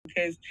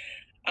because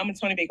I'm a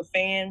Tony Baker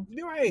fan.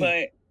 Right.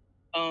 But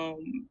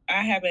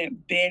I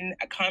haven't been.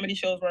 Comedy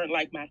shows weren't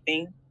like my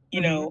thing.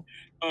 You know,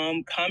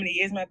 comedy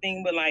is my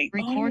thing, but like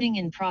recording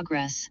in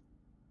progress.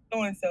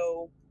 And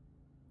so,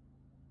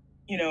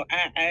 you know,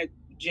 I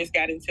just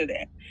got into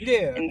that.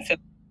 Yeah. And so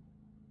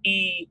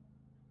he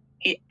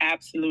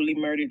absolutely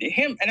murdered it.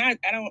 Him and I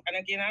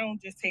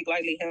don't just take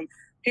lightly him.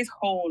 His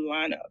whole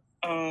lineup.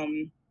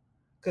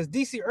 Because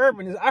DC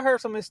Urban is. I heard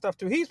some of his stuff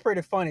too. He's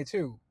pretty funny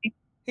too.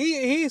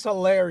 He's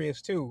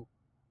hilarious too.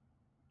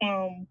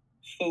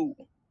 Fool.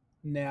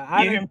 Now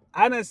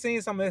I done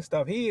seen some of his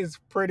stuff. He is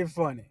pretty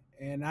funny,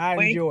 and I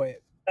enjoy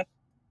it.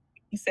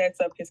 He sets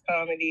up his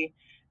comedy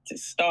to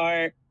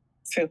start,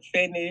 to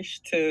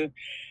finish, to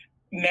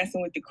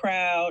messing with the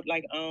crowd.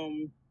 Like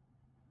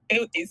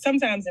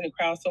sometimes in the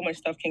crowd, so much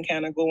stuff can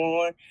kind of go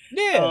on.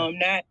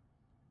 Yeah.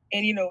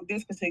 And you know,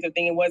 this particular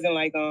thing, it wasn't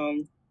like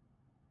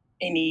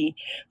any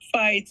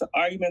fights or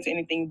arguments or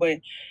anything, but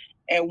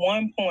at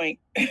one point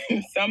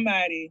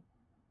somebody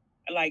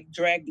like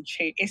dragged the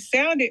chair. It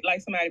sounded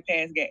like somebody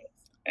passed gas.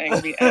 I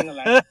ain't gonna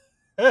lie.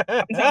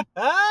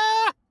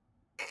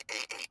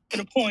 To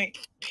the point,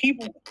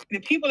 the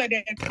people at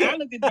that I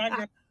looked at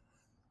Dr.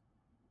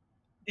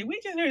 Did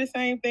we just hear the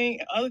same thing?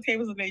 Other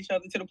tables looked at each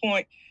other to the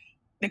point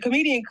the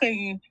comedian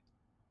couldn't.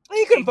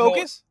 He couldn't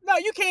focus. No,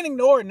 you can't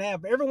ignore it now.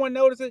 If everyone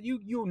noticed it,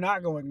 you're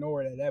not going to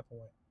ignore it at that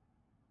point.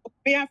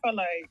 Me, I felt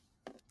like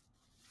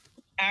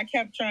I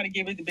kept trying to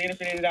give it the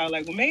benefit of the doubt.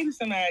 Like, well, maybe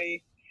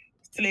somebody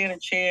slid a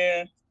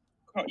chair,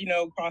 you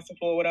know, across the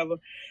floor, whatever.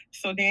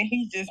 So then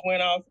he just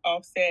went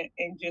offset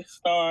and just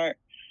started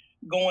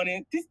going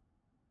in. Did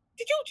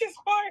you just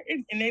fart?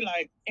 And they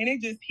like, and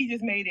he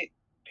just made it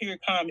pure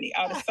comedy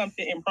out of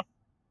something impromptu.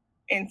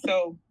 And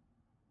so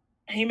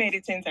he made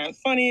it 10 times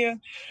funnier.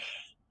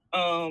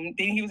 Then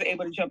he was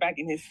able to jump back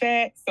in his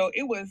set. So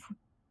it was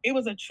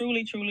a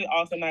truly, truly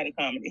awesome night of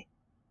comedy.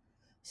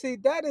 See,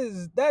 that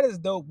is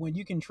dope when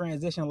you can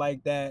transition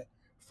like that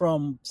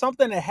from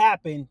something that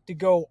happened to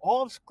go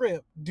off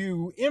script,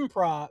 do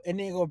improv, and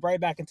then go right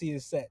back into your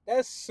set.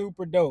 That's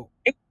super dope.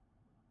 It's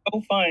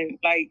so fun.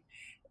 Like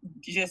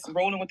just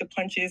rolling with the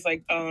punches,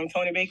 like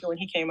Tony Baker when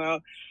he came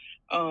out.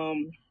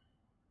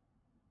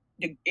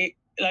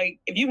 Like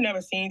if you've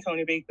never seen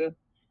Tony Baker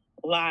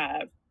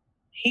live,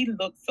 he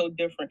looks so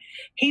different.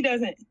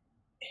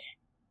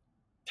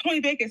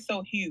 Tony Baker's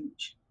so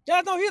huge. Yeah,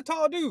 I know he's a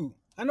tall dude.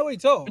 I know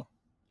he's tall.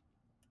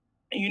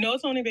 And you know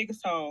Tony Baker's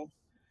tall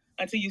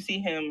until you see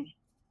him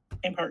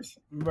in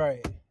person.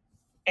 Right.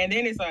 And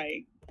then it's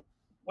like,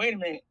 wait a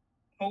minute,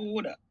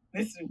 hold up.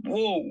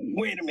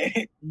 Wait a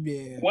minute.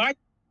 Yeah. Why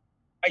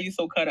are you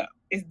so cut up?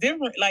 It's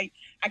different. Like,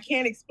 I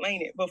can't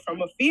explain it. But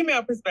from a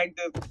female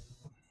perspective,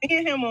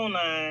 seeing him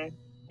online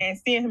and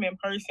seeing him in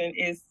person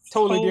is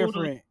totally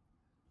different.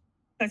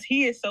 Because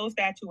he is so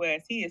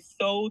statuesque. He is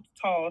so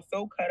tall,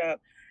 so cut up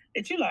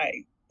that you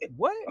like,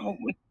 what? Oh,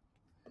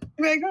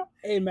 there you go.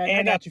 Hey, man,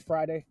 and I got you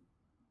Friday.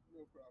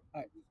 No problem.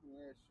 All right. I'm just going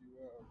to ask you,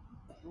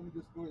 you want me to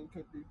just go ahead and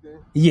cut these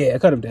down? Yeah,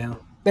 cut them down.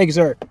 Thank you,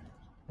 sir.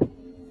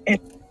 And,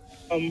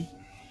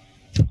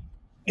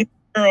 this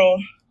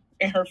girl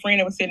and her friend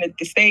that was sitting at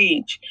the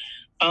stage,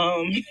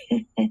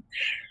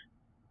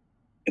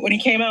 when he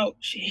came out,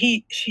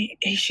 she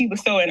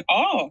was so in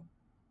awe.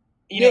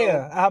 You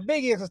know? How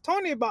big he is?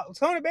 Tony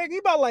Baker, he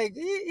about like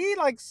he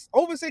like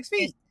over 6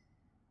 feet.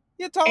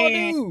 You're a tall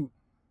dude.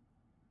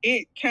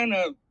 It kind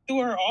of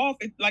threw her off.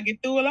 It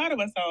threw a lot of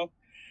us off.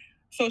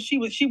 So she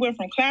went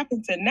from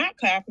clapping to not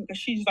clapping because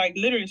she's like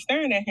literally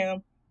staring at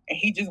him, and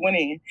he just went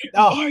in.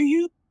 Oh. Are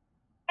you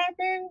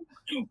clapping?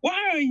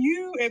 Why are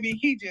you? I mean,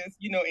 he just,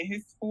 you know, in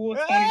his full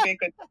Tony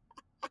Baker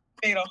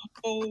made a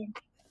whole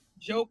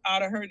joke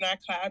out of her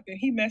not clapping.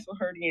 He messed with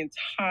her the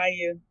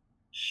entire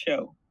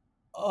show.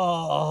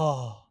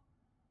 Oh.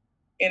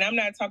 And I'm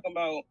not talking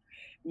about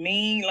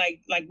mean,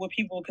 like what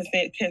people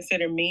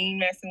consider mean,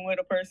 messing with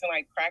a person,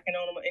 like cracking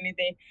on them or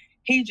anything.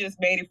 He just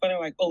made it funny,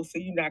 like, oh, so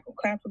you're not gonna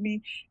clap for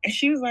me? And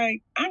she was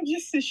like, I'm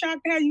just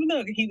shocked how you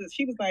look. And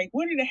she was like,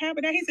 what did it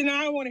happen? He said, no,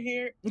 I don't want to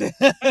hear it.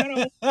 I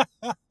don't.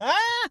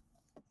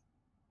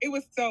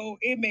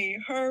 It made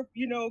her,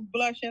 you know,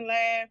 blush and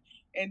laugh.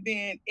 And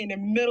then in the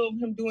middle of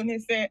him doing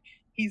his set,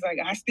 he's like,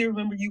 I still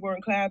remember you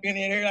weren't clapping.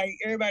 And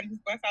everybody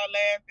just busts out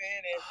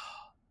laughing. And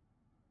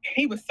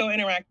he was so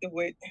interactive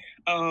with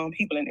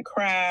people in the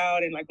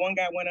crowd. And like one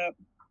guy went up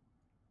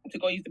to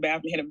go use the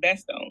bathroom, had a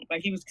vest on.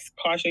 Like he was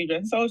partially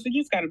dressed. So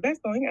you just got a vest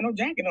on, you got no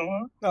jacket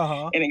on, huh?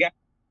 Uh-huh. And the guy,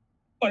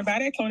 want to buy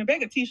that Tony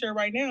Baker t-shirt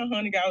right now,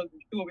 huh? The guy was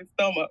threw his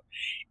thumb up.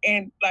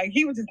 And like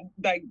he was just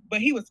like,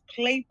 but he was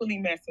playfully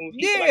messing with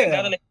people. Like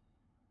another lady.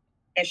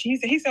 And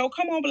he said, oh,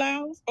 come on,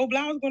 Blouse. Oh,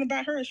 Blouse is going to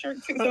buy her a shirt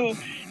too. So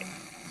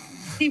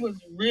he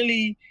was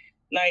really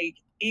like,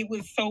 it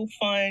was so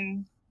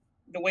fun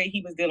the way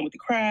he was dealing with the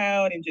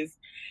crowd and just,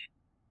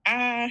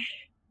 I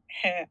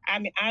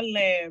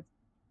laughed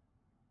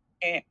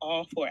at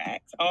all 4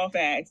 acts. All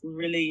 4 acts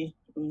really,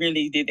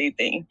 really did their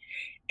thing.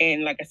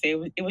 And like I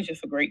said, it was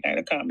just a great night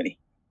of comedy.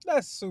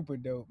 That's super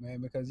dope, man,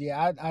 because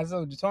I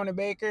saw Tony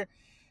Baker.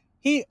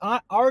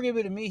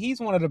 arguably to me, he's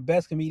one of the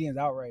best comedians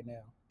out right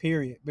now.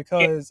 Period, Yeah,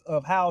 because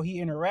of how he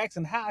interacts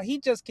and how he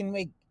just can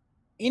make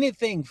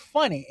anything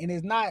funny and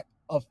is not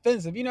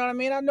offensive. You know what I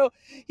mean? I know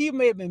he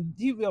may have been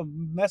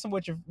messing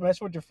with your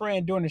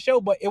friend during the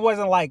show, but it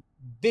wasn't like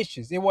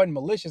vicious. It wasn't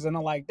malicious and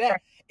nothing like that.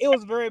 right, It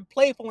was very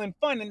playful and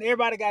fun, and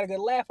everybody got a good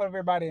laugh.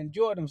 Everybody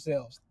enjoyed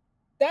themselves.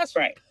 That's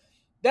right.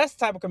 that's the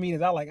type of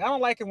comedians I like. I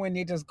don't like it when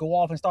they just go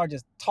off and start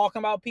just talking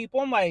about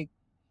people. I'm like,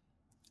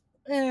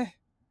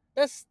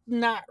 that's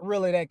not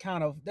really that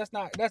kind of. That's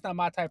not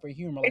my type of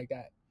humor like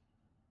that.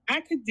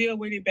 I could deal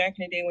with it back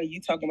in the day when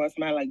you talking about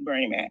somebody like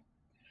Bernie Mac.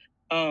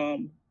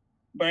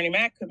 Bernie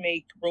Mac could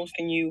make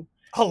roasting you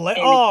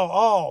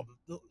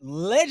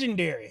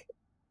Legendary.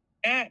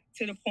 not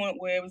to the point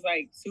where it was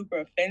like super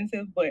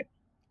offensive, but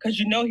because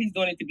he's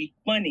doing it to be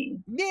funny,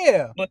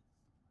 Yeah. but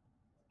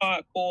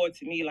hardcore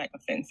to me like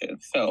offensive.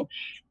 So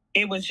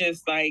it was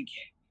just like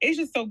it's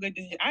just so good.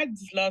 I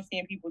just love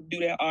seeing people do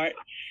their art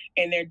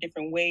in their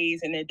different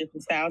ways and their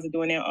different styles of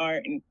doing their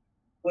art and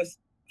what's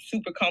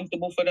super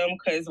comfortable for them.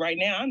 Because right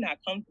now I'm not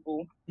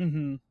comfortable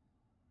Mm-hmm.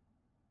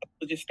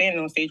 just standing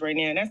on stage right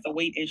now, and that's a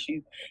weight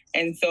issue.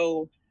 And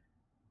so,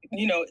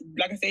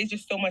 like I say, it's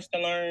just so much to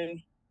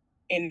learn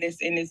in this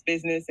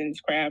business and this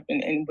craft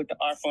and with the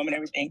art form and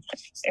everything.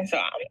 And so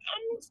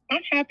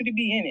I'm happy to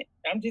be in it.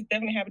 I'm just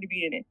definitely happy to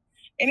be in it.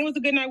 And it was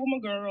a good night with my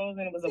girls,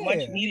 and it was a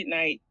much needed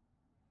night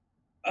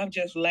of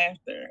just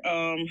laughter.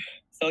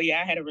 So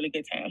yeah, I had a really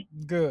good time.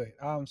 Good.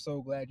 I'm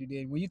so glad you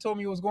did. When you told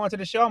me you was going to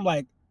the show, I'm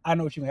like, I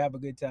know she's gonna have a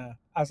good time.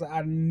 I said,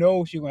 I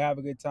know she's gonna have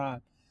a good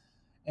time.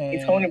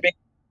 And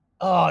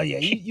oh yeah,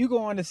 you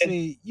going to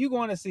see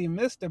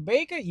Mr.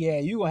 Baker? Yeah,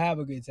 you gonna have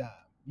a good time.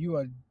 You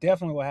are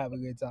definitely gonna have a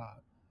good time.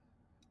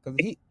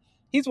 Because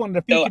he's one of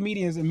the few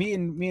comedians, and me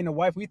and the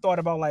wife, we thought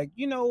about like,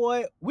 you know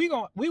what, we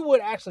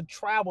would actually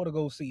travel to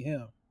go see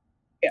him.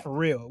 Yeah. For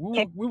real.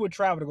 We would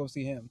travel to go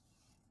see him.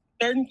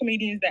 Certain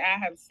comedians that I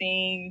have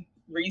seen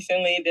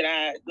recently that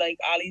I like,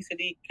 Ali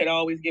Sadiq could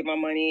always get my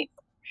money.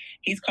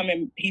 He's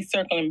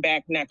circling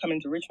back, not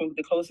coming to Richmond, but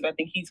the closest I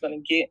think he's gonna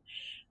get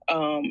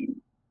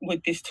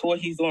with this tour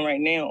he's doing right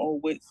now, or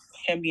with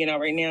him being out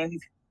right now,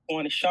 he's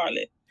going to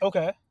Charlotte.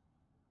 Okay.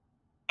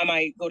 I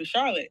might go to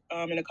Charlotte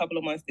in a couple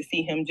of months to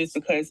see him just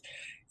because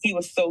he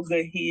was so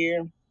good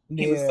here.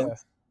 Yeah.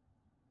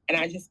 And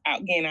I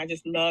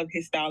just love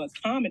his style of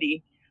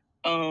comedy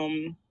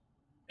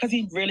because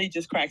he really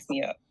just cracks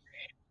me up.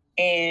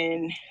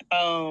 And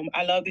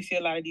I love to see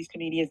a lot of these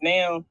comedians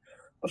now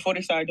before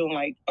they start doing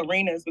like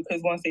arenas,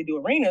 because once they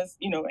do arenas,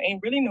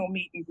 ain't really no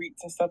meet and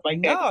greets and stuff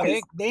like that. No,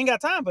 they ain't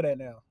got time for that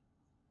now.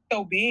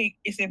 So big,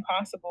 it's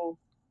impossible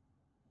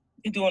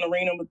to do an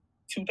arena with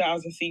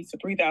 2,000 seats or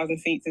 3,000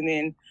 seats, and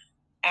then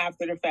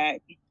after the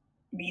fact,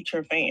 meet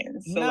your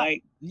fans. So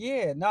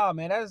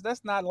man,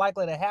 that's not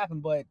likely to happen.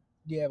 But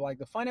yeah, like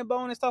the Funny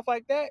Bone and stuff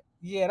like that.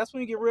 Yeah, that's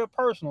when you get real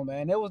personal,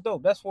 man. It was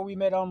dope. That's where we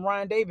met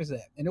Ryan Davis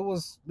at, and it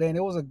was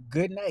a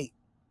good night.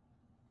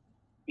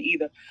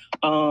 Either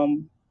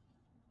Ali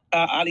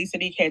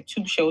Sadiq had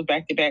 2 shows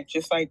back to back,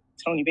 just like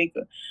Tony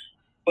Baker,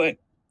 but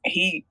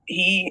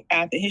he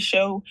after his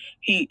show,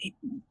 he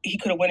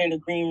could have went in the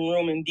green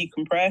room and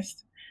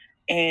decompressed,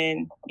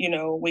 and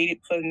waited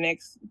for the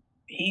next.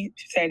 He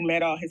said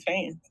met all his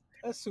fans.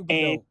 That's super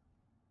dope.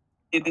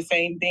 Did the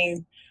same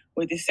thing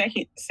with his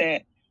second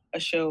set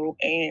a show,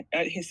 and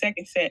his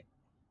second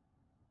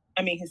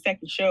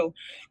show,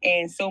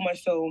 and so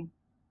much so,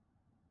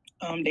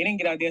 they didn't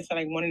get out there until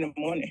like 1 a.m.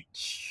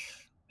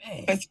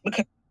 because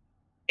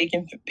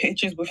taking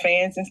pictures with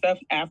fans and stuff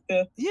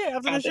after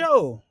the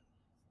show.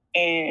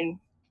 And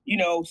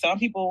some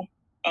people,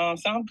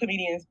 some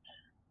comedians,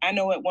 I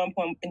know at one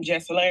point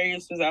Jess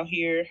Hilarious was out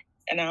here,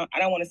 and I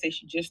don't want to say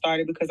she just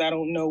started because I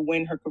don't know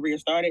when her career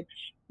started,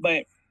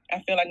 but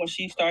I feel like when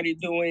she started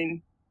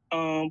doing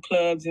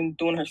clubs and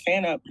doing her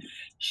stand-up,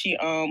 she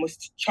was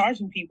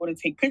charging people to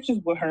take pictures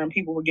with her, and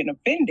people were getting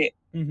offended.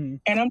 Mm-hmm.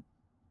 And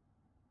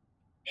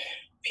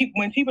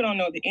when people don't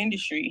know the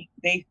industry,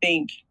 they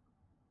think,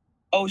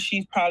 oh,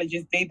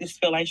 they just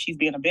feel like she's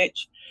being a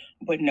bitch.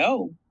 But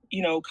no,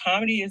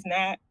 comedy is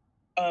not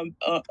a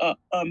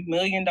 $1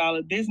 million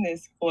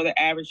business for the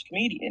average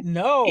comedian.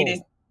 No. It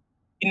is.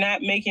 You're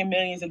not making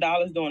millions of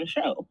dollars doing a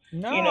show.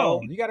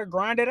 No, you got to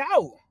grind it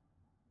out.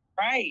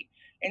 Right.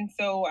 And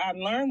so I've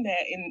learned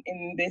that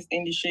in this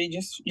industry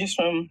just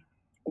from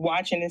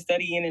watching and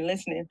studying and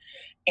listening.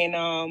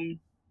 And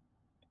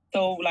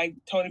so like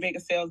Tony Baker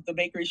sells the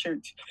bakery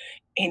shirts,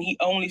 and he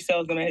only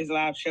sells them at his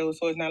live shows.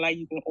 So it's not like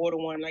you can order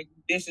one. Like,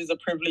 this is a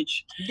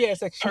privilege. Yeah,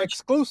 it's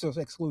exclusive.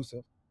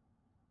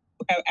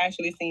 Have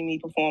actually seen me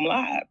perform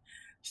live.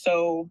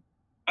 So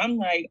I'm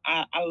like,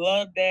 I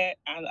love that.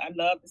 I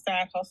love the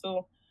side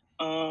hustle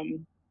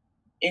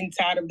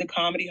inside of the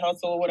comedy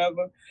hustle or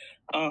whatever.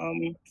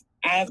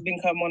 I've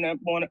become one of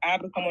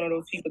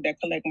those people that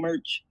collect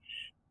merch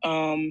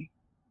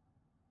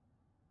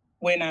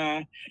when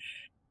I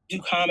do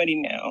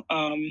comedy now.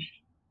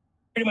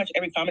 Pretty much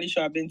every comedy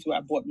show I've been to, I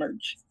bought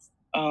merch.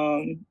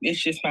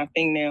 It's just my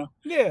thing now.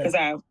 Yeah. Because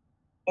I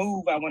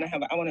move, I want to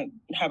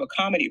have a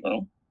comedy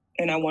room.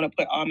 and I want to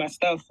put all my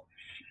stuff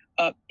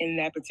up in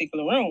that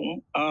particular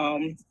room.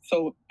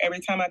 So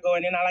every time I go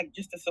in, and I like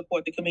just to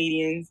support the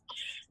comedians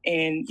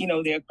and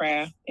their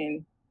craft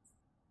and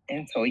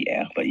so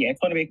yeah. But yeah,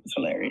 Tony Baker's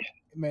hilarious.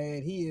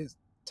 Man,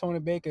 Tony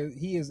Baker.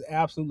 He is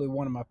absolutely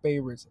one of my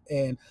favorites,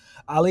 and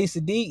Ali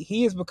Sadiq.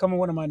 He is becoming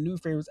one of my new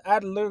favorites. I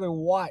literally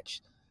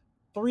watched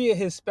 3 of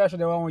his specials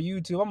that were on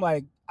YouTube. I'm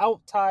like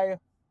out tired.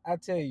 I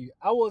tell you,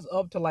 I was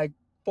up to like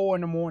 4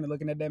 in the morning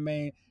looking at that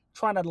man,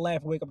 trying not to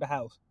laugh and wake up the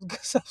house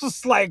because I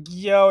was like,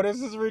 "Yo,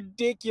 this is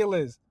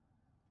ridiculous."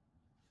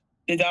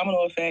 The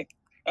Domino Effect,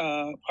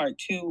 part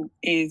 2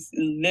 is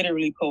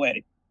literally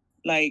poetic.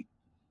 Like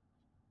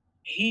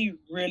he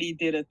really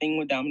did a thing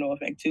with Domino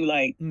Effect too.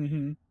 Like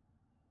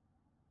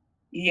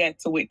yet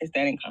to witness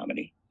that in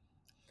comedy.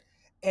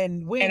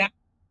 And when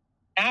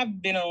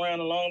I've been around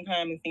a long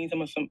time and seen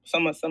some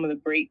of the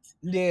greats.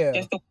 Yeah.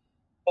 Just the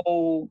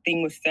whole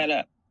thing was set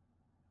up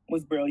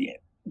was brilliant.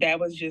 That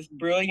was just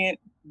brilliant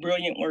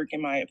work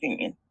in my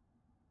opinion.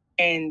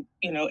 And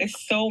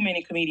it's so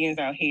many comedians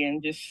out here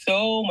and just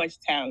so much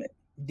talent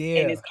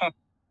in this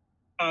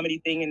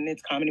comedy thing in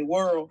this comedy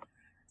world.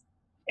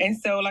 And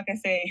so, like I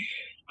say,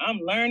 I'm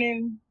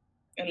learning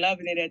and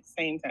loving it at the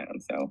same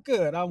time. So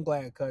good. I'm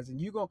glad, cousin.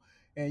 You gonna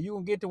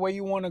get to where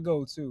you want to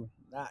go too.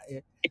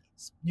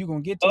 You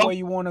gonna get to where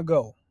you want to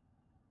go.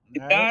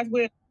 God's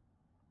will.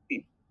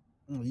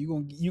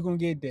 You gonna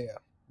get there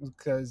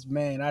because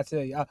man, I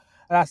tell you,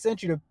 I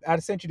sent you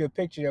the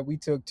picture that we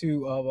took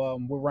too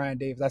of with Ryan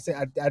Davis.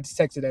 I just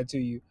texted that to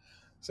you,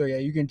 so yeah,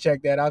 you can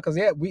check that out because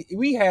yeah,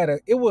 we had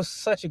it was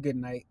such a good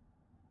night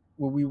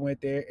when we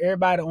went there.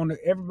 Everybody on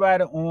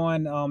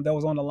that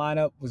was on the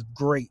lineup was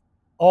great.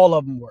 All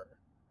of them were.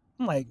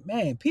 I'm like,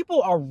 man,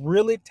 people are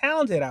really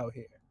talented out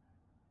here.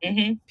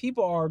 Mm-hmm.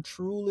 People are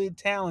truly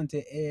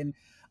talented, and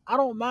I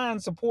don't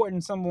mind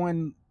supporting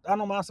someone. I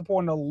don't mind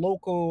supporting a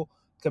local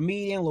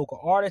comedian, local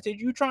artist. If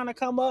you trying to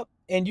come up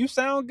and you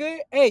sound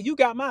good, hey, you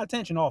got my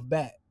attention off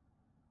bat.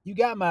 You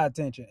got my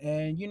attention,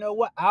 and you know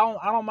what? I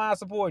don't mind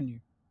supporting you.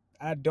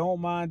 I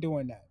don't mind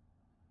doing that.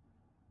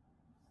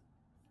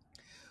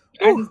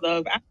 I just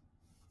love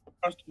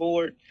across the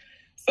board.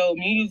 So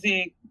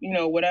music,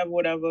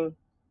 whatever.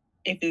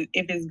 If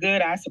it's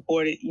good, I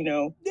support it.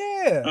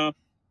 Yeah.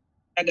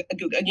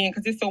 Again,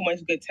 because there's so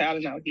much good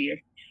talent out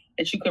here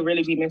that you could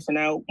really be missing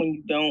out when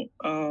you don't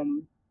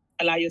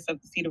allow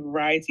yourself to see the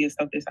variety of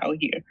stuff that's out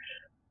here.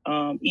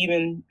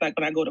 Even like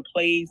when I go to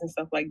plays and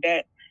stuff like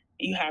that,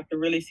 you have to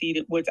really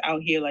see what's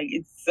out here. Like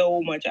it's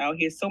so much out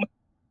here, so much.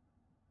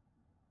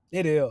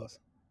 It is.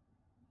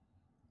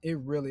 It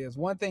really is.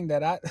 One thing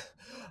that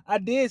I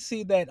did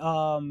see that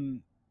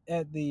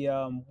at the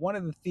one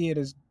of the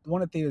theaters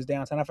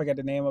downtown, I forgot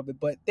the name of it,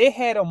 but they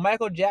had a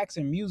Michael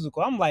Jackson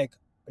musical. I'm like,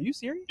 are you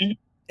serious? Mm-hmm.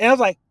 And I was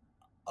like,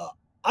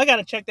 I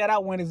gotta check that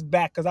out when it's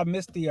back because I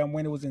missed the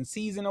when it was in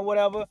season or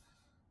whatever.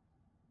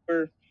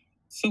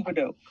 Super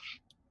dope.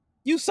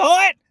 You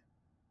saw it?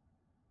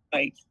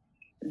 Like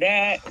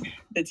that,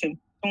 the Tim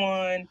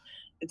one,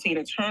 the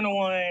Tina Turner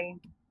one,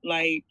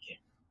 like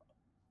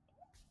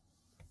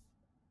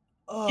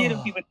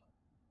get people.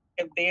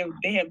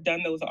 They have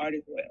done those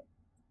artists well.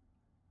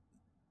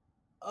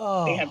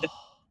 They have done.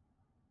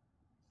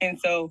 And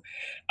so,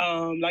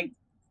 like,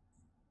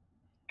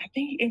 I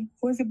think it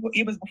was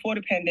before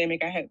the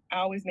pandemic. I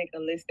always make a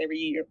list every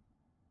year,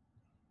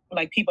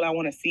 like people I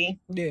want to see.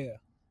 Yeah.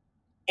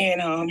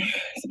 And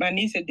so my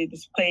niece did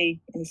this play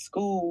in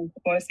school.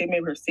 I want to say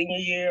maybe her senior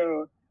year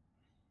or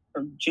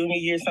junior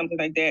year, something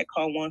like that,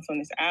 called Once on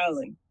This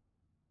Island.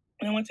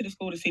 And I went to the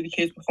school to see the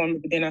kids perform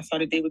it, but then I saw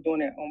that they were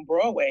doing it on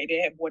Broadway.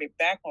 They had brought it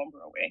back on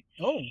Broadway.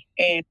 Oh.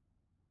 And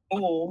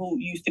who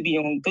used to be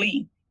on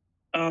Glee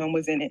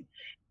was in it.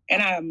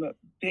 And I'm a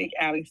big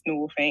Alex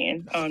Newell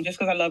fan, just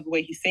because I love the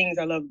way he sings.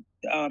 I love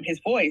his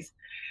voice.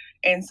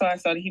 And so I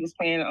saw that he was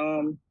playing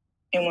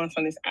in Once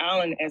on This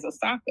Island as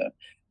Osaka,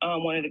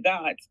 one of the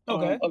gods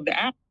of the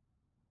island.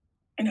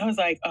 And I was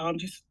like,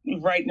 just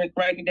writing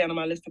it down on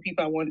my list of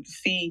people I wanted to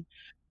see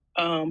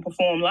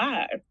perform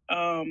live.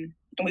 And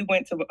we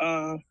went to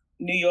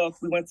New York.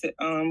 We went to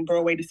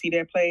Broadway to see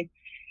their play.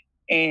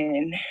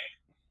 And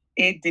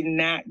it did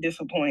not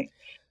disappoint.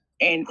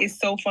 And it's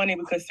so funny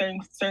because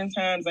certain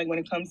times, like when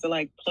it comes to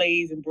like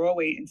plays and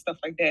Broadway and stuff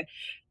like that,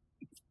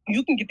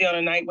 you can get there on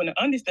a night when the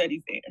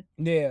understudy's there.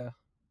 Yeah.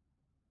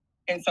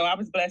 And so I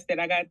was blessed that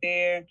I got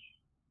there.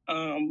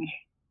 I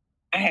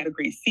had a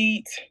great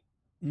seat.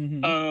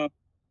 Mm-hmm.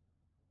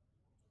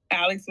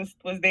 Alex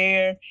was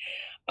there.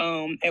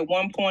 At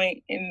one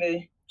point in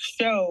the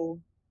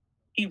show,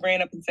 he had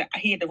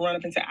to run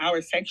up into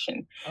our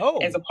section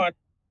as a part.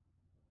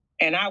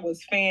 And I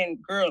was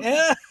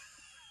fangirling.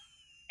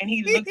 And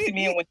he looks at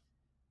me and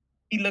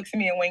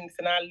winks,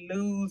 and I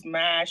lose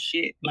my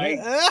shit.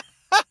 Like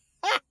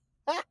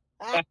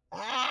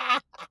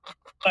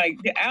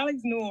did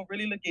Alex Newell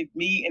really look at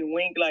me and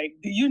wink? Like,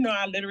 do you know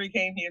I literally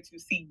came here to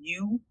see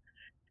you?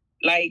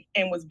 Like,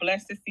 and was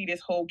blessed to see this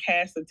whole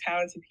cast of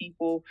talented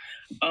people,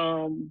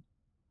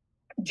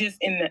 just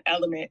in the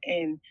element.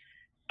 And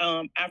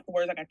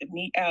Afterwards, I got to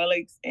meet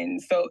Alex, and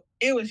so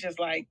it was just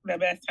like the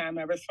best time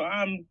ever. So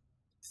I'm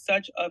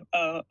such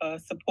a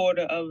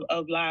supporter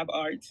of live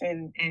arts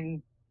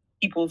and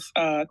people's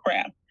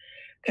craft,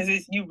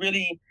 because you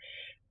really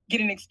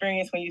get an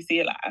experience when you see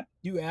it live.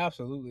 You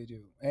absolutely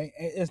do.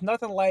 It's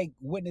nothing like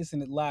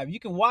witnessing it live. You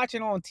can watch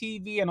it on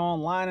TV and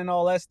online and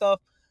all that stuff,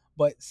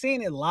 but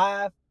seeing it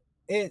live,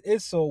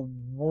 it's a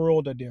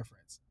world of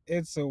difference.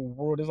 It's a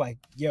world. It's like,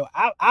 yo,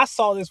 I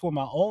saw this with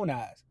my own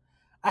eyes.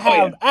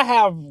 I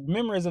have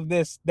memories of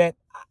this that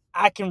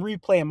I can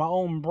replay in my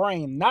own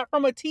brain, not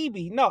from a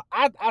TV. No,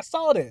 I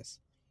saw this.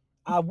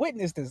 I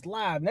witnessed this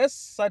live. And that's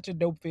such a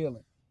dope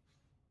feeling.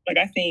 Like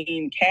I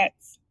seen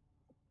Cats.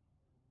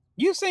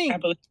 You seen? I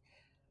believe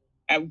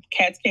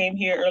Cats came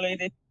here earlier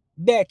this.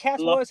 Yeah,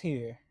 Cats was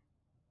here.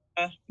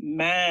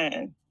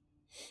 Man,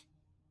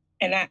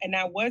 and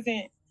I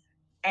wasn't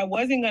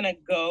gonna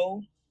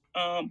go,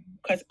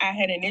 because I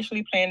had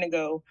initially planned to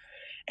go,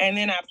 and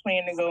then I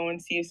planned to go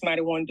and see if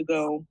somebody wanted to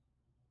go.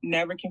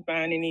 Never can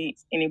find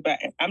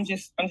anybody. I'm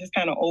just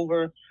kind of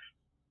over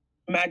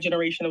my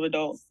generation of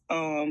adults.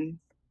 And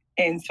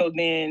so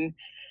then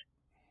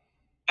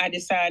I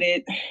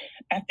decided,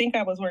 I think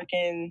I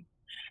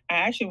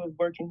actually was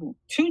working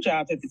 2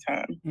 jobs at the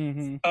time.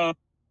 Mm-hmm.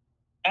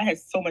 I had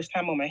so much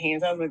time on my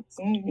hands. I was like,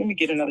 let me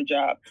get another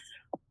job.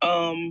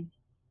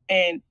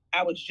 And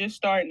I was just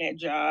starting that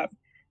job,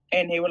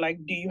 and they were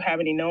like, do you have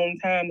any known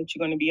time that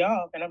you're going to be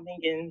off? And I'm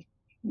thinking,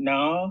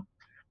 no.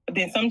 But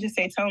then some just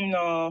say, tell them,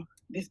 no,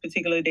 this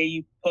particular day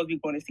you're supposed to be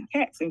going to see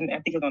Cats. And I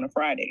think it was on a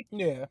Friday.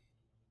 Yeah.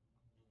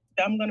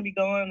 I'm going to be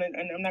going, and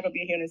I'm not going to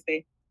be here on this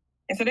day.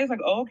 And so they was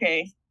like, oh,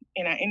 okay.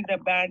 And I ended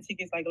up buying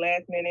tickets like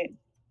last minute.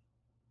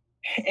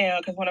 And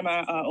because one of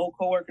my old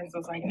coworkers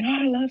was like, no,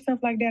 I love stuff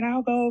like that.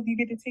 I'll go if you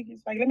get the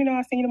tickets. Like, let me know.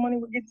 I'll send you the money.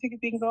 We'll get the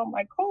tickets. We can go. I'm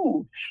like,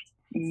 cool.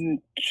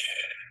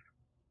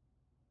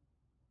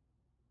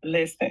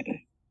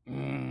 Listen,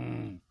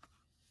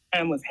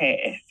 I was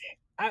had.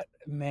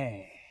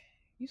 Man,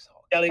 you saw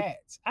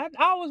Cats. I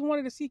always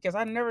wanted to see Cats.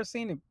 I've never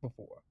seen it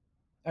before.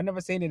 I've never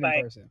seen it in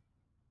person.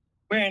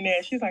 We're in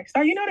there. She's like,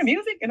 so you know the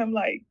music? And I'm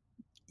like,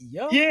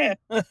 yeah. Yeah.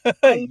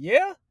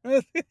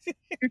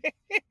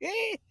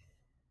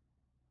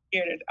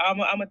 I'm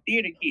a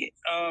theater kid.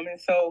 And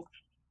so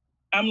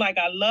I'm like,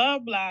 I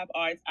love live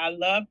arts. I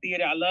love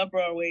theater. I love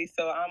Broadway.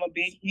 So I'm a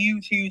big,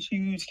 huge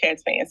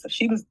Cats fan. So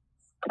she was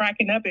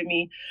cracking up at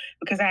me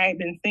because I had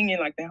been singing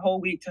like that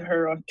whole week to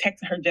her or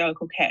texting her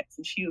Jellicle Cats.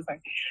 And she was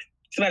like,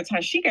 so by the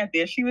time she got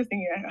there, she was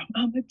thinking,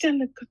 I'm a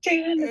Jellicle.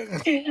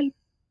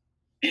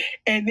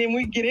 And then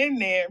we get in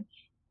there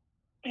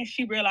and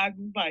she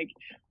realizes like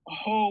a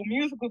whole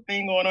musical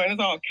thing going on. There's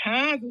all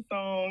kinds of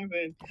songs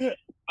and,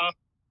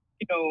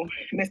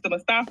 Mr.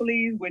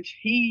 Mistopheles, which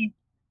these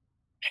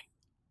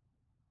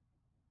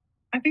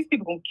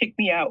people gonna kick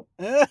me out.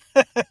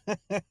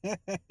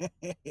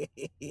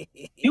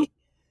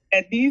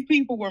 These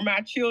people were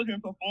my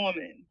children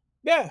performing.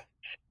 Yeah.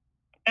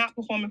 Not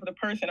performing for the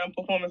person, I'm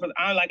performing for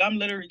I'm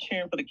literally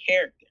cheering for the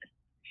character.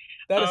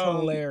 That is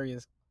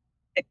hilarious.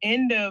 The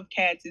end of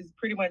Cats is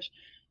pretty much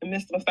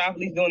Mr.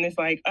 Mistopheles doing this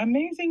like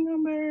amazing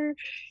number,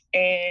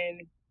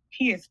 and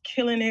he is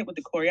killing it with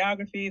the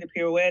choreography, the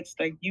pirouettes,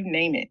 like you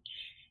name it.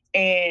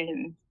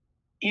 And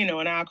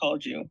and I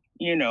called you.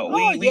 We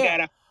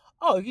got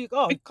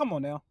come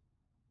on now.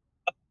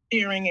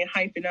 Cheering and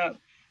hyping up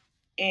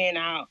in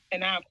our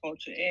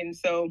culture. And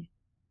so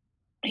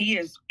he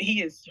is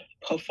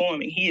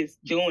performing, he is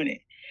doing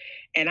it.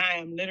 And I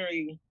am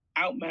literally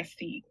out my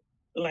seat.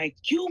 Like,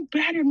 you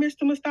better,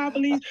 Mr.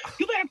 Mistopheles.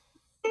 You better,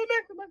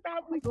 Mr.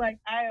 Mistopheles. Like,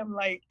 I am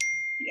like,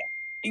 yeah.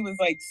 He was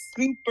like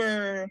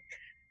super.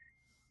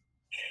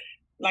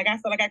 Like I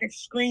felt like I could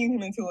scream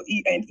him into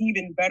an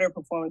even better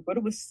performance. But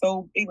it was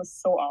so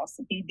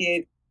awesome. He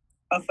did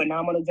a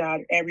phenomenal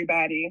job.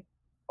 Everybody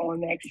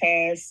on that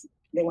cast,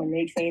 then when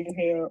they came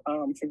here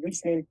to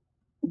Richmond,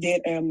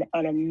 did an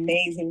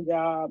amazing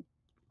job.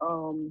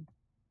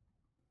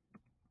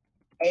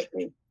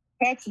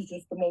 Cats is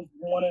just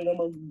one of the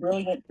most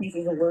brilliant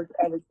pieces of work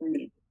ever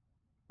created,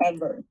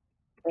 ever.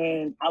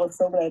 And I was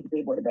so glad that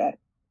they were that.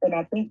 And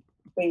I think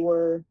they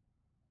were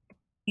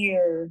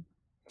here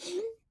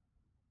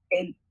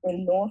in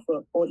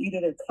Norfolk, or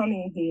either they're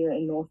coming here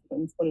in Norfolk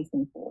in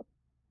 2024.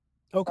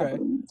 Okay.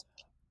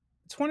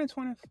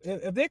 2020.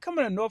 If they're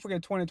coming to Norfolk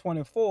in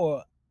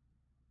 2024,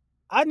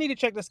 I need to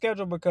check the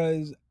schedule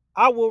because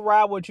I will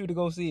ride with you to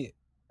go see it.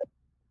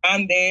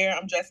 I'm there.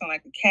 I'm dressing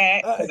like a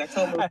cat because I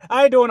told her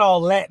I ain't doing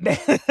all that.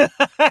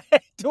 I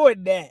ain't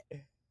doing that.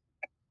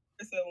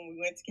 So when we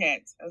went to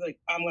Cats, I was like,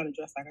 I'm gonna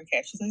dress like a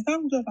cat. She says,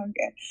 I'm dressed like a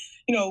cat.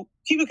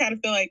 People kind of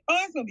feel like, oh,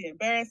 it's gonna be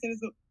embarrassing.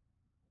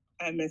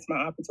 I missed my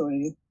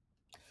opportunity.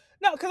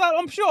 No, because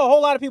I'm sure a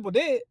whole lot of people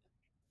did.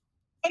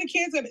 But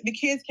the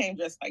kids came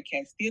dressed like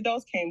cats. The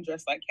adults came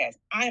dressed like cats.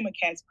 I am a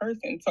Cats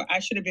person, so I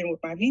should have been with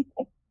my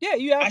people. Yeah,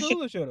 you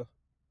absolutely should have.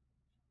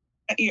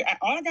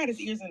 All I got is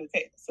ears and the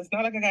tail. So it's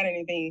not like I got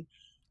anything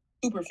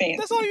super fancy.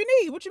 That's all you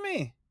need. What you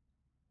mean?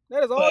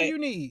 That is all you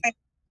need.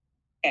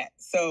 Yeah.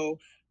 So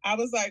I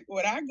was like,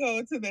 would I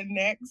go to the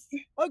next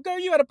Oh, girl,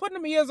 you better put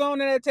them ears on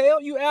in that tail.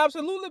 You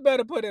absolutely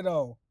better put it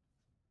on.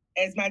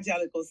 as my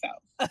Jellicle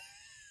self?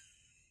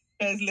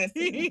 Because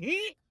listen,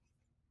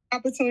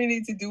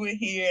 opportunity to do it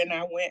here, and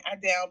I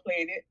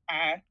downplayed it.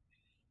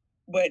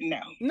 But no.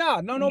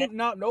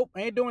 Nope.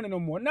 I ain't doing it no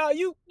more. No,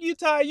 you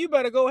tired? You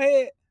better go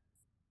ahead.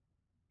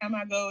 Time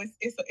I go,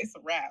 it's a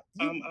wrap.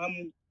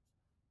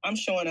 I'm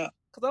showing up.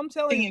 Cause I'm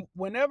telling you,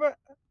 whenever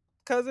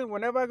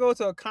I go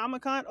to a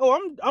Comic-Con,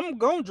 I'm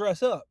gonna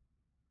dress up.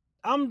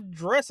 I'm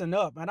dressing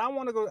up, and I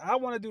want to go. I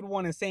want to do the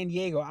one in San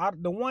Diego.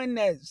 The one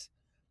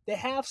they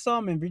have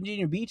some in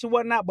Virginia Beach and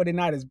whatnot, but they're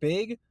not as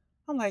big.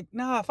 I'm like,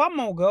 nah. If I'm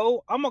gonna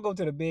go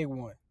to the big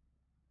one.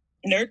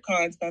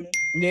 NerdCon's coming.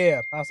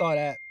 Yeah, I saw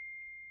that.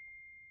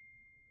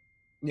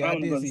 Yeah, I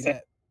did see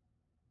that.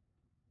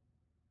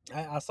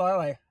 I saw it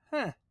like,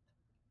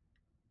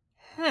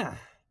 huh.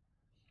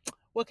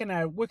 What can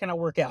I work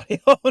out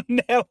on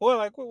that one?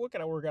 Like, what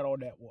can I work out on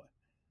that one?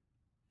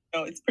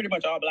 No, it's pretty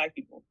much all Black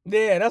people.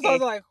 Yeah, that's what I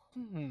was like.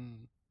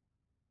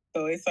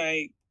 So it's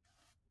like,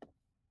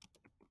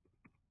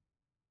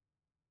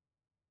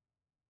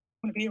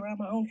 I want to be around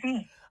my own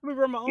kind. I'm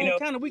around my own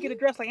kind, and we get to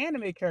dress like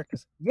anime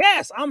characters.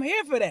 Yes, I'm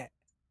here for that.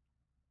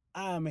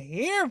 I'm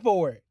here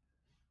for it.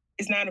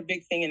 It's not a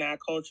big thing in our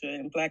culture,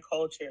 in Black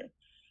culture,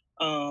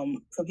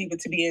 for people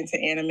to be into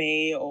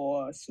anime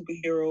or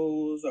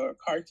superheroes or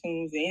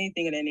cartoons or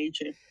anything of that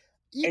nature.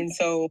 Yeah. And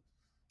so,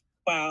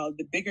 while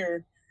the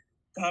bigger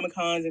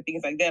Comic-Cons and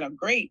things like that are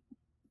great,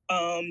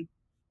 the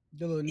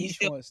little niche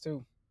ones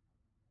too.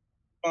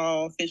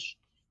 Small fish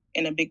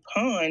in a big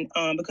pond,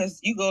 because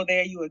you go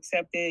there, you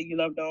accept it, you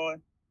loved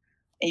on,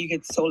 and you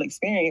get the soul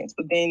experience.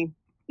 But then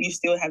you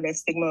still have that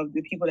stigma of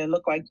the people that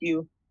look like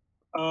you,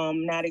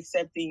 not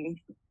accepting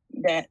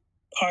that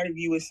part of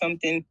you is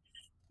something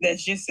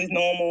that's just as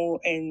normal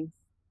and,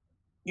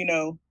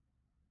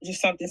 just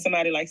something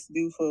somebody likes to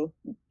do for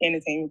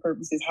entertainment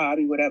purposes,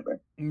 hobby, whatever.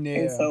 Yeah.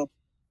 And so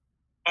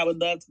I would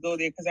love to go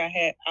there because I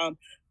had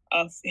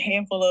a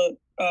handful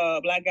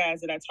of Black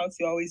guys that I talk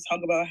to always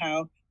talk about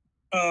how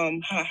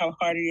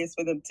hard it is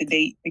for them to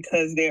date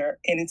because they're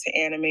into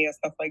anime or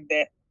stuff like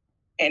that.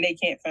 And they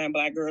can't find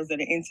Black girls that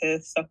are into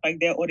stuff like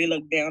that, or they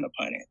look down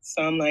upon it.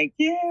 So I'm like,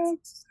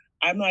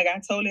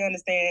 I totally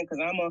understand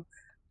because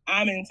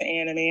I'm into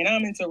anime and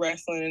I'm into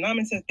wrestling and I'm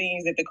into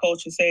things that the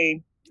culture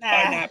say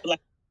are not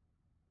Black.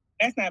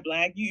 That's not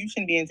Black. You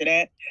shouldn't be into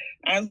that.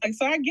 I was like,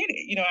 so I get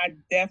it. I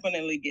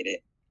definitely get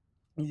it.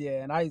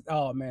 Yeah, and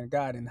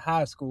in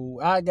high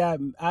school, I got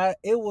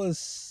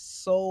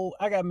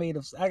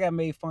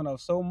made fun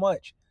of so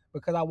much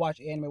because I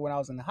watched anime when I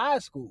was in high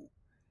school,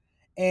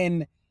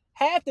 and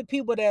half the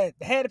people that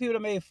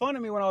made fun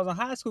of me when I was in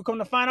high school, come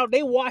to find out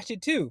they watched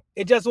it too.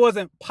 It just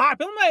wasn't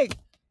popular. I'm like,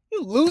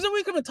 you loser!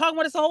 We could have been talking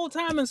about this the whole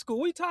time in school.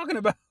 What are you talking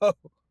about?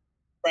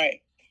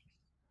 Right.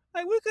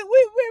 Like we could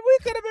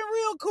have been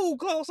real cool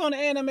close on the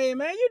anime,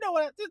 man. You know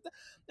what?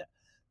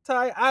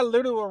 Ty, I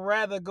literally would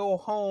rather go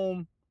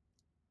home.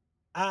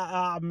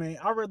 I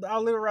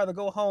literally rather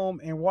go home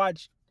and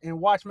watch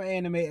my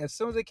anime as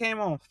soon as it came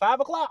on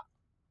 5:00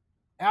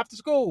 after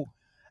school.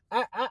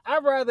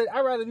 I'd rather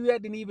do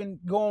that than even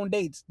go on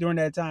dates during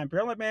that time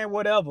period. I'm like, man,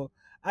 whatever.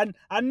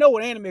 I know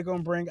what anime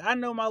gonna bring. I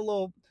know my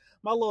little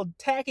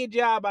tacky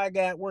job I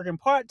got working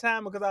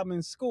part-time because I'm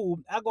in school.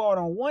 I go out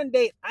on one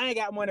date, I ain't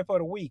got money for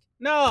the week.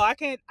 No, I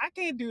can't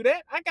do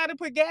that. I gotta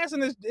put gas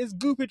in this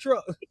goofy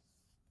truck.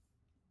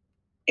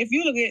 If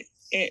you look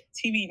at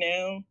TV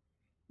now,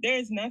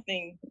 there's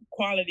nothing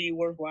quality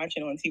worth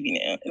watching on TV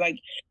now. Like,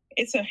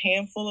 it's a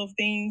handful of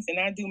things, and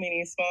I do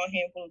mean a small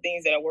handful of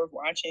things that are worth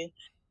watching.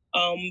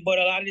 But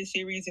a lot of the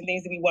series and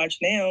things that we watch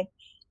now,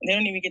 they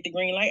don't even get the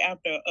green light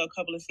after a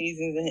couple of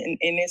seasons, and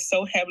it's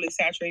so heavily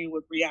saturated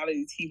with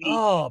reality TV.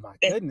 Oh my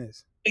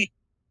goodness!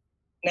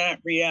 Not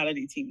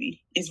reality TV.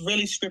 It's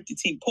really scripted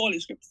TV, poorly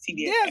scripted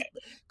TV. Yeah,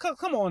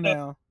 come on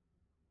now.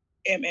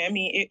 I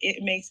mean,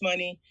 it makes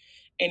money,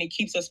 and it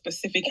keeps a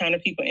specific kind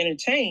of people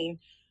entertained.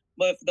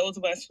 But for those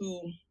of us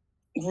who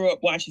grew up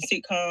watching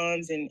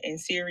sitcoms and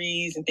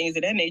series and things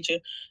of that nature,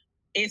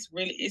 it's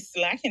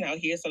lacking out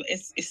here. So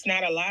it's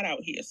not a lot out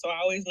here. So I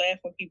always laugh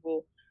when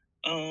people,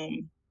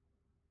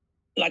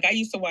 like I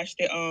used to watch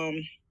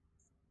the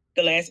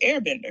Last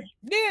Airbender.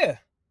 Yeah,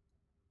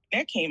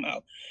 that came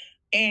out,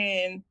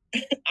 and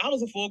I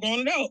was a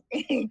full-grown adult.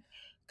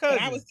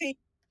 But I was teen.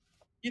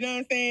 You know what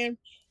I'm saying?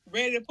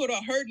 Ready to put a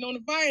hurting on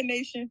the Fire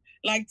Nation,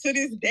 like to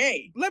this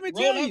day. Let me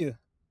tell you.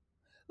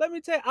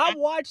 I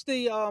watched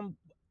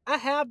I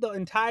have the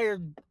entire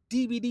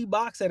DVD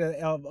box set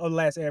of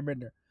Last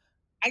Airbender.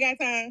 I got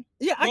time.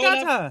 Yeah, I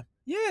got time.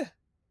 Yeah,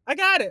 I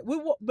got it.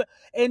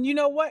 And you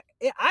know what?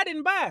 I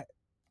didn't buy it.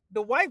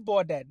 The wife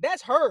bought that.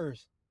 That's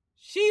hers.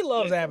 She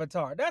loves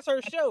Avatar. That's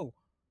her show.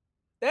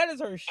 That is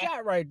her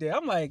shot right there.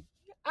 I'm like,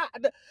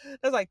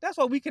 that's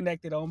what we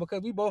connected on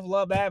because we both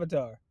love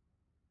Avatar.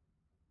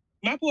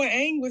 My boy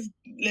Aang was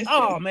listening.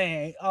 Oh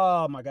man.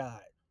 Oh my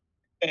God.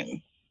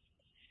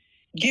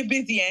 Get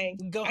busy,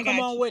 Aang. Come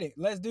on with it.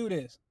 Let's do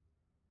this.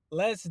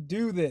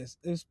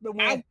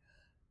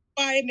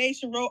 Fire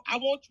Nation roll. I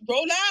want you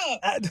roll up.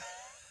 I-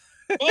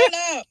 Roll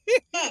up.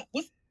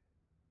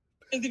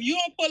 Because if you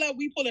don't pull up,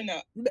 we pulling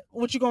up.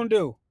 What you gonna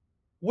do?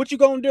 What you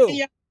gonna do? And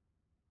your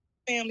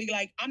family,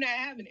 like, I'm not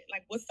having it.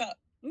 Like, what's up?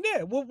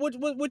 Yeah, what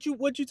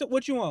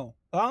you on?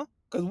 Huh?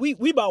 Cause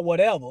we about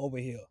whatever over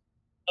here.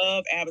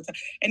 Of Avatar.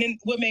 And then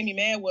what made me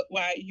mad,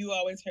 why you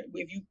always heard,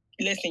 if you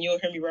listen, you'll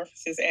hear me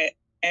references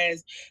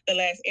as The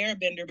Last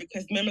Airbender,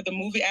 because remember the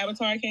movie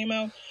Avatar came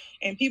out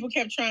and people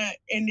kept trying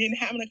and then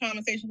having a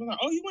conversation like,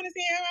 oh, you want to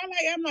see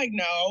Avatar? I'm like,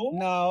 no,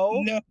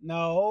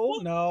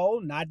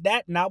 not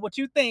that, not what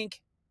you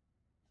think.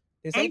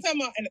 I'm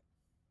talking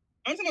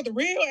about the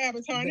real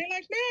Avatar. And they're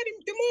like, man,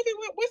 the movie,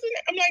 what's in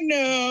it? I'm like,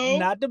 no.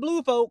 Not the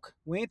blue folk.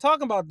 We ain't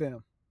talking about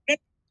them.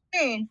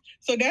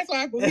 So that's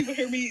why when people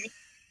hear me,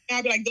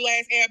 I'll be like, The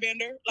Last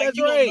Airbender. Like, that's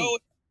you right. don't know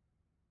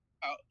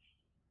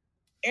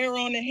air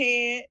on the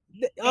head.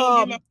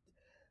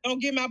 Don't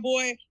get my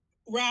boy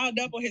riled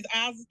up or his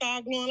eyes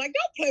start glowing. Like,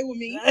 don't play with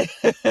me.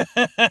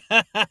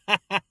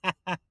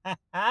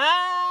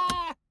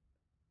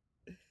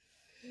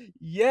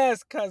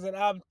 Yes, cousin,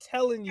 I'm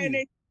telling you. And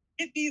they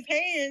hit these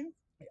hands.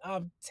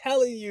 I'm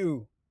telling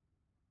you,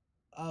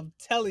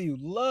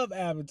 love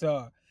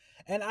Avatar.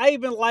 And I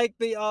even like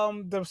the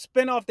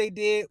spinoff they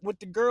did with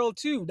the girl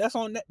too. That's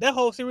on that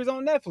whole series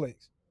on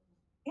Netflix.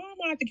 Oh, I'm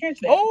gonna have to catch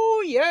that.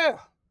 Oh yeah,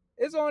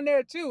 it's on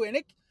there too.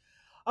 And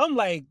I'm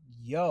like,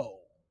 yo,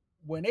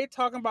 when they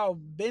talking about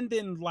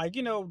bending, like,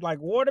 you know, like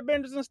water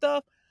benders and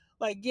stuff,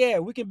 like, yeah,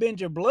 we can bend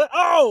your blood.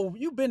 Oh,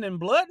 you bending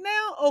blood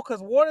now? Oh,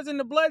 cause water's in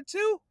the blood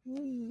too.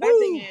 My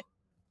thing is,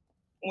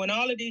 when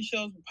all of these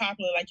shows were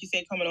popular, like you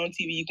said, coming on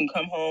TV, you can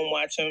come home,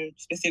 watch them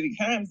specific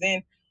times.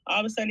 Then all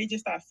of a sudden, they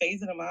just start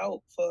phasing them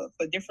out for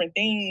different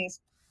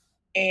things.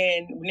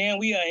 And now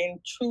we are in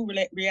true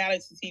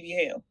reality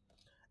TV hell.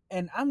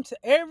 And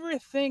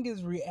everything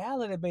is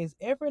reality based.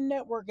 Every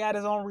network got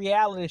its own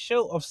reality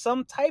show of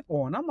some type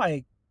on. I'm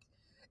like,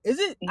 is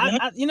it?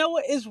 You know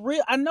what? It's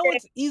real. I know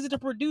it's easy to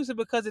produce it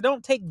because it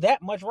don't take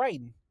that much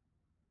writing.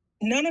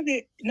 None of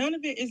it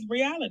is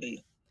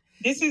reality.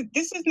 This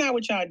is not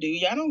what y'all do.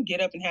 Y'all don't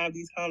get up and have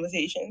these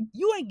conversations.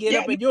 You ain't get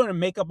up and you're in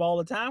makeup all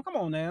the time. Come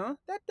on now.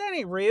 That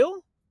ain't real.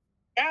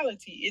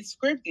 Reality. It's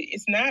scripted.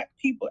 It's not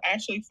people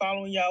actually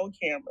following y'all with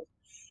cameras,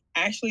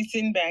 actually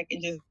sitting back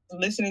and just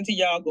listening to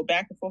y'all go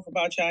back and forth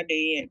about y'all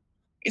day. And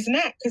it's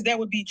not, because that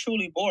would be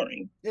truly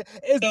boring.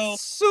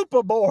 It's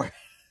super boring.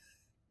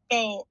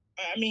 So,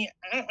 I mean,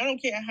 I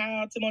don't care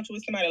how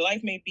tumultuous somebody's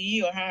life may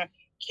be or how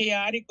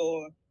chaotic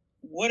or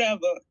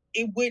whatever.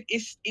 It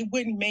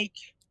wouldn't make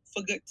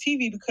for good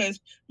TV because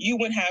you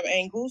wouldn't have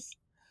angles.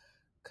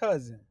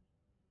 Cousin.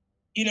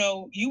 You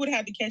know, you would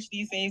have to catch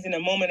these things in the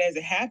moment as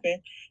it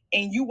happened,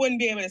 and you wouldn't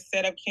be able to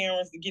set up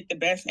cameras to get the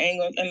best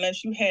angle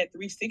unless you had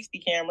 360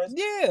 cameras.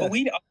 Yeah. But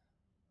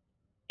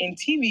in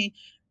TV,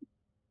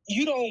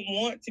 you don't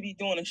want to be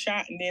doing a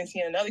shot and then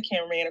seeing another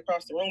cameraman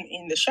across the room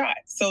in the shot.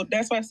 So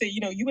that's why I say,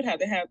 you know, you would have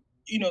to have,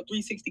 you know,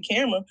 360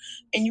 camera,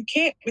 and you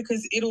can't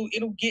because it'll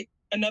get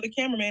another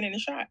cameraman in the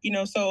shot, you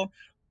know. So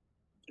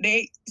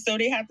they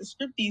have to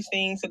script these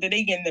things so that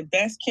they get the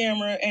best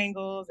camera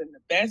angles and the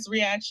best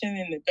reaction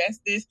and the best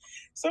this.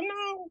 So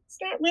no, it's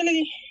not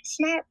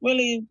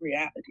really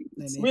reality.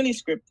 It's really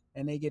scripted.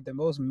 And they get the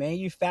most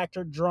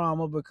manufactured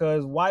drama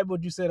because why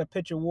would you set a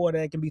pitcher of water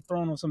that can be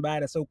thrown on somebody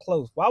that's so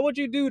close? Why would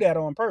you do that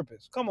on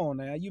purpose? Come on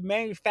now. You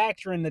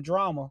manufacturing the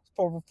drama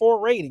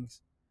for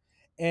ratings.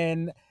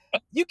 And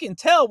you can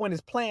tell when it's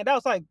planned out.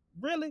 It's like,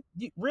 really?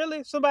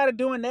 Really? Somebody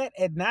doing that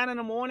at 9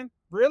 a.m?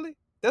 Really?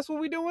 That's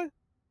what we doing?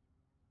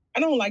 I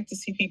don't like to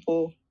see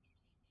people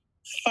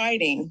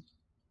fighting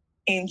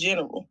in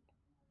general.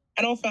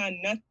 I don't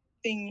find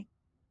nothing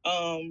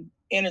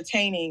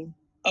entertaining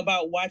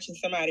about watching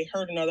somebody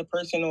hurt another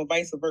person or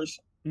vice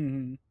versa.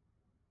 Mm-hmm.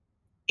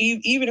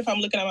 Even if I'm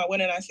looking at my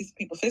window and I see some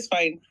people fist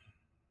fighting,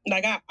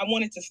 like I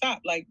want it to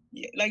stop. Like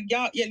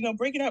y'all, you know,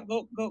 break it up,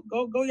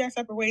 go your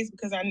separate ways,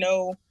 because I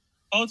know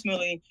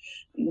ultimately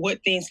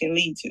what things can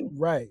lead to.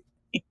 Right.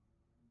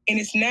 And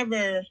it's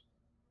never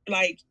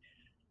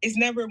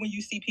when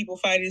you see people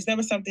fighting, it's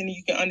never something that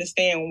you can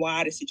understand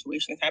why the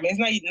situation is happening. It's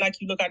not like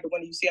you look out the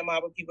window, you see a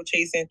mob of people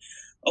chasing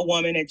a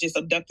woman that just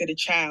abducted a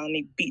child and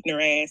they beating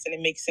her ass, and it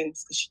makes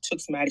sense because she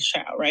took somebody's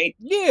child, right?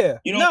 Yeah.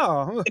 You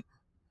don't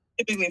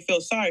typically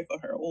feel sorry for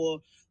her.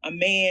 Or a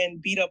man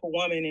beat up a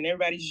woman and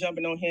everybody's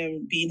jumping on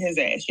him, beating his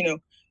ass. You know,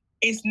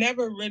 it's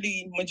never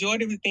really,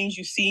 majority of the things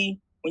you see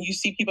when you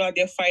see people out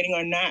there fighting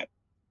are not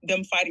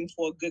them fighting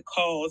for a good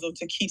cause or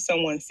to keep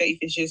someone safe.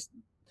 It's just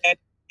that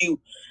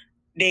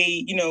they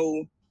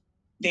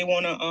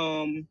want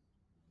to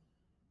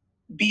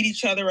beat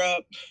each other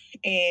up,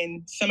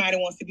 and somebody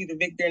wants to be the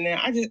victor. And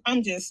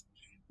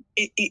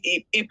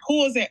it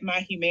pulls at my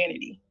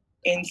humanity.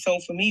 And so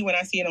for me, when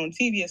I see it on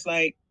TV, it's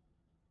like,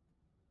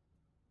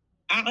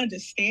 I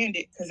understand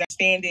it, because I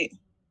understand it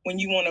when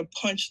you want to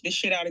punch the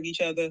shit out of each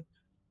other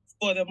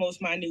for the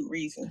most minute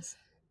reasons.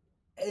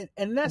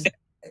 And that's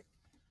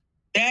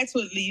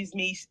what leaves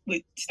me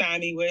with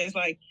stymie, where it's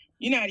like,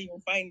 you're not even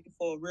fighting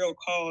for a real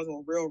cause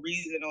or real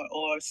reason,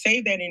 or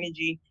save that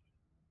energy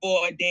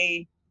for a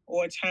day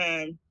or a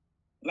time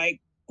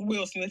like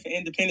Will Smith and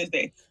Independence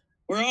Day.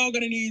 We're all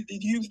gonna need to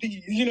use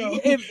these,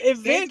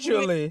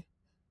 Eventually.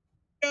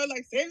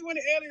 Like save when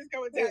the aliens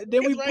come attack.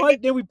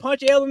 Then we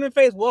punch alien in the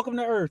face. Welcome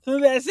to Earth.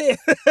 That's it.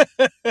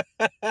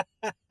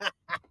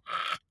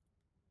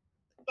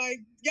 Like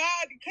y'all,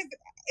 because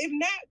if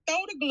not,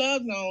 throw the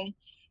gloves on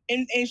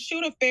and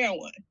shoot a fair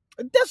one.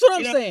 That's what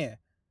I'm saying.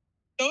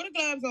 Throw the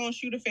gloves on,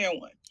 shoot a fair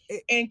one,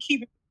 and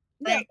keep it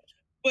right.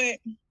 Yeah.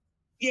 But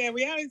yeah,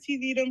 reality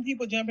TV, them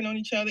people jumping on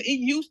each other. It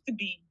used to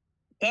be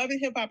Love and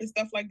Hip Hop and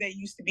stuff like that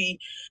used to be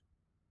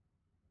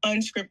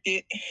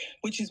unscripted,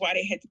 which is why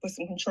they had to put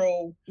some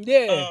control.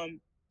 Yeah,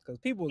 because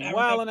people was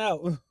wilding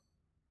out.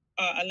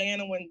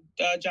 Atlanta, when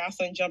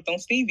Jocelyn jumped on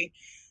Stevie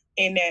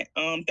in that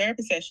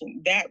therapy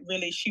session,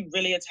 she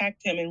really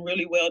attacked him and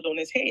really wailed on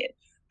his head.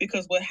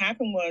 Because what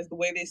happened was the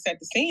way they set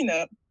the scene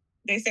up,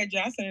 they set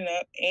Jocelyn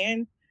up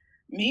and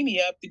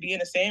Mimi up to be in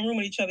the same room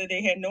with each other.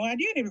 They had no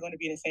idea they were going to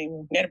be in the same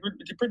room.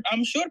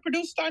 I'm sure the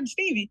producer started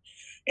Stevie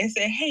and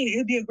said, "Hey,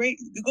 it'd be a great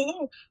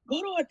go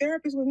to a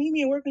therapist with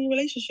Mimi and work on your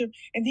relationship,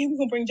 and then we're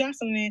gonna bring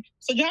Jocelyn in."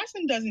 So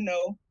Jocelyn doesn't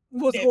know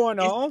what's going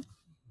on.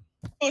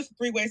 It's a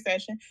 3-way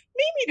session.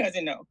 Mimi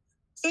doesn't know.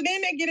 So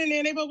then they get in there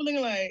and they both looking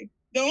like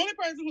the only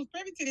person who's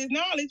privy to this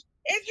knowledge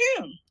is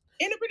him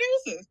and the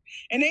producers,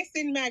 and they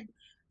sitting back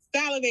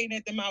salivating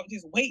at the mouth,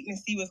 just waiting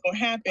to see what's gonna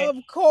happen. Of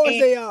course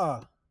they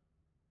are.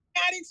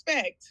 Not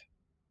expect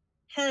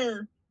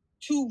her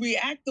to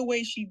react the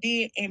way she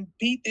did and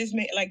beat this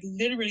man, like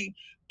literally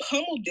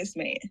pummeled this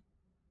man.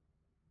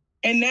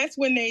 And that's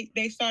when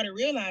they started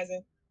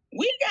realizing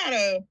we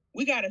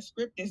gotta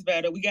script this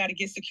better. We gotta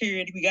get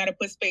security. We gotta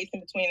put space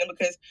in between them,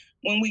 because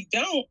when we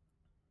don't,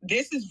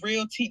 this is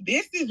real.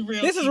 This is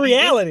real. This is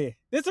reality.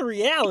 This is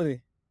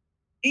reality.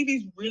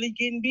 TV's really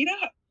getting beat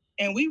up.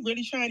 And we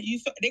really trying to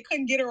use. They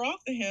couldn't get her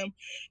off of him,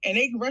 and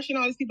they rushing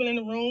all these people in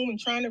the room and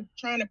trying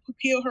to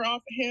peel her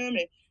off of him,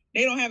 and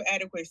they don't have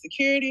adequate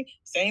security.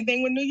 Same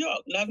thing with New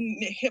York. Loving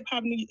Hip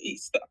Hop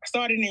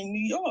started in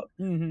New York,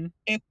 and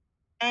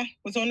I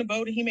was on the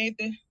boat, and he made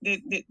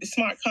the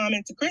smart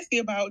comment to Christy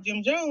about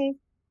Jim Jones,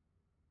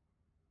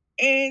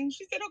 and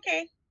she said,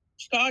 "Okay."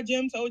 She called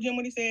Jim, told Jim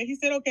what he said. He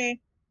said, "Okay."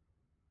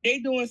 They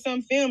doing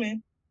some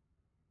filming.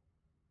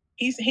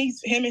 He's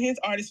him and his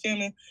artist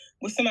filming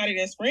with somebody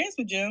that's friends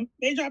with Jim.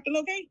 They dropped the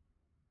location.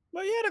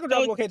 Well, yeah, they're gonna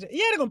drop the location.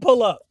 Yeah, they're gonna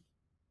pull up.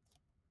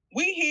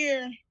 We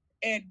here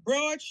at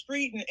Broad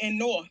Street and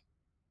North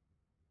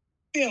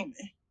filming.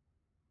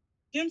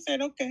 Jim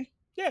said, "Okay."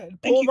 Yeah,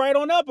 pull right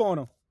on up on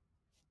them.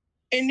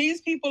 And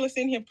these people are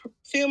sitting here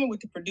filming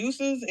with the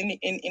producers and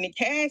the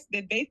cast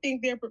that they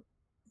think they're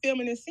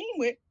filming a scene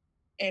with,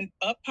 and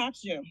up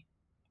pops Jim.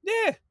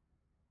 Yeah.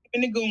 In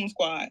the Goon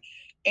Squad,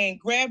 and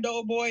grabbed the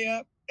old boy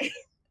up.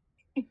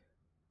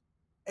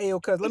 Hey,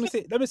 yo, cuz let me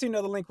see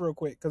another link real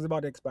quick, because it's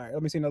about to expire.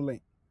 Let me see another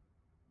link.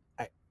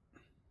 All right.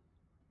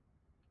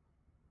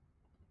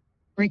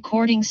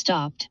 Recording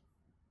stopped.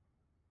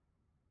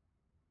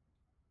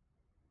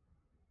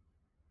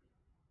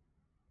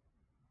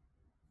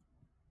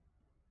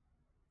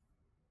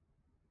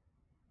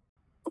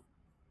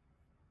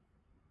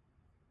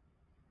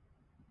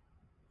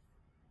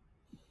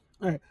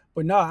 All right.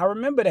 But no, I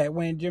remember that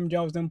when Jim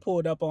Jones then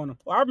pulled up on him.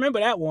 I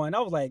remember that one. I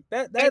was like,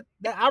 that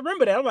I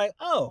remember that. I'm like,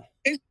 oh.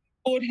 They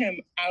pulled him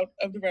out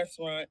of the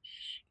restaurant,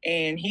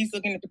 and he's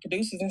looking at the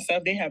producers and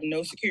stuff. They have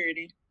no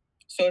security,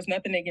 so it's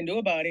nothing they can do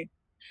about it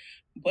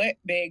but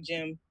beg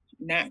Jim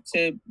not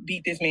to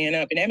beat this man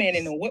up. And that man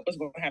didn't know what was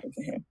going to happen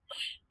to him.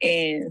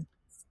 And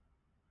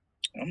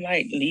I'm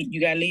like, you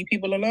got to leave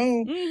people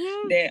alone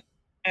that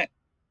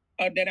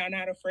are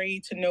not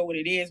afraid to know what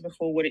it is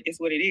before what it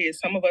is.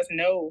 Some of us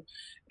know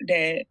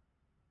that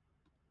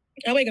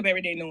I wake up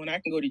every day knowing I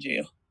can go to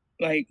jail.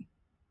 Like,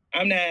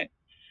 I'm not,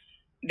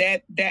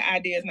 that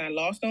idea is not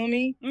lost on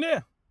me.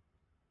 Yeah.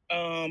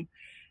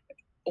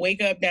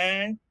 Wake up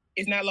dying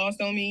is not lost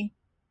on me.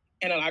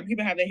 And a lot of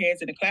people have their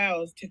heads in the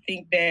clouds to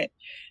think that,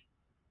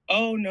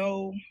 oh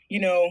no,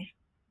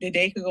 the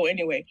day could go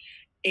anyway.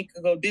 It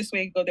could go this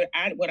way, it could go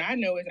there. What I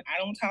know is I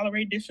don't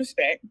tolerate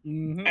disrespect.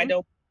 I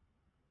don't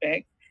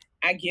respect.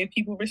 I give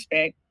people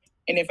respect.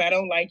 And if I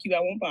don't like you,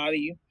 I won't bother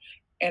you.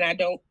 And I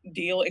don't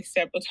deal,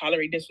 accept, or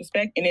tolerate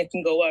disrespect. And it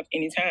can go up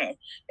anytime.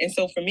 And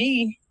so for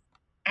me,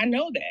 I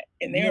know that.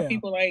 And there are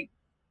people like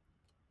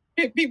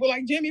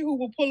Jimmy who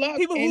will pull up.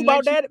 People who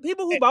bought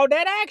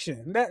that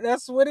action.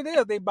 That's what it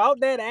is. They bought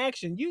that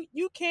action.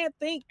 You can't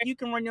think you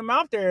can run your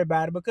mouth to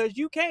everybody, because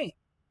you can't.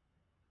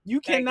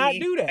 You cannot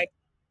do that.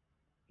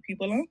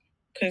 People on,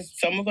 because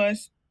some of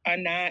us are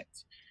not.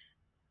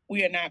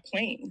 We are not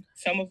playing.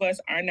 Some of us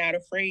are not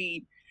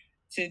afraid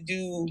to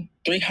do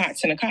 3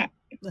 hots in a cot.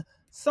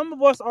 Some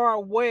of us are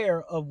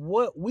aware of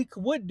what we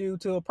would do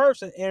to a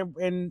person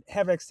and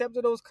have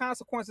accepted those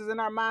consequences in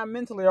our mind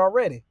mentally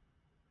already.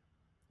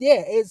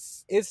 Yeah,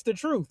 it's the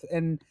truth.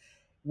 And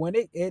when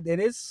it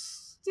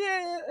is,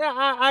 yeah,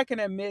 I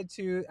can admit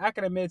to,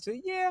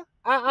 yeah,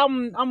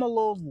 I'm a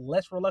little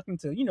less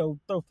reluctant to,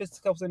 throw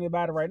fisticuffs in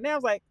anybody right now.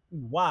 It's like,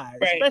 why?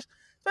 Right.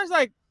 So it's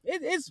like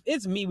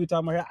it's me we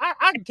talking about here.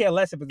 I can care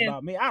less if it's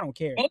about me. I don't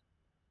care.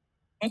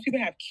 Most people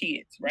have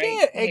kids, right?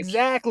 Yeah,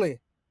 exactly.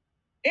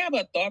 They have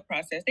a thought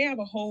process. They have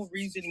a whole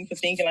reasoning for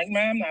thinking like,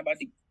 man, I'm not about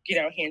to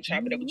get out here and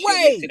chop it up with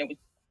children. Sit up with.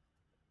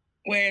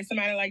 Whereas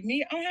somebody like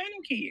me, I don't have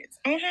no kids.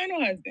 I don't have no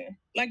husband.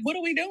 Like, what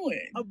are we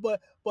doing? But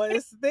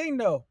it's the thing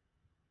though.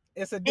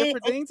 It's a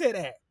different thing to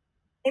that.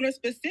 On a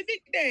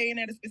specific day and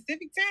at a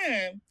specific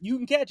time, you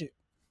can catch it.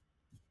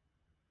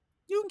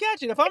 You can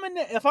catch it. If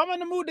I'm in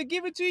the mood to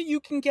give it to you, you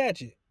can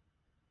catch it.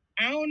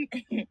 I don't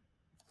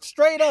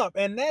straight up.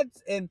 And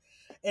that's and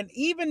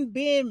even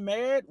being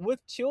married with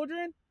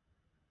children,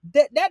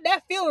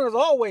 that feeling is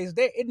always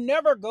there. It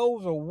never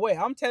goes away.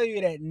 I'm telling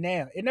you that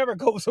now. It never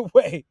goes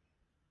away.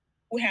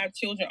 Who have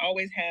children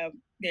always have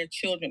their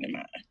children in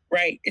mind,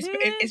 right?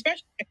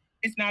 Especially if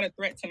it's not a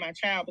threat to my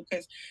child,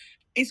 because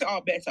it's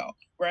all bets off,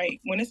 right?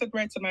 When it's a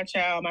threat to my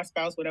child, my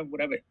spouse, whatever,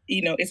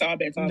 it's all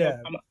bets off. Yeah.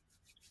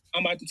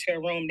 I'm about to tear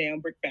Rome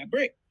down brick by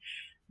brick.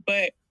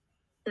 But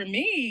for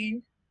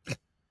me,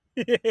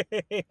 my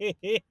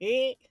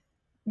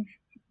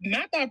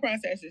thought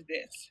process is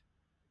this.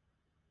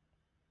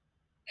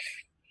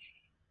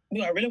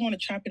 Do I really want to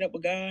chop it up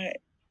with God?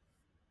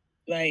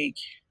 Like,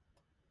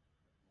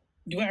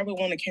 do I really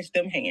want to catch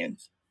them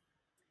hands?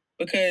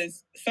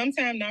 Because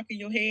sometimes knocking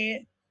your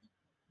head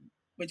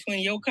between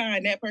your car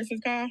and that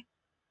person's car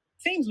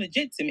seems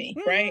legit to me,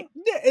 right?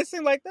 Yeah, it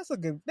seems like that's a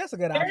good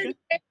option.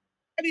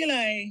 I'd be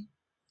like,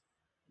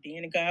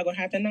 then God gonna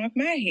have to knock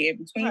my head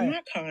between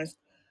my cars.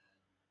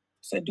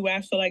 So do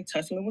I feel like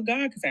tussling with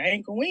God? Because I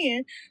ain't gonna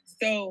win.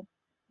 So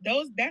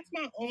that's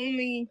my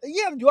only.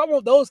 Yeah, do I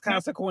want those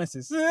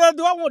consequences? Do I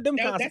want them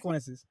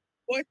consequences?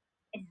 That's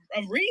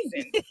a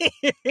reason.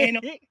 And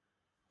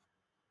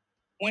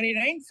when it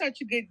ain't such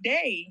a good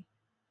day,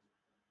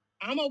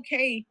 I'm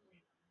okay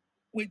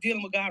with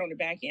dealing with God on the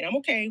back end. I'm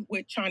okay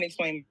with trying to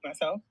explain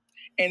myself.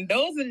 And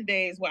those are the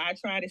days where I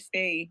try to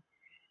stay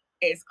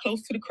as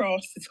close to the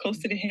cross, as close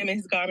to Him and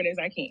His garment as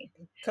I can.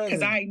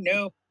 Because I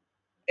know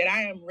that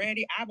I am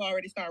ready. I've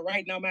already started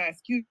writing all my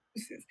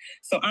excuses.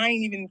 So I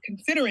ain't even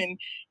considering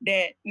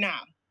that,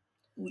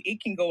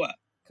 it can go up.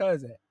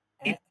 Cousin.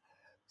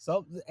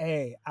 So,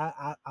 hey,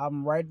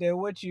 I'm right there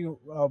with you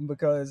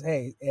because,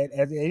 hey, at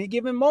any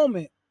given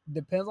moment,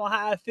 depends on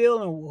how I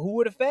feel and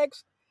who it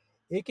affects.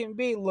 It can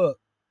be, look,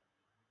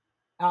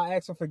 I'll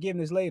ask for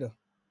forgiveness later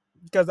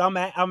because I'm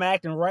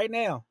acting right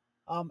now.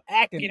 I'm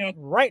acting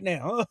right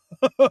now.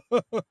 I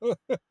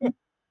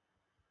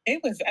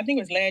think it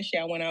was last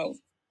year I went out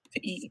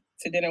to eat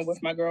to dinner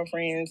with my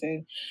girlfriends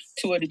and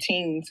two of the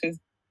teens because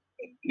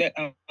they're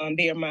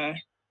my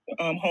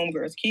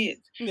homegirls' kids.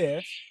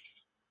 Yeah.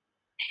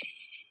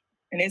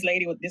 And this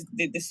lady,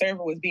 the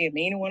server was being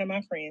mean to one of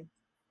my friends.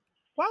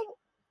 Why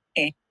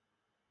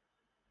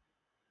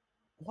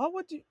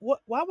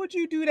would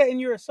you do that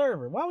and you're a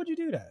server? Why would you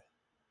do that?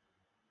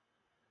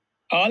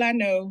 All I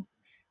know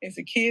is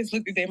the kids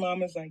looked at their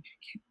mamas like,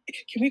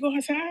 can we go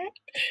outside?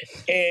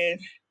 And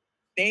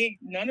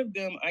none of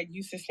them are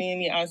used to seeing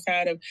me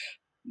outside of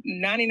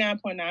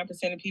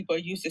 99.9% of people are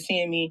used to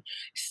seeing me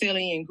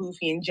silly and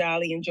goofy and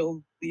jolly and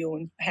jovial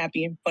and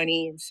happy and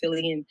funny and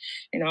silly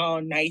and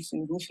all nice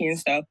and goofy and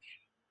stuff.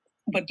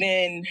 But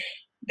then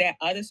that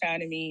other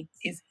side of me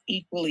is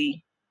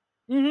equally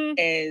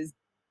as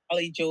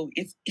jolly, jovial.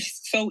 It's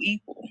so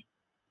equal.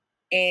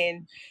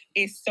 And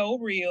it's so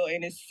real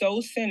and it's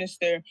so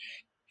sinister.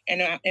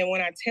 And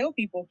when I tell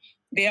people,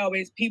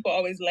 people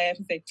always laugh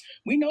and say,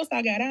 "We know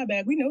Star got our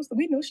back. We know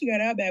she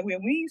got our back. We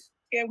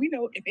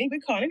know if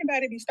anybody call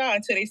anybody be Star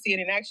until they see it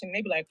in action,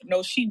 they be like,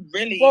 no, she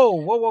really."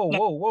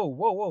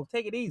 Whoa!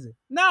 Take it easy.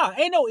 Nah,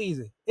 ain't no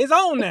easy. It's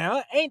on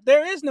now.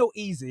 There is no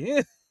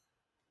easy.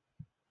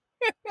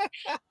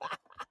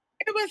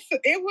 It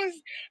was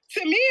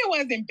to me. It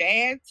wasn't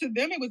bad. To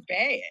them, it was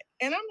bad.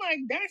 And I'm like,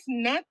 that's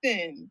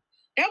nothing.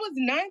 That was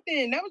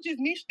nothing. That was just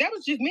me. That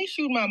was just me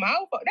shooting my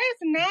mouth up. That's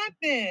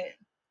nothing.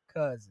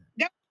 Cousin.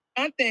 That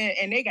was nothing.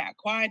 And they got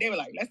quiet. They were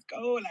like, let's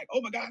go. Like,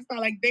 oh my God, it's not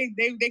like they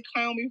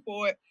clown me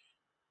for it.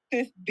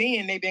 Since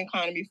then, they've been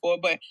clowning me for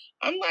it. But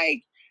I'm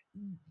like,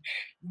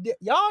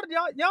 y'all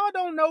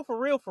don't know for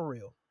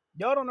real.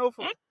 Y'all don't know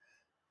for.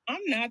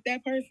 I'm not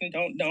that person.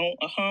 Don't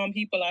harm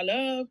people I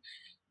love.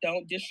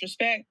 Don't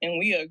disrespect, and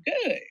we are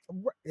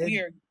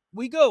good.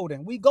 We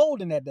golden. We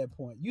golden at that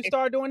point. You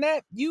start doing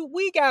that,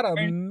 we got a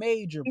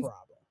major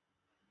problem.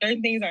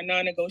 Certain things are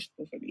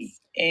non-negotiable for me,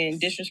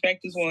 and disrespect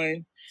is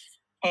one,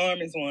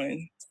 harm is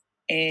one,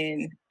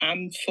 and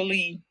I'm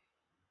fully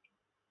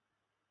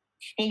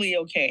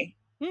okay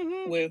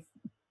with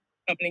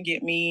coming to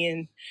get me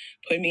and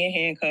put me in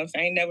handcuffs.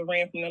 I ain't never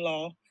ran from the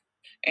law.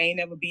 I ain't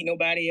never beat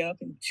nobody up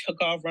and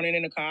took off running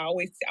in the car. I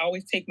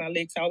always take my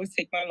licks. I always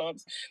take my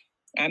lumps.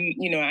 I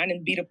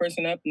didn't beat a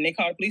person up and they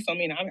called the police on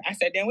me and I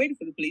sat down waiting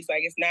for the police.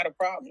 Like, it's not a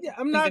problem. Yeah,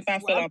 I'm not. If I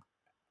feel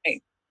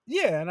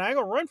yeah, and I ain't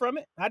gonna run from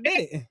it. I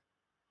did it.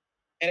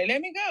 And they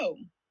let me go.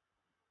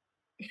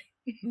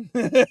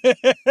 But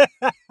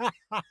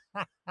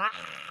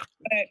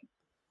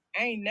I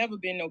ain't never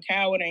been no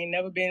coward. I ain't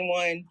never been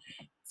one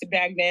to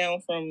back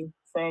down from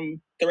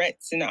from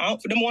threats, and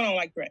for them one, I don't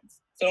like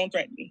threats, so don't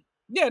threaten me.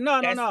 Yeah,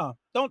 no.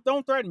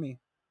 Don't threaten me.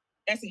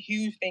 That's a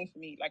huge thing for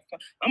me. Like,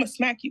 I'm gonna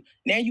smack you.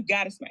 Now you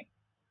gotta smack me.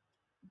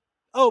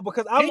 Oh,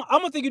 because I'm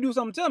gonna think you do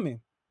something to me.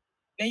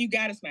 Now you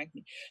gotta smack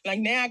me. Like,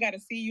 now I gotta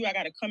see you. I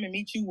gotta come and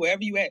meet you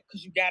wherever you at,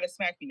 because you gotta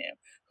smack me now.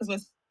 Because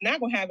what's not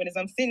gonna happen is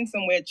I'm sitting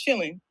somewhere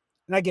chilling,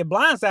 and I get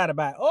blindsided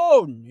by it.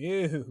 Oh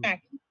no!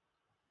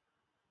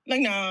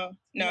 Like, nah,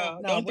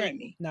 don't threaten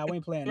me. Nah, we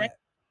ain't playing that.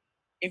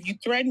 If you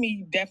threaten me,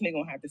 you definitely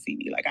gonna have to see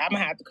me. Like, I'm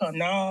gonna have to come.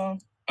 No,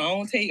 I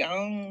don't.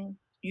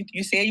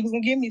 You said you was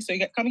gonna get me, so you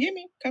got to come and get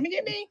me. Come and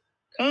get me.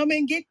 Come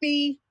and get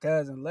me.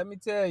 Cousin, let me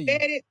tell you.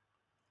 Said it.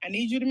 I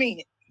need you to mean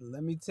it.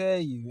 Let me tell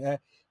you.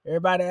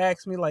 Everybody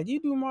asks me, like, you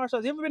do martial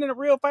arts? You ever been in a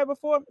real fight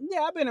before?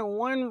 Yeah, I've been in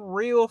one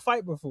real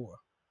fight before.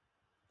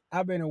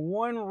 And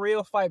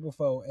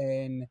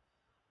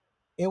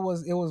it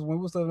was when we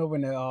was living over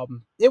in the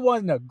it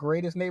wasn't the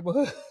greatest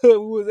neighborhood we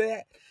was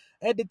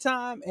at the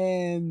time,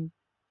 and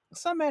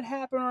something had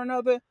happened or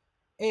another,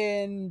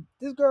 and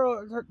this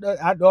girl,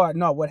 I don't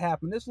know what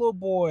happened. This little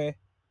boy,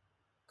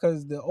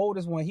 because the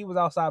oldest one, he was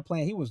outside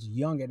playing. He was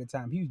young at the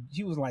time.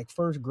 He was like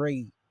first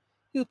grade.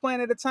 He was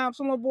playing at the time.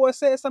 Some little boy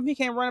said something. He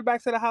came running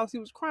back to the house. He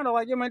was crying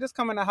like, "Yeah, man, just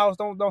come in the house.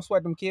 Don't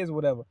sweat them kids or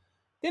whatever."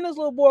 Then this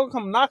little boy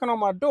come knocking on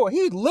my door.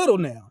 He's little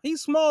now.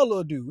 He's small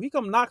little dude. He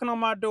come knocking on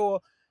my door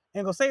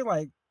and go say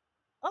like,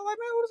 I'm like,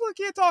 man, who this little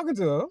kid talking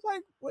to? I was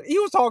like, what? He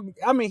was talking.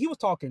 I mean, he was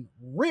talking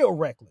real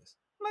reckless.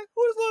 I'm like,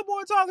 who this little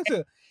boy talking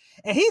to?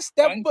 And he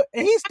stepped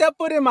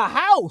foot in my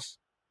house.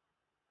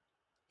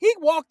 He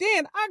walked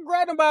in. I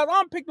grabbed him by the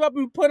arm, picked him up,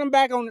 and put him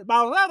back on the box.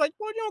 I was like,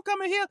 "Boy, you don't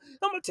come in here.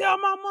 I'm gonna tell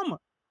my mama."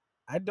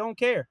 I don't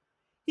care.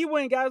 He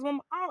went and got his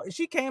mama.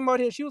 She came out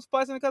here. She was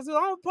fussing because I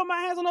don't put my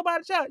hands on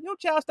nobody's child. Your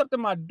child stepped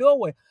in my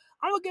doorway.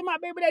 I'm gonna get my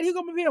baby daddy. He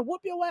gonna be here and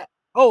whoop your ass.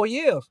 Oh, he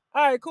is.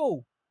 All right,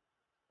 cool.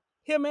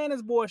 Him and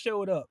his boy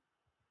showed up.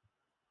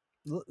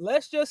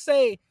 Let's just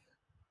say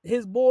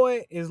his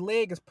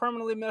leg is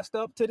permanently messed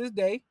up to this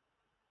day,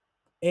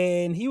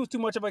 and he was too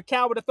much of a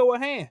coward to throw a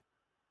hand.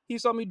 He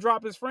saw me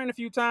drop his friend a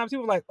few times. He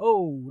was like,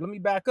 "Oh, let me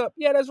back up."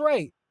 Yeah, that's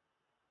right.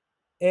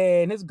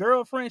 And his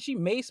girlfriend, she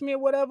maced me or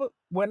whatever.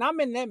 When I'm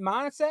in that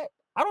mindset,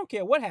 I don't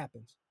care what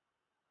happens.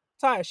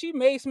 Ty, she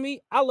maced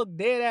me. I look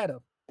dead at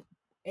her.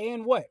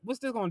 And what? What's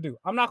this gonna do?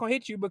 I'm not gonna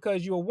hit you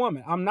because you're a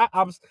woman.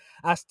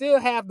 I still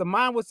have the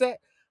mind with that.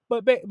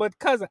 But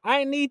cousin,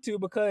 I need to,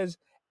 because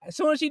as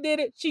soon as she did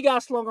it, she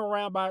got slung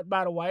around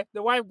by the wife.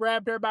 The wife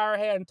grabbed her by her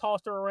hair and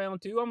tossed her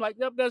around too. I'm like,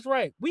 yep, that's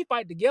right. We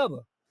fight together.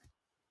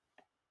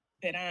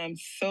 That I'm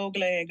so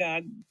glad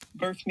God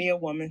birthed me a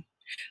woman,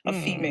 a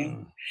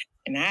female,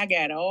 and I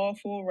got all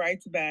full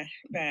rights by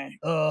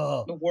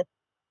the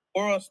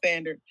world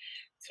standard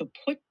to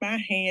put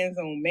my hands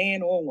on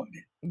man or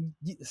woman.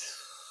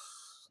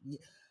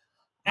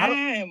 I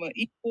am an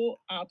equal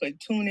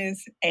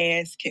opportunist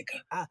ass kicker.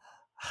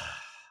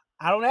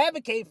 I don't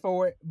advocate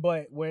for it,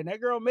 but when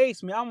that girl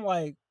maced me, I'm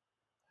like,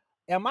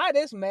 am I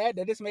this mad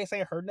that this mace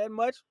ain't hurting that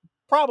much?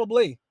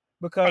 Probably,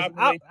 because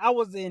I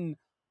was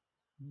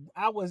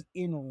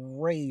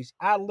enraged.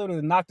 I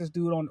literally knocked this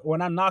dude on.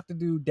 When I knocked the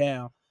dude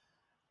down,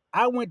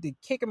 I went to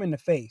kick him in the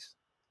face.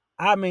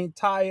 I mean,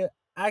 Taya,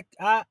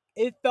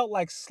 it felt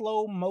like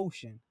slow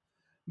motion,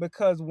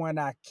 because when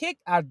I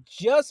kicked, I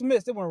just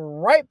missed. It went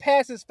right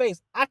past his face.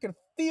 I could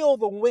feel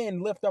the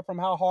wind lift up from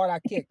how hard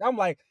I kicked. I'm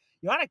like,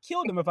 I'd have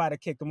killed him if I'd have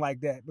kicked him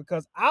like that,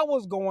 because I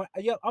was going,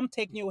 I'm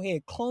taking your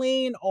head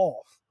clean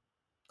off.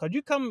 Cause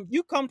you come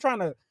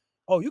trying to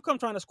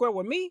square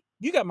with me?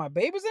 You got my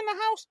babies in the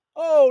house?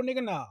 Oh,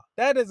 nigga, nah.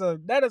 That is a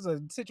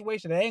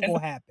situation that ain't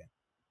gonna happen.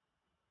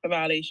 A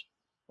violation.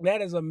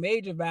 That is a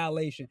major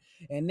violation.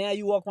 And now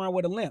you walk around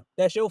with a limp.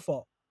 That's your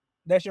fault.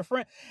 That's your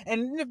friend.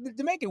 And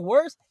to make it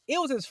worse, it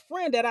was his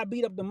friend that I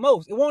beat up the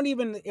most. It won't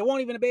even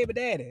the baby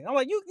daddy. I'm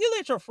like, you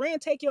let your friend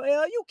take your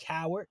L, you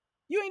coward.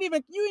 They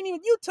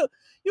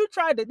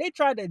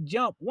tried to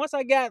jump. Once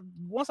I got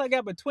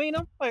between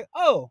them, like,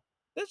 oh,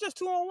 it's just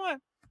 2-on-1.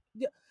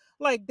 Yeah,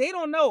 like, they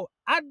don't know.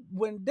 Back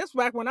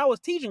when I was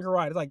teaching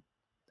karate, it's like,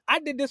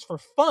 I did this for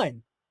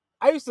fun.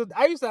 I used to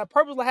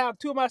purposely have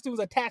two of my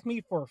students attack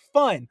me for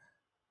fun.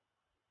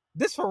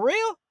 This for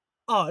real?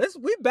 Oh, let's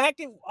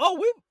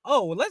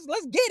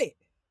get it.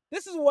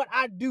 This is what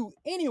I do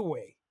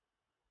anyway.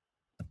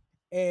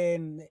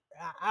 And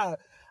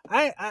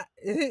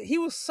he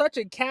was such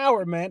a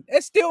coward, man.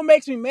 It still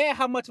makes me mad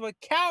how much of a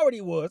coward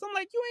he was. I'm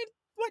like, you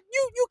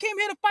came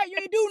here to fight, you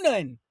ain't do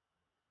nothing.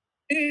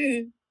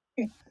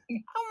 I'm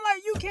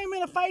like, you came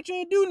here to fight, you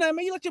ain't do nothing,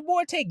 man. You let your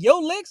boy take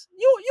your licks.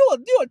 You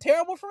a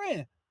terrible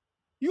friend.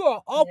 You are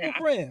an awful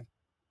friend.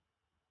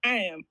 I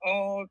am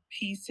all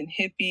peace and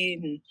hippie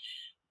and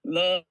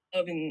love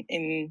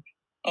and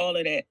all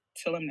of that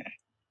till I'm not.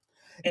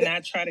 And I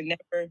try to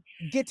never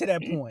get to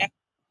that point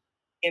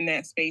in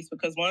that space,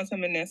 because once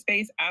I'm in that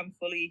space, I'm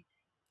fully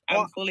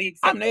accepted.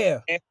 I'm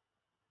there.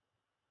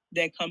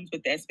 That comes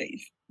with that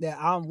space.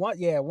 Yeah,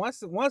 once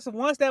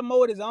that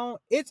mode is on,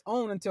 it's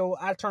on until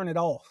I turn it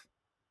off.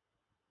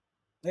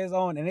 It's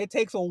on, and it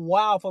takes a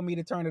while for me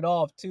to turn it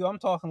off too. I'm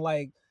talking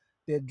like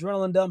The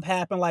adrenaline dump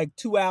happened like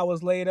 2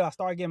 hours later. I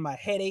started getting my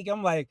headache.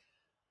 I'm like,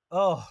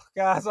 oh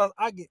God. So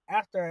I get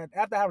after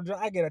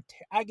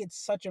I get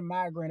such a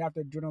migraine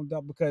after adrenaline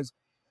dump because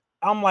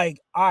I'm like,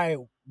 all right,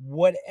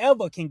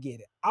 whatever can get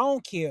it. I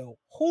don't care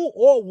who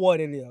or what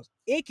it is.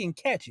 It can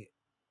catch it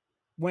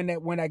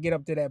when I get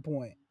up to that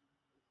point.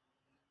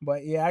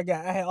 But yeah,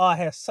 I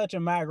had such a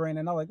migraine,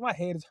 and I'm like, my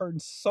head is hurting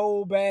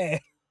so bad.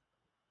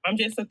 I'm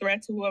just a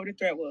threat to whoever the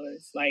threat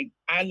was. Like,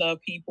 I love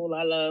people.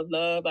 I love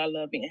love. I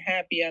love being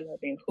happy. I love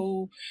being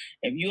cool.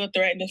 If you're a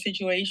threat in the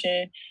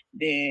situation,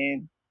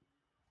 then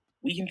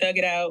we can thug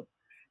it out,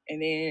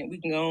 and then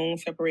we can go on,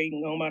 separate,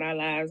 and go about our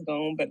lives.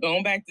 Going back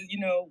to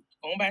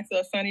going back to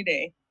a sunny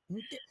day.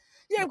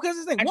 Yeah, because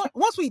this thing,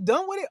 once we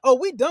done with it,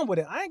 we done with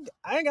it. I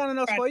ain't got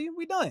enough for you.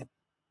 We done.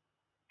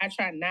 I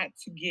try not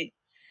to get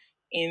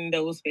in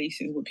those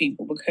spaces with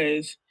people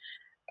because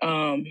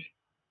a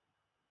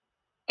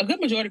good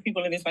majority of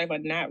people in this life are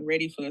not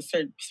ready for a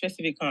certain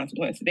specific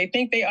consequences. They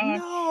think they are.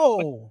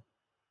 No,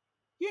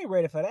 you ain't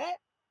ready for that.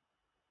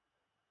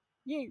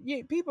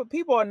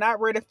 People are not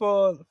ready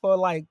for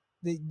like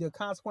the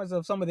consequences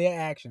of some of their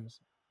actions.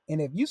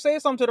 And if you say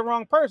something to the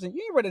wrong person,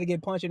 you ain't ready to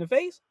get punched in the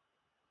face.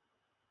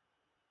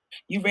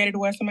 You ready to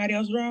wear somebody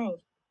else's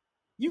drawers?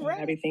 You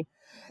ready?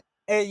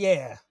 And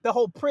yeah, the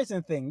whole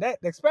prison thing. That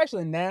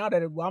especially now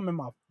that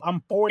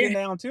I'm 40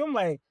 now too. I'm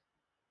like,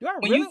 do I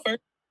when really? You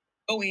first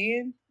go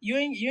in, you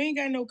ain't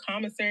got no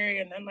commissary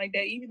or nothing like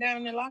that. Even down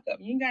in the lockup,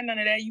 you ain't got none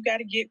of that. You got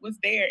to get what's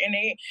there, and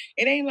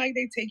it ain't like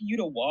they take you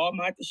to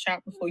Walmart to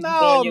shop before you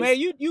go. No, man,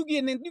 you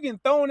getting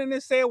thrown in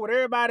this cell with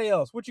everybody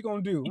else. What you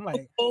gonna do? I'm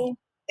like,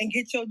 and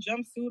get your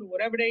jumpsuit or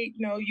whatever you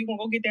gonna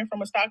go get them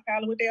from a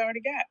stockpile of what they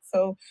already got.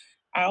 So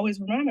I always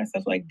remind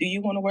myself, like, do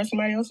you want to wear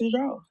somebody else's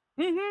drawers?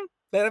 Mm-hmm.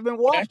 That have been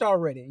washed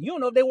already. You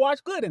don't know if they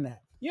wash good in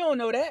that. You don't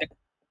know that.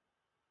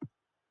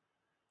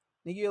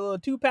 They get a little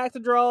 2 packs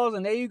of drawers,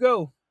 and there you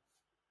go.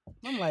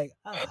 I'm like,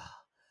 I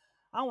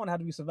don't want to have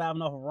to be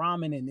surviving off of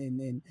ramen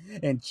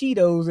and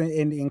Cheetos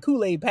and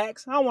Kool-Aid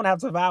packs. I don't want to have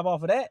to survive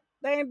off of that.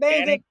 They ain't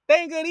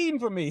good eating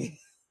for me.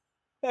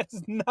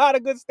 That's not a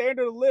good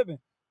standard of living.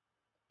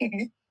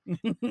 I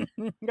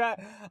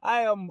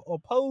am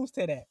opposed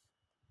to that.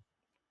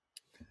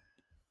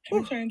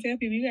 I'm trying to tell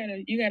people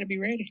you gotta be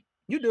ready.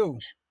 You do.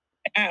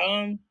 But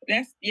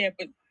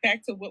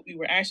back to what we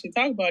were actually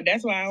talking about.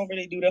 That's why I don't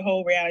really do the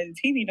whole reality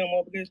TV no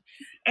more, because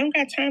I don't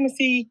got time to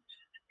see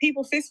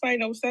people fist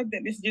fighting over stuff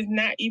that is just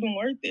not even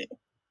worth it.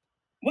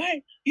 What?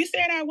 You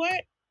said I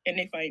what? And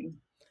they fighting.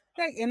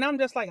 And I'm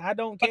just like, I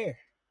don't care.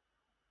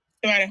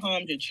 Somebody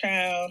harmed your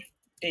child.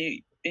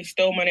 They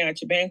stole money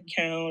out your bank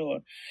account, or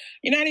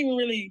you're not even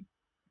really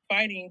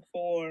fighting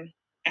for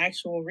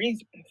actual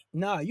reasons.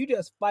 No, you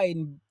just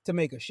fighting to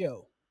make a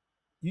show.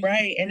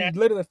 Right. And you're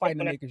literally fighting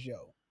to make a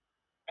show.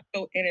 I'm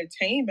so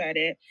entertained by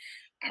that.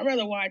 I'd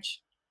rather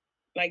watch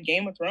like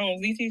Game of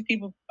Thrones. These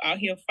people out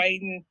here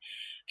fighting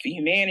for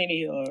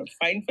humanity or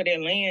fighting for their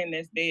land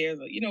that's theirs.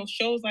 Or,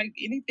 shows like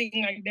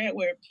anything like that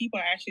where people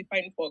are actually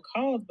fighting for a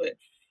cause. But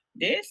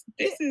this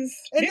is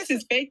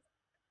fake.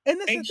 And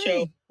this is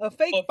show. A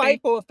fake fight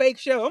for a fake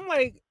show. I'm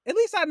like, at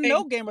least I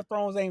know Game of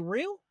Thrones ain't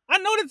real. I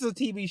know this is a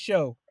TV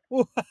show.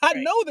 I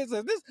know this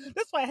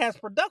fight has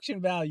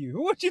production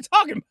value. What you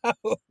talking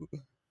about?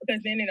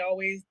 Because then they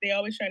always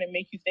trying to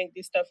make you think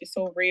this stuff is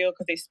so real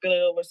because they spill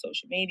it over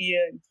social media.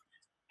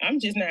 I'm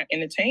just not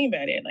entertained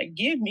by that. Like,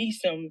 give me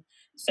some.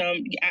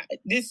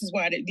 This is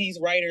why these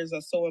writers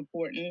are so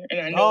important, and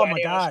I know. Oh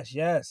my gosh,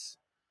 yes.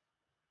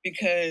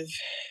 Because.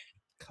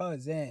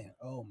 Cousin,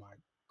 oh my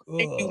god.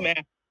 They do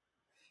matter.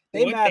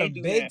 They matter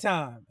big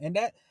time, and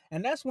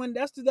that's when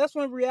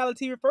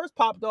reality TV first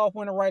popped off,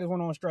 when the writers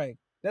went on strike.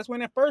 That's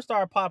when it first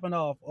started popping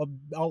off.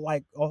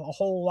 Like a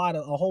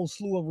whole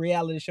slew of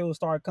reality shows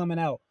started coming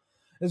out.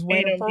 Is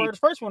when the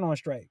first went on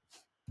strike.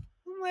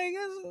 I'm like,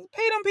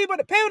 pay them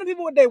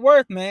people what they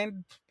worth,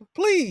 man.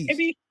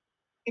 Please.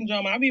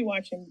 Drama. I'll be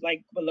watching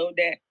like Below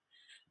Deck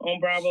on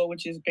Bravo,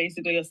 which is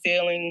basically a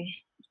sailing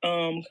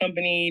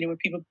company where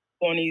people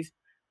go on these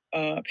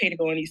pay to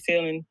go on these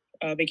sailing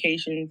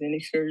vacations and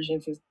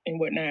excursions and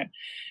whatnot.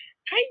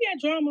 How you got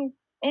drama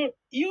on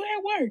you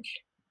at work?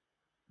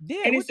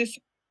 Yeah, and it's the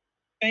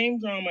same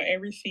drama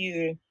every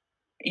season.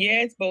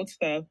 Yeah, it's both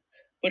stuff,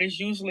 but it's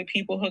usually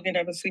people hooking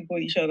up and sleeping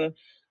with each other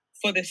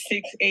for the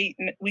 6-8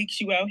 weeks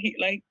you out here.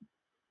 Like,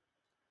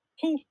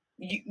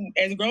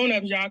 as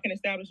grown-ups, y'all can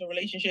establish a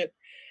relationship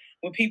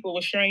with people,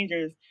 with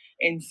strangers,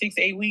 in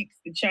 6-8 weeks.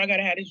 That y'all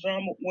gotta have this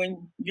drama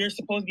when you're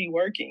supposed to be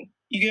working.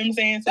 You get what I'm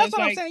saying? So that's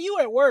what I'm saying. You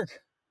at work.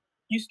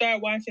 You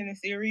start watching the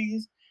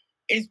series.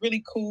 It's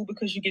really cool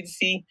because you get to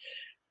see.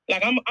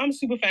 Like, I'm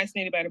super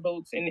fascinated by the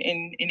boats and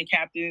the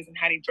captains and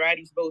how they drive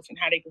these boats and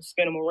how they can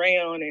spin them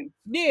around and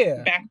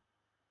back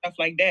stuff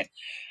like that.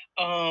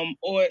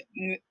 Or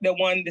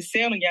the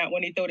sailing yacht,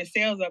 when they throw the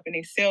sails up and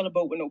they sail the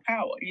boat with no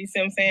power. You see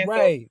what I'm saying?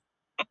 Right.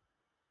 So I'm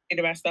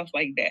fascinated about stuff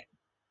like that.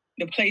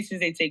 The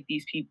places they take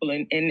these people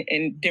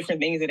and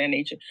different things of that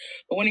nature.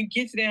 But when it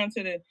gets down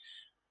to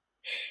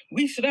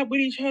we slept with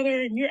each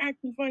other and you're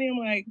acting funny. I'm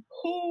like,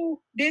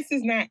 who? This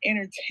is not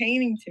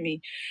entertaining to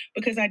me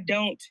because I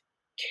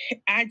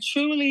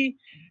truly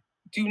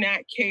do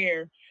not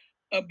care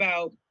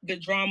about the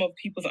drama of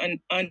people's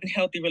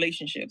unhealthy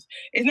relationships.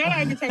 It's not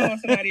like we're talking about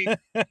somebody,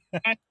 a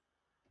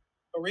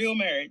real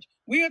marriage.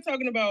 We are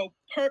talking about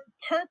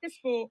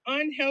purposeful,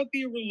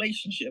 unhealthy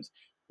relationships.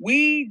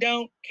 We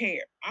don't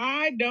care.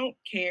 I don't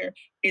care.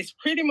 It's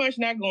pretty much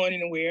not going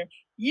anywhere.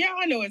 Yeah,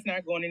 I know it's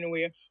not going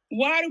anywhere.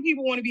 Why do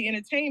people want to be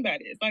entertained by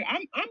this? Like,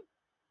 I'm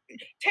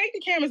take the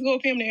cameras and go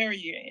film the area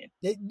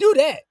you're in. Do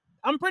that.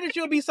 I'm pretty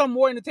sure it'll be something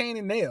more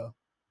entertaining there.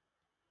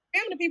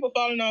 Film the people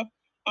falling off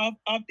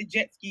the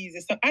jet skis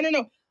and stuff. I don't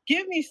know.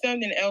 Give me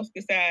something else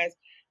besides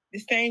the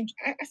same.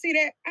 I see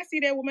that. I see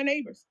that with my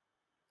neighbors.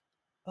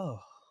 Oh. I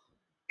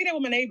see that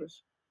with my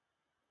neighbors.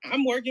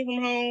 I'm working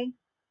from home,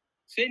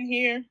 sitting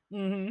here,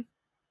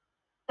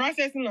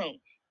 processing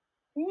loans.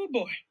 Oh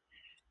boy,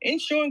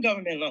 insuring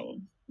government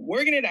loans,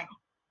 working it out.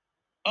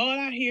 All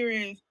I hear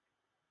is,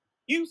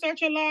 "You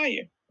such a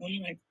liar." I'm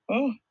like,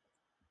 oh,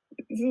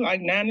 this is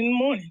like 9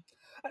 a.m.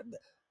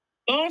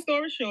 Long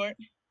story short,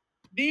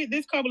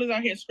 this couple is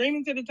out here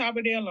screaming to the top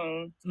of their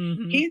lungs.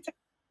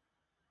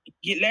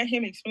 Let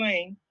him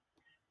explain.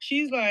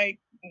 She's like,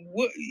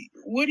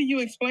 what are you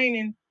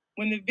explaining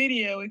when the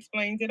video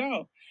explains it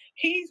all?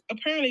 He's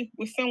apparently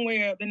was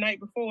somewhere the night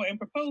before and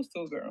proposed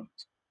to a girl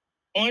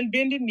on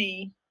bended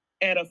knee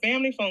at a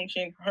family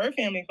function, her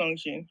family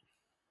function,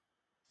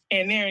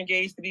 and they're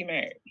engaged to be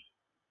married.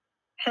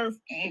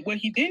 What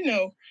he didn't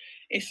know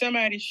is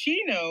somebody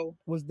she know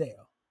was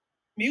there.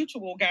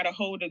 Mutual got a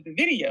hold of the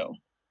video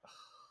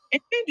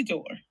and sent it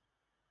to her.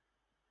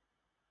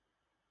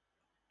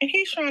 And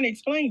he's trying to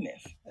explain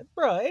this.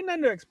 Bro, ain't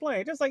nothing to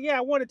explain. Just like, yeah,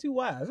 I wanted 2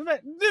 wives.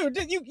 Like,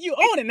 dude, you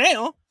own it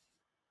now.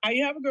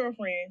 You have a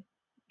girlfriend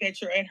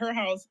that you're at her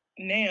house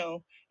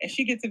now, and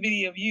she gets a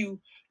video of you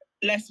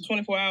less than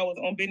 24 hours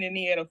on bending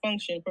knee at a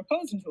function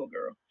proposing to a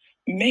girl.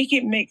 Make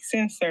it make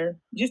sense, sir.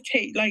 Just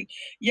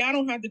y'all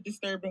don't have to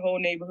disturb the whole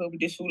neighborhood with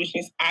this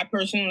foolishness. I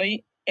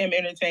personally am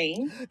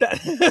entertained.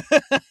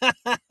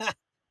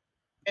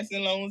 And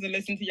loans and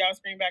listen to y'all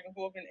scream back and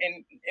forth and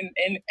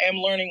am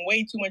learning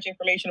way too much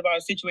information about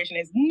a situation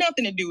that has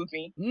nothing to do with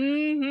me.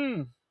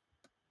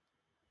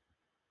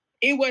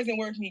 It wasn't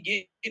worth me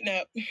getting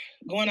up,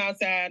 going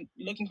outside,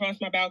 looking across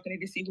my balcony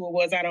to see who it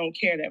was. I don't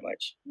care that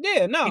much.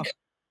 Yeah, no.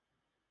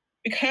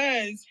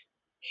 Because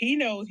he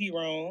knows he's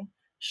wrong.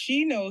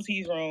 She knows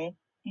he's wrong.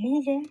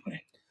 Move on.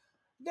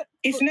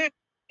 It's not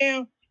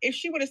now. If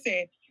she would have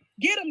said,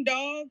 "Get them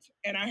dogs,"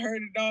 and I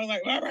heard the dog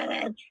like, rah, rah,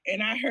 rah,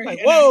 and I heard, like,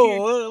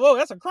 whoa,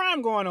 that's a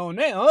crime going on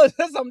now.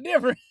 That's something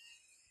different.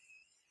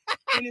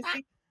 And it's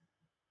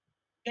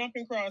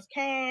jumping across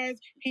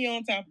cars. He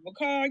on top of a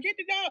car. Get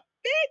the dog.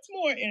 That's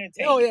more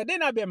entertaining. Oh yeah,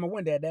 then I'd be at my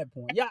window at that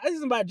point. Yeah, this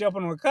is somebody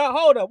jumping on a car.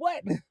 Hold up,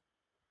 what?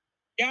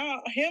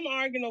 Y'all, him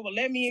arguing over,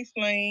 let me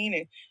explain,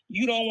 and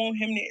you don't want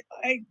him to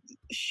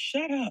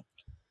shut up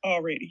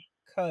already.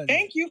 Cousin.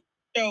 Thank you,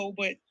 Joe,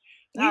 but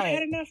we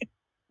had enough.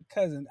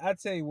 Cousin, I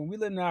tell you, when we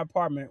lived in our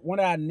apartment, one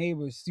of our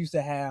neighbors used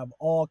to have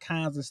all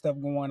kinds of stuff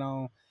going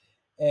on.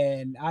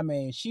 And I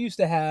mean, she used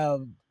to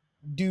have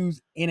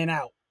dudes in and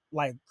out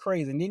like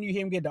crazy. And then you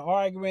hear him get to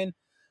arguing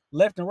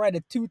left and right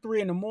at 2,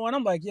 3 in the morning.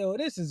 I'm like, yo,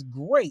 this is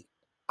great.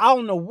 I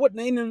don't know what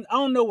any of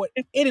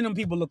them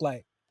people look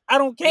like. I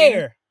don't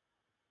care.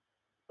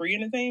 Free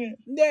entertainment.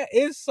 Yeah,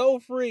 it's so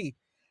free.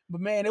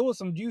 But man, it was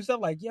some juice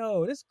stuff like,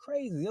 yo, this is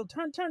crazy. Yo,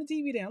 turn the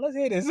TV down. Let's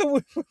hear this.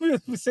 We were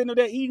sitting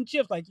there eating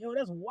chips like, yo,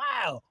 that's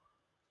wild.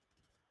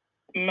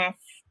 My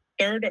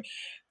third or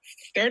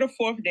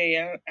fourth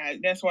day,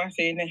 that's why I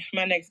said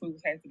my next move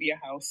has to be a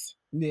house.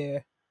 Yeah.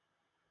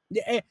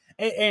 Yeah,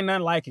 ain't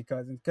nothing like it,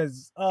 cousin.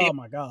 Because, oh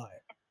my God.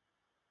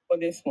 For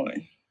this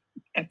one,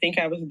 I think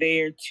I was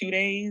there 2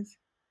 days,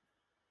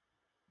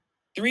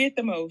 3 at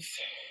the most.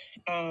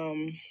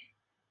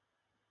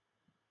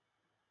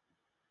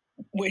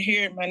 Would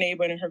hear my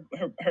neighbor and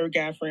her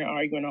guy friend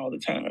arguing all the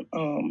time.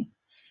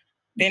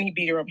 Then he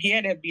beat her up. He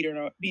had to have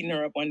beaten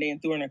her up one day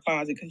and threw her in her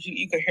closet because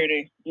you could hear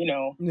the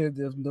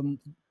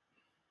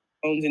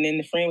and then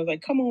the friend was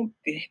like, "Come on,"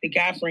 the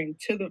guy friend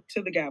to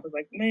the guy was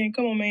like, "Man,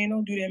 come on, man,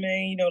 don't do that,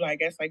 man." I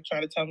guess like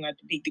trying to tell him not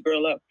to beat the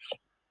girl up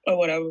or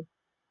whatever.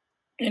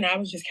 And I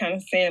was just kind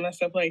of saying to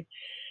myself like,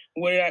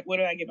 what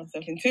did I get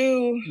myself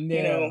into?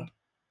 Yeah.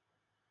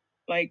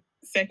 Like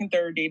second,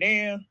 third day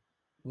there.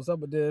 What's up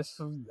with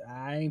this?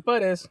 I ain't for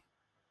this.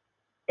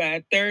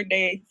 By third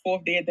day,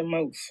 fourth day at the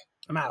most,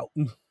 I'm out.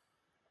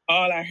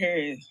 All I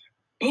heard is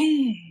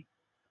boom,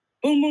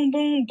 boom, boom,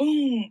 boom,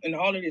 boom, and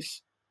all of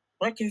this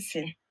ruckus.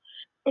 And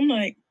I'm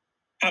like,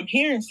 I'm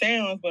hearing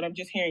sounds, but I'm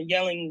just hearing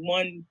yelling,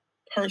 one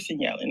person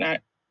yelling,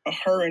 not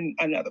her and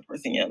another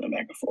person yelling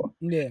back and forth.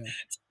 Yeah.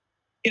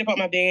 Get up on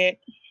my bed,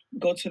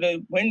 go to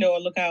the window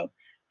and look out,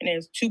 and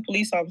there's 2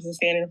 police officers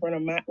standing in front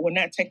of not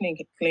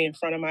technically in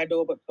front of my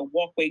door, but the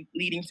walkway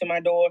leading to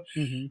my door,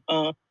 standing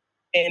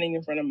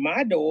in front of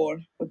my door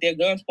with their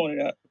guns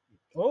pointed up.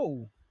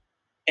 Oh.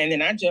 And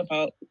then I jump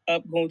up,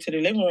 go to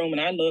the living room,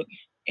 and I look,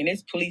 and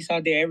there's police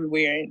out there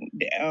everywhere, and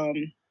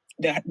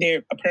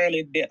they're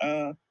apparently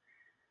the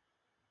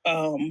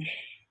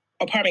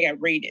apartment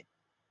got raided,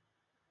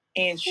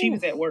 and she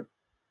was at work,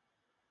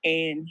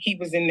 and he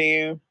was in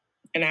there,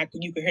 and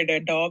you could hear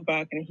that dog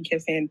barking, and he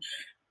kept saying,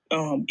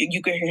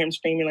 you could hear him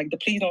screaming like,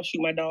 "Please don't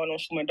shoot my dog! Don't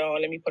shoot my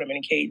dog! Let me put him in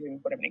a cage! Let me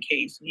put him in a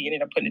cage!" So he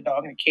ended up putting the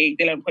dog in a cage.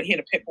 He had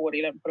a pit bull.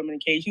 They let him put him in a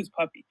cage. He was a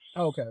puppy.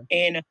 Okay.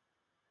 And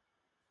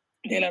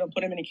they let him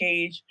put him in a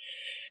cage,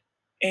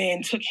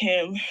 and took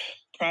him,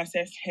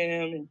 processed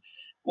him, and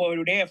we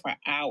were there for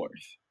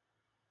hours.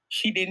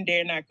 She didn't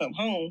dare not come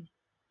home.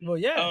 Well,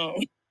 yeah.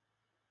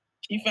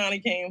 She finally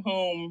came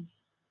home.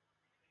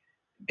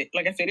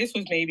 Like I said, this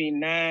was maybe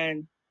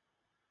 9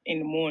 in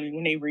the morning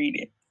when they read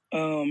it.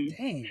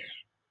 Dang.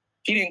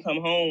 She didn't come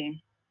home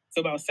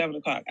till about 7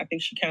 o'clock. I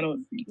think she kind of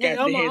got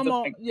I'm the heads up.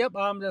 on. Yep,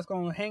 I'm just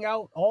gonna hang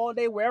out all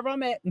day wherever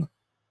I'm at.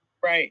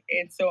 Right,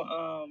 and so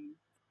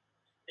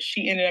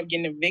she ended up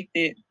getting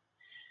evicted.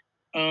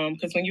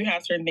 Because when you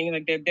have certain things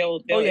like that, they'll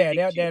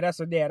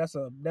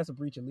that's a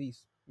breach of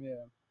lease.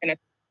 Yeah, and I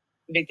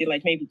evicted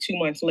like maybe 2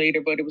 months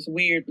later, but it was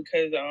weird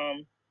because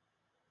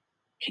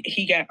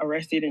he got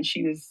arrested and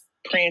she was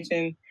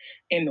prancing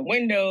in the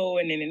window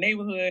and in the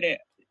neighborhood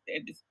at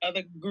this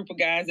other group of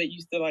guys that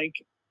used to like,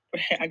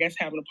 I guess,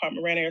 have an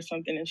apartment around there or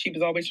something, and she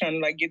was always trying to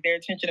like get their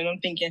attention, and I'm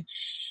thinking,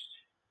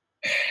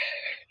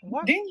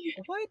 what? Didn't you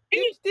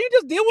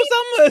just deal with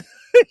something?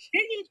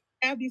 Didn't you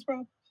have these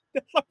problems?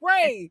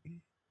 Right.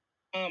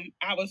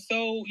 I was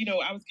so,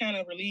 I was kind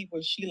of relieved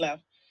when she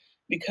left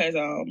because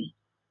all of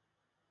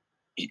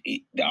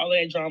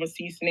that drama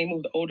ceased, and they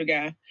moved the older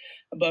guy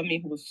above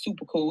me who was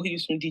super cool. He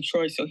was from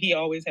Detroit, so he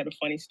always had a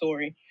funny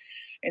story.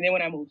 And then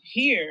when I moved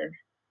here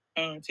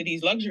to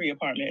these luxury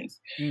apartments,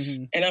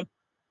 and I'm,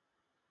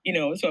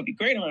 it's gonna be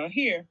great around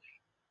here.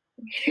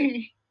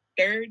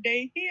 Third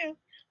day here,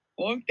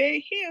 fourth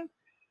day here.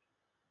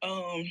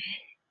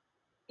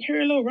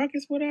 Hear a little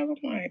ruckus, whatever. I'm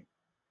like,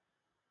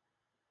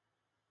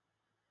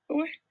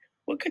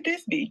 what could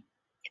this be?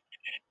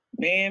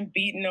 Man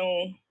beating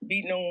on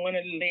one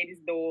of the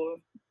ladies' doors,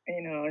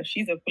 and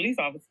she's a police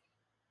officer.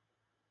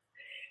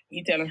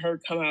 He telling her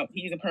to come out.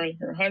 He's apparently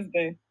her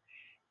husband,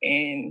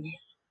 and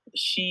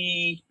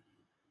she,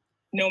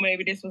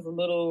 maybe this was a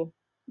little,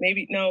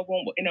 maybe no,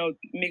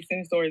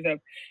 mixing stories up.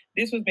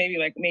 This was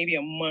maybe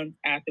a month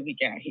after we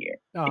got here.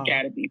 It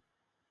gotta be.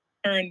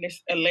 Her and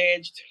this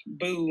alleged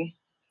boo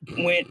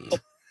went.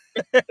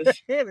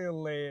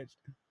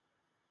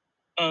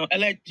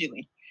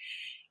 Allegedly,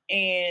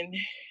 and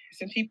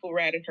some people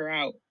ratted her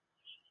out.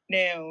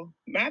 Now,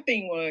 my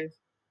thing was,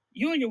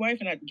 you and your wife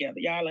are not together.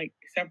 Y'all like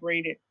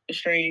separated,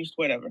 estranged,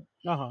 whatever.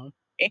 And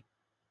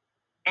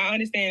I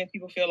understand if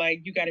people feel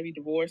like you got to be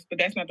divorced, but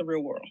that's not the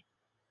real world.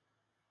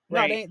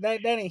 Right? No,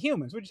 that ain't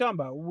humans. What you talking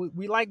about?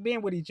 We like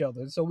being with each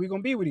other, so we're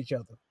gonna be with each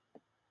other.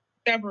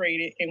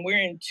 Separated, and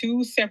we're in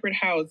 2 separate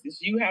houses.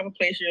 You have a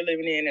place you're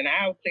living in, and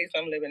I have a place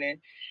I'm living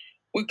in.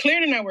 We're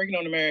clearly not working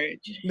on the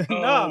marriage.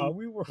 No,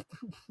 we were.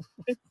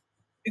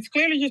 It's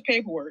clearly just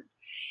paperwork.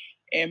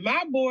 And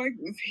my boy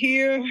was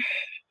here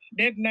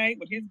that night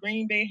with his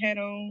Green Bay hat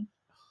on,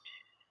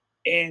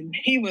 and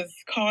he was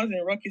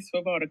causing ruckus for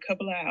about a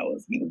couple of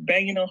hours. He was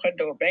banging on her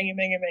door, banging,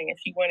 and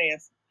she wouldn't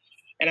answer.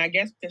 And I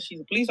guess because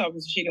she's a police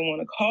officer, she didn't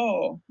want to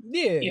call.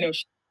 Yeah.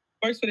 She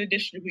works for the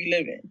district we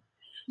live in.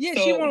 Yeah,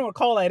 so, she wouldn't want to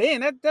call that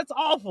in. That's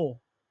awful.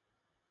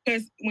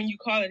 Because when you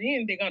call it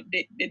in,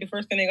 the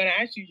first thing they're gonna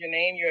ask you is your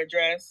name, your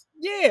address.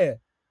 Yeah.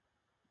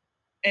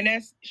 And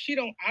I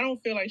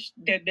don't feel like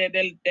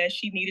that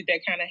she needed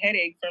that kind of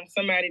headache from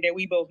somebody that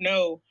we both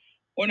know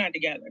we're not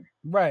together.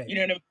 Right. You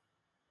know what I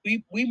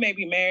mean? We may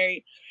be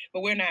married,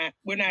 but we're not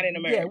in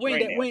a marriage.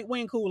 Yeah, we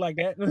ain't cool like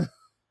that.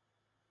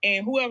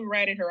 And whoever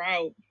ratted her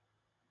out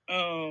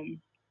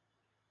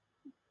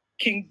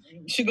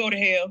should go to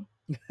hell.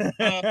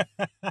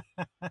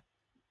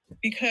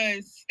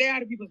 Because stay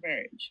out of people's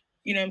marriage.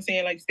 You know what I'm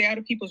saying? Like, stay out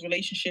of people's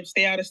relationships,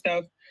 stay out of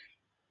stuff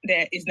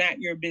that is not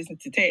your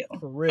business to tell.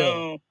 For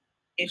real.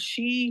 If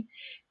she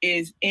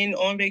is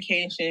on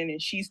vacation and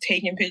she's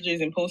taking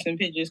pictures and posting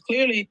pictures,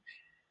 clearly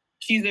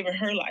she's living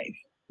her life,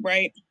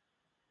 right?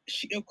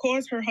 Of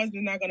course, her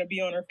husband's not going to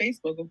be on her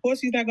Facebook. Of course,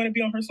 he's not going to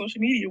be on her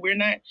social media. We're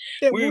not.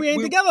 Yeah, we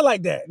ain't together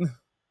like that.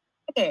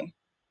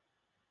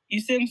 You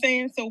see what I'm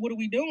saying? So what are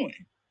we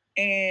doing?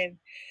 And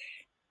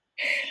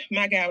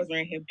my guy was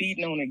around here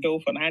beating on the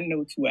door for I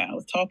know 2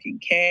 hours, talking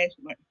cash.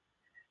 I'm like,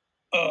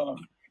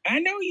 I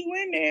know you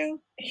in there.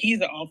 He's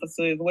an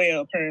officer as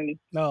well, apparently.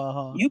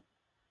 You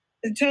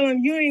tell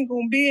him you ain't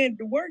gonna be at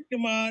the work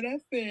tomorrow. I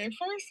said,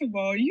 first of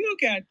all, you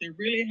got to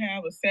really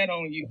have a set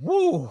on you.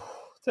 Woo!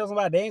 Tell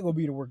somebody they ain't gonna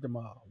be to work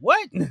tomorrow.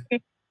 What?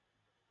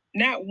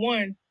 Not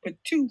 1, but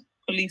 2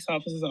 police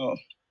officers off.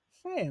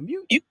 Sam,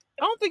 you I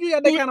don't think you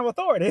got that kind of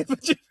authority.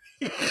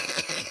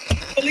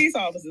 Police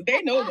officers,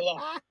 they know the law.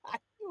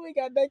 You ain't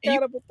got that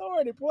kind of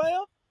authority,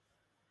 player.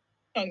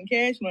 Talking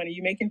cash money,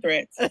 you making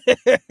threats. People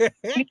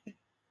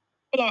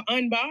are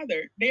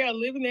unbothered. They are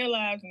living their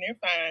lives and they're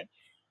fine.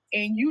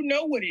 And you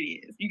know what it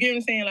is. You get what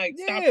I'm saying? Like,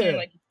 stop saying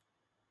like,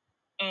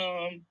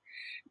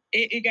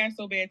 it got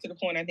so bad to the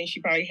point I think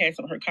she probably had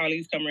some of her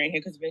colleagues come around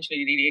here because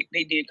eventually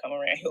they did come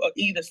around here, or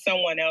either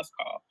someone else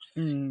called,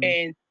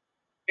 and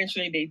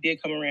eventually they did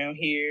come around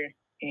here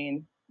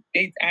and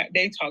they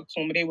talked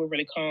to him, but they were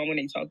really calm when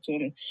they talked to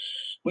him and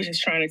was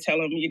just trying to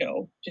tell him,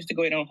 just to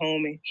go on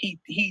home, and he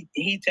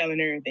telling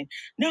her everything.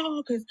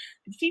 No, because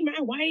see my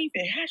wife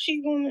and how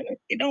she gonna.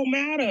 It don't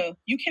matter.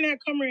 You cannot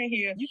come around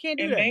here. You can't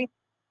do and that. bang.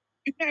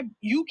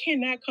 You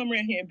cannot come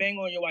around here and bang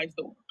on your wife's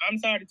door. I'm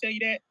sorry to tell you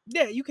that.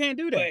 Yeah, you can't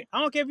do that. But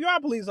I don't care if you are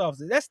a police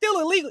officer. That's still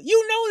illegal.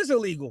 You know it's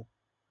illegal.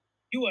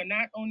 You are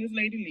not on this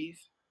lady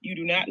lease. You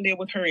do not live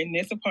with her in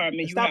this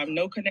apartment. Stop. You have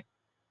no connection.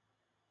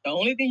 The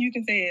only thing you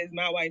can say is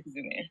my wife is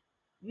in there.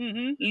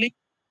 Leave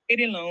it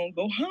alone.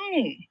 Go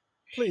home.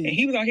 Please. And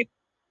he was out here.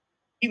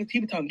 He was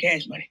talking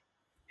cash money,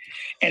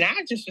 and I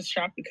just was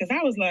shocked because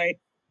I was like,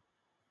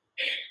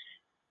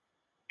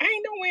 I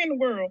ain't no way in the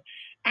world.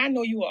 I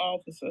know you an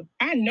officer.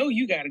 I know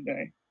you got a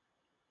gun.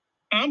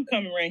 I'm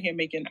coming around here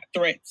making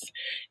threats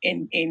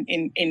and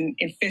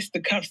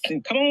fisticuffs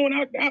and come on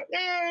out. No.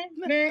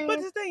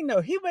 But the thing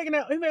though, he making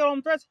all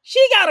them threats. She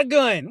got a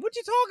gun. What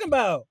you talking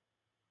about?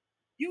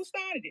 You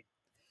started it.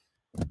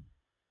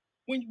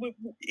 When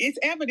it's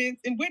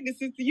evidence and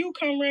witnesses, you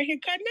come around here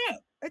cutting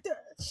up.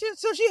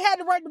 So she had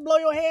the right to blow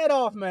your head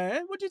off,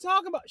 man. What you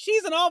talking about?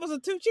 She's an officer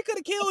too. She could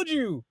have killed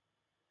you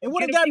and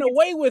would have gotten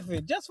away with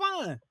it just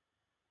fine.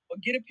 Or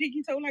get a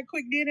piggy toe like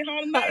Quick did in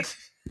Harlem Nights.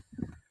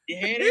 You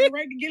had every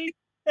right to get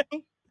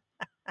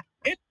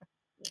it.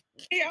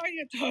 He out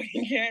here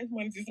talking cash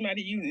money to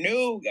somebody you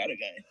know got a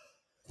gun.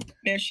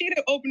 Now if she'd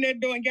have opened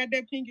that door and got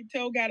that pinky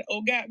toe, got a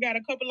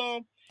couple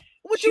of.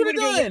 What you would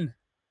have done?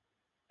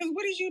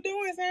 What is you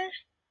doing, sir?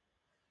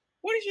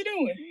 What is you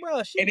doing?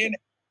 Bro, and then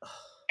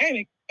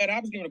I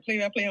was giving a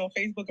play-by-play on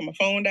Facebook and my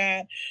phone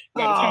died.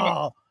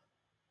 So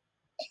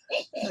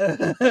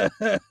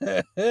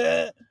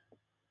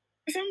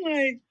I'm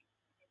like,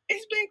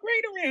 it's been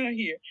great around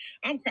here.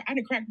 I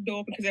didn't crack the door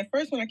open because at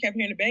first when I kept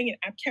hearing the banging,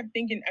 I kept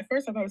thinking at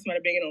first I thought it was somebody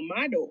banging on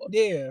my door.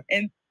 Yeah.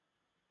 And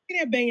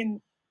they're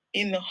banging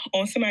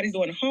on somebody's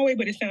door in the hallway,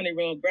 but it sounded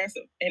real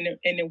aggressive, and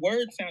the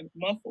words sounded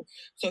muffled,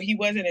 so he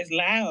wasn't as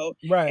loud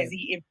as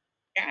he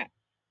got.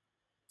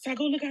 So I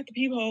go look out the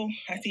peephole,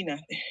 I see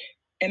nothing,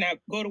 and I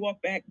go to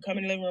walk back, come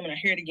in the living room, and I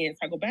hear it again.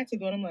 So I go back to the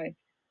door, and I'm like,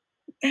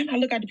 and I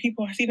look out the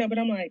peephole, I see nothing, but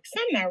I'm like,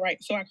 something not right.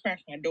 So I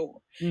cracked my door,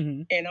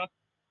 and the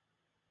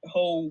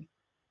whole,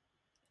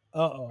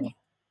 Oh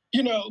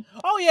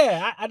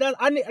yeah,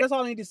 that's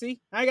all I need to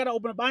see. I ain't gotta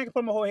open up. I ain't gonna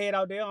put my whole head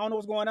out there. I don't know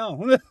what's going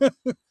on.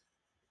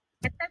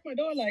 I cracked my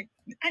door, like,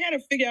 I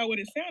gotta figure out where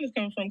the sound is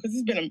coming from, because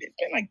it's been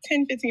like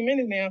 10, 15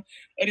 minutes now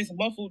of this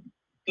muffled,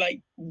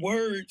 like,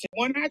 words.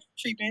 One eye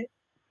treatment,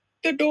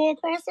 the door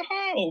across the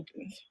hall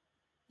opens.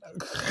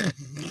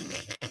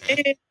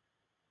 And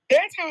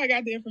that's how I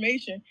got the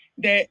information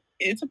that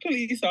it's a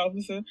police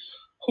officer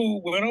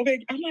who went over.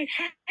 I'm like,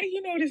 how do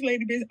you know this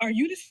lady? Are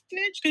you the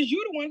snitch? Because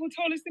you're the one who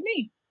told this to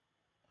me.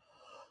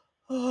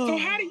 So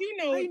how do you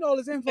know? How you know all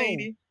this info?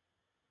 Lady?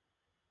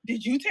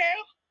 Did you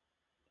tell?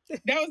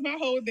 That was my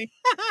whole thing.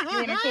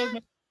 When I closed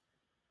my,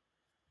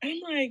 I'm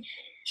like,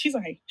 she's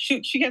like,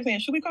 she kept saying,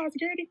 should we call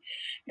security?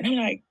 And I'm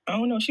like, I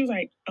don't know. She was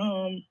like,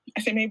 I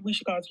said, maybe we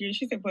should call security.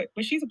 She said, but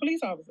she's a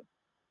police officer.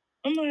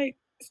 I'm like,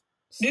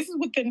 this is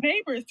what the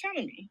neighbor is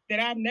telling me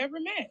that I've never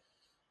met.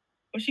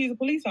 But she's a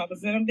police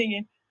officer. And I'm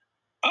thinking,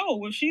 oh,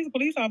 well, she's a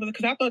police officer,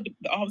 because I thought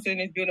the officer in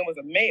this building was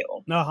a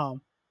male.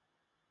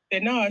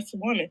 Said, no, it's a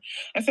woman.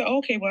 I said,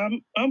 okay, well,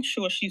 I'm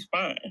sure she's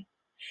fine.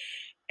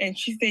 And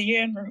she said,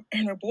 yeah,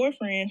 and her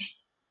boyfriend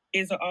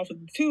is an officer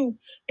too.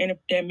 And if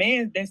that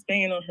man that's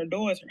banging on her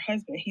door is her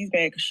husband, he's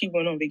bad because she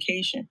went on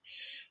vacation.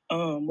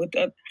 How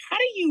do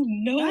you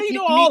know? How do you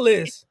know all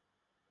this?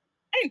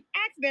 I didn't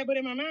ask that, but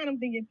in my mind, I'm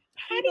thinking,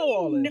 how do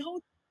you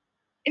know?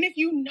 And if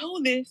you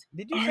know this,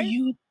 did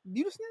you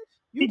snitch?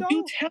 Did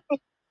you tell her?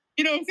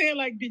 You know what I'm saying?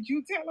 Like, did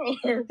you tell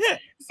her? Yeah.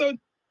 So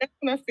that's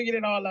when I figured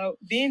it all out.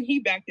 Then he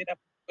backed it up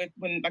with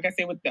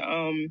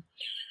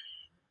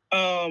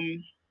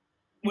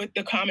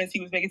the comments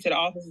he was making to the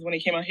officers when they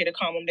came out here to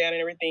calm him down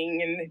and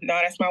everything. And no,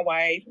 that's my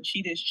wife. And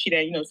she that,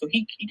 so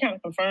he kind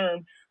of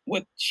confirmed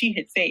what she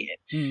had said.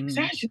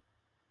 So I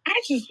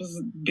just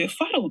was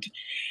befuddled.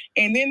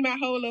 And then my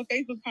whole little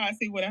Facebook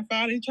policy, when I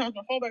finally charged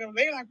my phone back,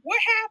 they were like, what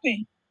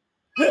happened?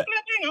 I'm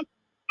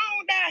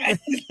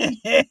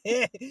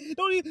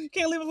You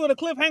can't leave us with a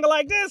cliffhanger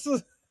like this.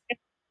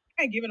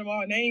 I ain't giving them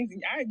all names.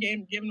 I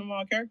giving them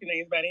all character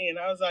names by then.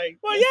 I was like,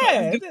 well,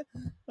 yeah.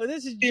 Well,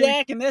 this is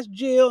Jack and that's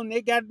Jill, and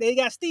they got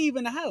Steve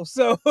in the house.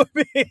 So they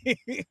already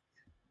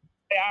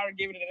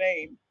given it a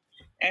name.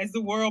 As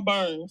the world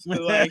burns,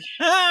 like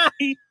that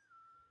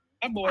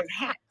boy's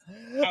hot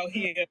out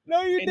here.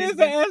 No, you did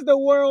say as the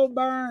world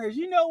burns.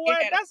 You know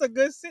what? That's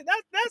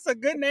a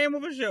good name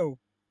of a show.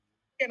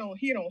 He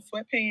had on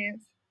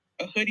sweatpants,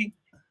 a hoodie,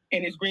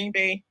 and his Green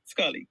Bay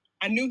Scully.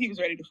 I knew he was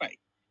ready to fight.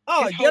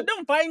 Oh, you're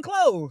them fighting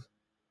clothes.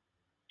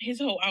 His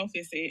whole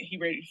outfit said he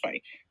ready to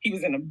fight. He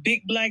was in a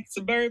big black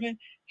Suburban.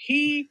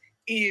 He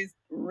is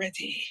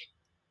ready.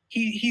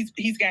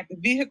 He's got the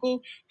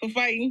vehicle for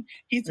fighting.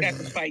 He's got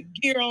the fight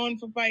gear on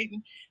for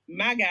fighting.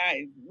 My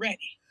guy is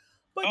ready.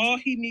 But all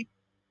he needs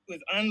was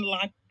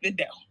unlock the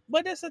door.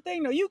 But that's the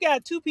thing, though. You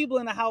got 2 people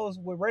in the house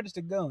with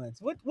registered guns.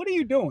 What are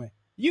you doing?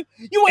 You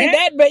ain't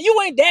that bad.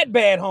 You ain't that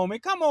bad,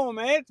 homie. Come on,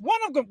 man. One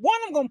of them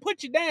gonna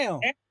put you down.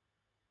 That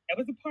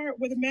was the part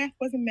where the math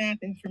wasn't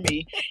mathing for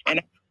me,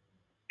 and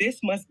this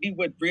must be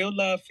what real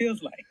love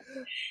feels like.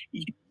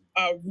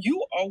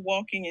 You are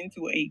walking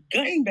into a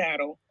gun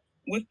battle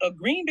with a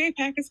Green Bay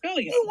Packers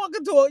Scully. You walk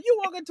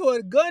into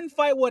a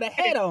gunfight with a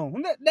hat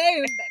on. That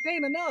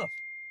ain't enough.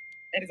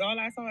 That is all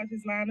I saw as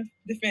his line of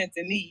defense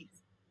and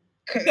needs.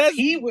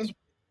 Because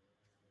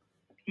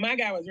my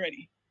guy was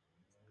ready.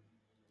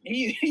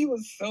 He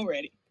was so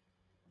ready.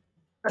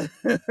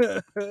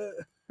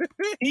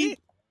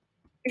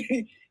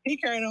 he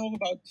carried on for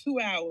about 2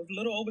 hours, a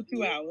little over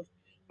 2 hours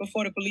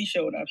before the police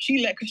showed up.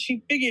 Because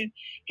she figured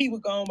he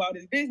would go on about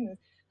his business.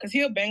 Because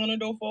he'll bang on the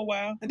door for a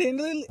while. And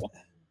then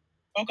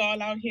walk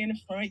all out here in the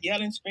front,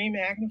 yelling,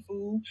 screaming, acting a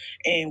fool,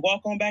 and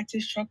walk on back to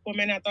his truck for a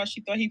minute.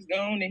 She thought he was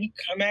gone, and he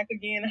come back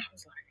again. I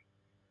was like,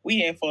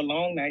 we in for a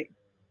long night.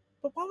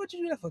 But why would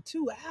you do that for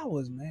 2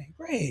 hours, man?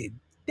 Great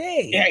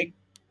day. Yeah.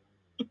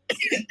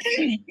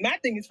 My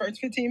thing is first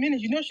 15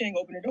 minutes, you know she ain't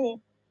open the door.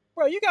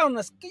 Bro, you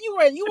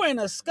wearing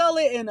a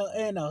Scully and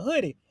a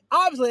hoodie.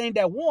 Obviously ain't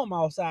that warm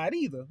outside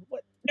either.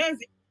 What?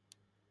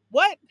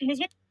 What?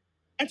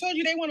 I told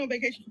you they went on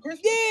vacation for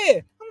Christmas. Yeah.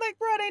 I'm like,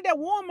 bro, it ain't that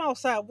warm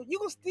outside. You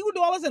can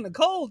do all this in the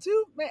cold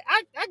too? Man,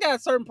 I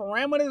got certain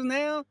parameters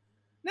now.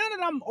 Now that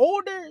I'm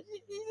older,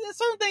 there's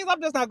certain things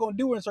I'm just not gonna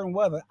do in certain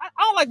weather. I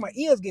don't like my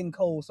ears getting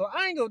cold, so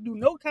I ain't gonna do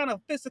no kind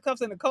of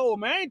fisticuffs in the cold,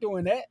 man. I ain't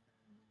doing that.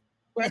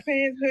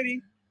 Sweatpants,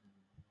 hoodie,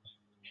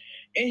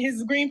 and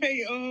his Green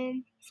Bay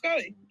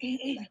Scully.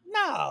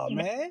 No,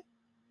 man.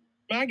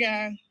 My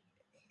guy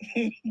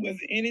was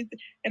in it,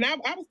 and I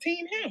was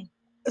team him.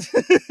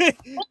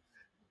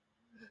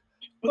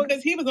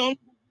 Because he was on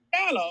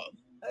dialogue.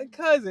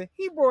 Cousin,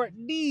 he brought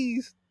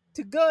these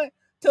to gun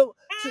to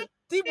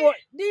he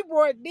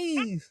brought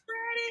these.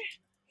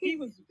 He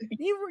was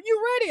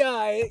you ready, all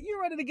right? You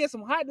ready to get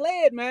some hot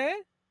lead, man?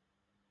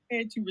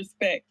 Had to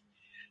respect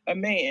a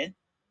man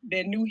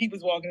that knew he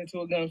was walking into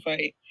a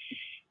gunfight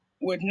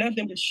with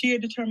nothing but sheer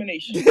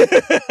determination.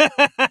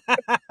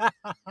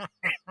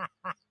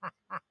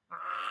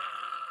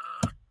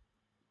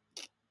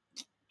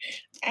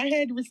 I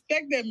had to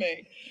respect that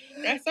man.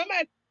 That's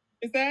somebody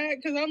decide,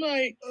 because I'm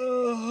like,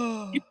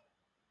 you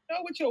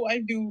know what your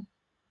wife do,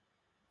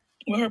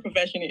 what her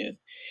profession is,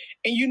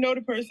 and you know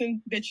the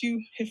person that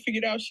you have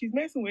figured out she's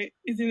messing with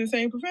is in the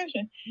same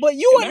profession. But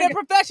you in that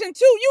profession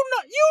too. You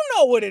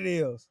know what it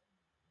is.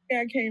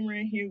 I came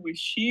around here with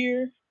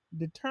sheer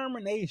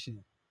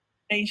determination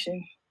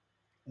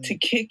to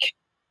kick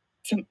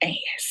some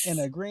ass. And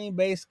a Green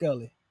Bay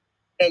Scully.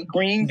 A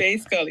Green Bay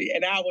Scully,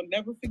 and I will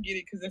never forget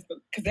it because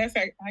that's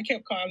how I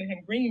kept calling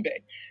him Green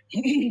Bay.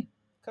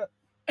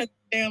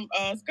 Damn,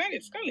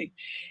 Scully.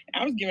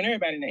 I was giving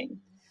everybody names.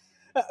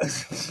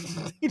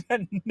 He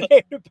done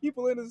named the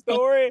people in the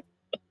story.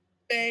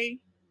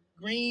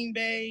 Green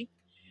Bay.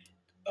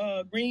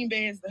 Green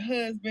Bay is the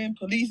husband.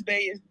 Police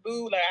Bay is the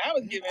boo. Like I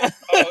was giving.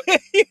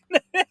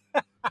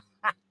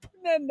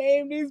 That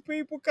name these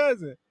people,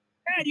 cousin.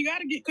 Yeah, you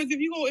gotta get, because if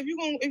you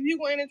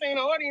go entertain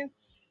the audience,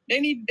 they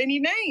need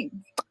names.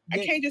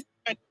 Yeah. I can't just.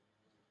 So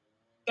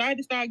I had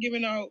to start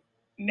giving out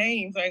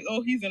names like,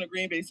 oh, he's in a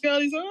Green Bay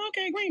Scully. So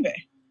okay, Green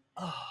Bay.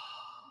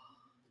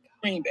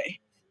 Green Bay.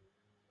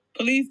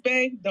 Police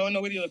Bay, don't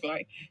know what he look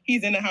like.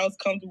 He's in the house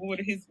comfortable with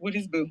his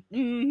boo.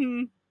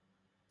 Mm-hmm.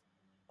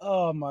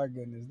 Oh my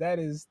goodness, that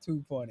is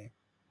too funny.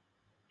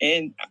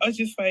 And I was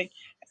just like,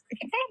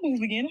 if I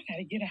move again, I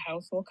gotta get a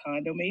house or a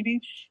condo.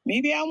 Maybe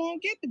I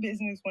won't get the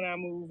business when I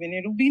move, and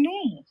it'll be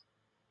normal.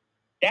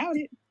 Doubt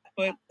it,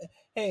 but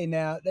hey,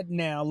 now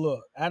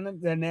look,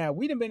 now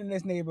we done been in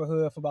this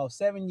neighborhood for about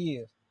 7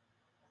 years.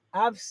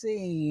 I've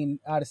seen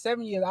out of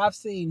 7 years, I've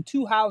seen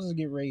 2 houses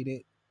get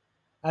raided.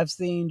 I've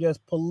seen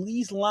just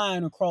police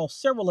line across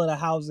several of the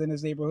houses in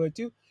this neighborhood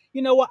too.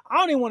 You know what? I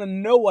don't even want to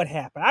know what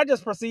happened. I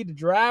just proceed to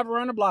drive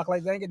around the block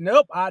like thinking,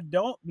 nope, I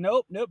don't,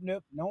 nope,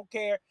 don't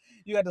care.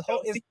 You got this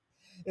whole,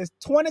 it's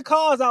 20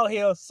 cars out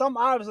here. Some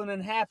obviously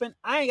didn't happen.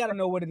 I ain't got to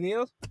know what it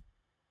is.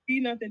 See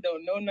nothing,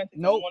 don't know nothing.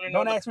 Nope,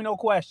 don't ask me no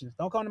questions.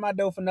 Don't come to my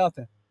door for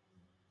nothing.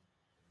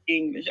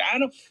 English. I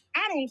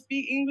don't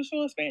speak English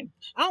or Spanish.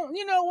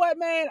 You know what,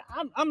 man?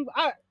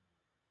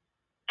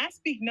 I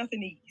speak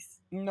nothingese.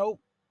 Nope.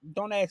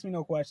 Don't ask me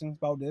no questions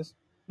about this.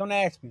 Don't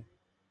ask me.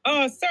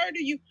 Sir,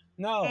 do you?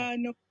 No.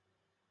 No.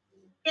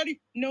 Sir,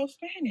 no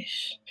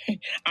Spanish.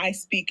 I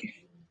speak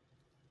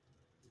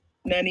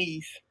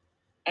noneese.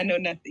 I know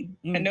nothing.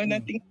 Mm-hmm. I know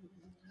nothing.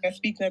 I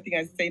speak nothing.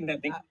 I say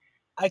nothing.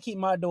 I keep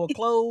my door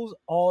closed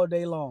all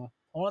day long.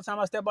 Only time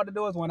I step out the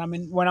door is when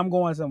I'm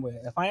going somewhere.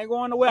 If I ain't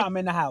going nowhere, I'm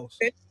in the house.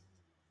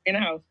 In the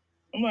house.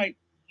 I'm like,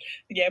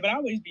 yeah, but I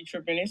always be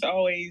tripping. It's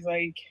always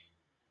like,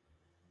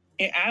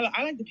 and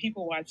I like to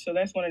people watch, so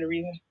that's one of the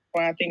reasons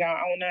why I think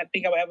I will not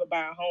think I will ever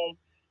buy a home,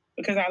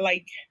 because I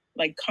like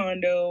like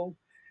condo,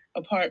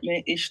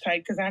 apartment ish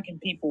type because I can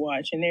people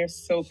watch and they're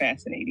so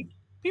fascinating.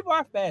 People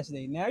are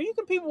fascinating. Now you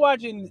can people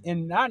watch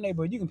in our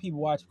neighborhood. You can people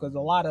watch because a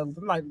lot of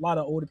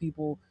older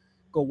people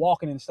go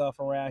walking and stuff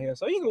around here,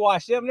 so you can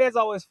watch them. That's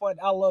always fun.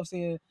 I love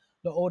seeing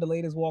the older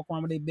ladies walk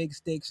around with their big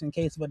sticks in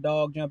case of a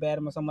dog jump at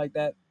them or something like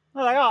that.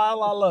 I'm like, oh, I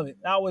love it.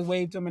 I always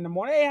wave to them in the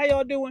morning. Hey, how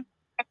y'all doing?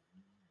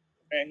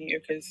 Around here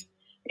because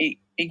it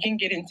can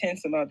get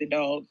intense about the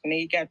dogs, and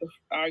they got to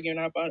arguing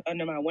up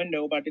under my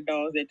window about the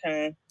dogs that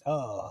time.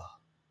 Oh,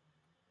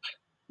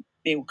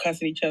 They were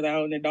cussing each other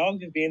out, and the dogs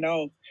just being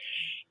dogs,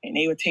 and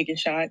they were taking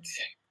shots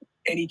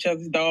at each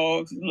other's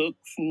dogs,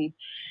 looks, and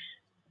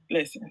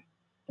listen.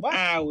 what?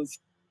 I was.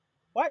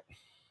 What?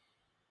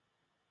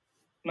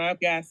 My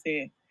guy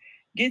said,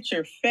 "Get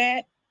your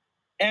fat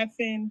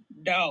effing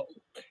dog."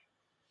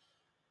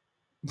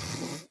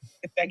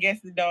 I guess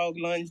the dog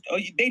lunged. Oh,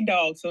 they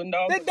dogs, so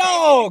dogs. They're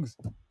dogs.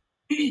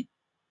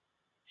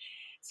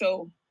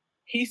 So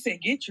he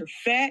said, "Get your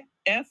fat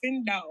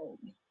effing dog."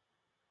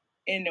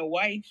 And the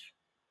wife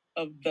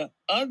of the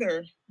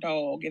other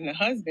dog and the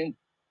husband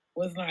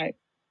was like,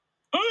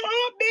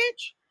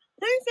 bitch,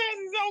 Princess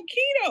is on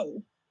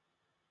keto.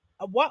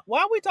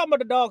 Why are we talking about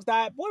the dog's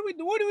diet? What are we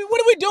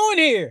doing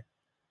here?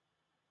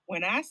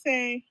 When I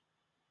say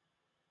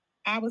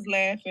I was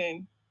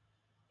laughing,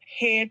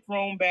 head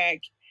thrown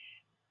back,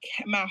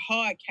 my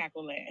hard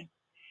cackle laugh.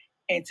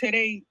 Until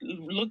they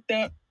looked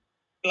up,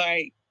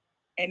 like,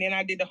 and then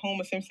I did the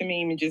Homer Simpson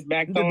meme and just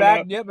backed on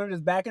up. Yep, I'm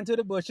just back into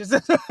the bushes.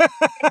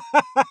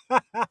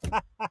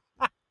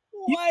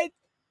 What?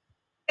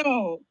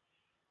 No,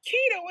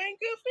 keto ain't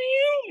good for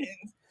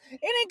humans. It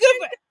ain't good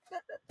for...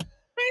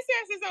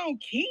 Princess is on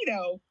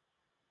keto.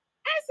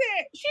 I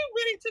said, she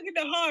really took it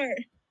to heart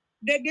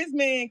that this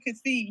man could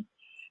see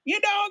your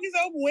dog is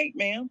overweight,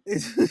 ma'am.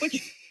 But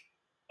you're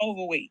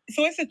overweight.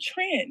 So it's a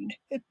trend.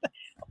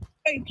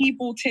 Like,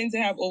 people tend to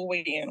have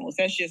overweight animals.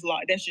 That's just law.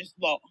 That's just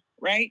law,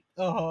 right?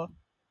 Uh-huh.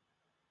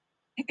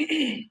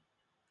 She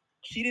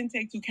didn't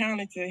take too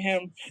counter to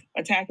him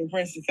attacking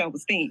Princess'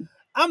 self-esteem.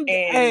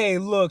 Hey,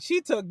 look,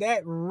 she took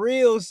that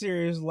real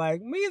serious. Like,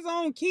 me's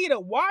on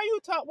keto. Why are you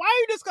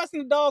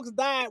discussing the dog's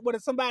diet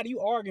with somebody you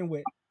arguing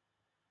with?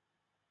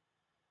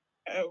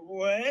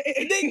 What? That's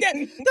what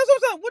I'm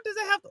saying. What does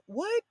that have to...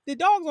 What? The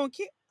dog's on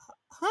keto?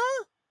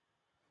 Huh?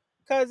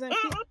 Cousin,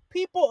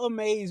 people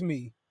amaze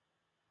me.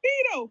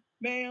 Keto,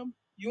 ma'am.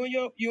 You and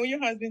your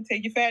husband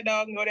take your fat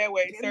dog and go that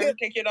way. Sir,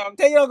 take your dog.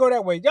 Take y'all go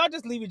that way. Y'all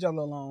just leave each other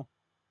alone.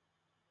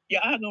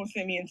 Y'all gonna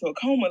send me into a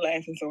coma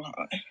laughing so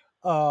hard.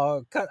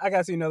 I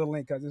gotta see another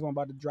link because this one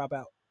about to drop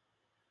out.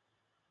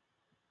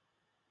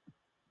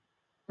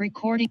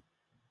 Recording.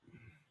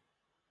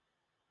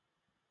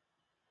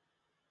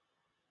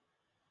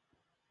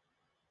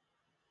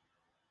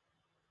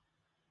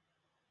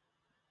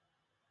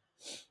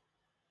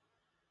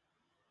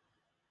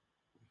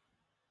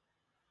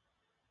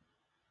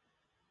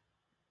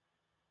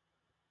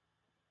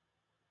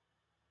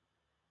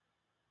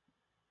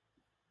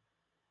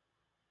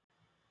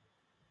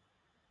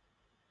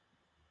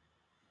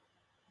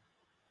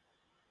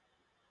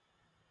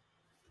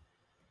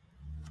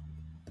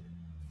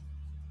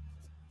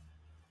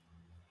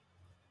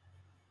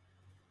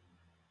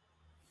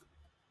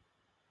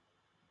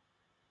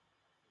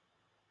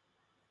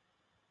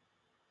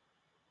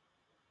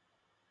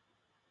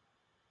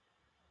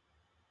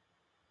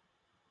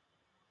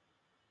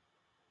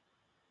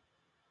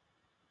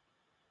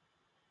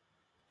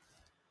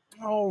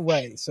 All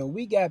right, so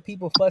we got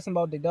people fussing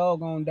about the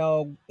doggone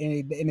dog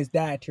and its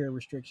dietary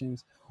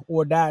restrictions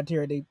or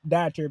dietary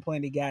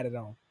plan they got it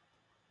on.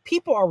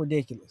 People are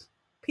ridiculous.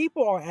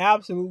 People are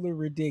absolutely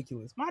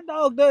ridiculous. My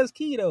dog does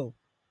keto.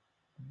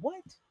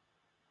 What?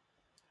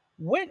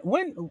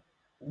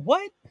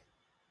 What?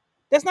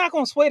 That's not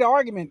going to sway the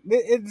argument.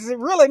 It's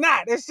really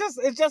not. It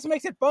just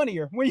makes it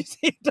funnier when you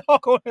see a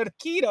dog on the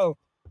keto.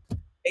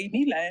 Made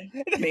me laugh.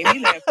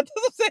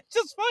 It's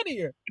just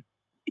funnier.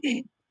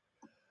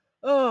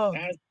 Oh.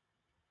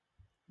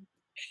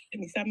 Let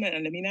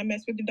me not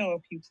mess with the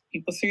dog.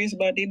 People serious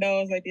about their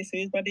dogs like they're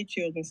serious about their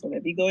children. So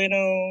let me go ahead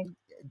on.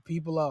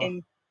 People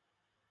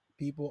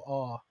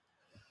are.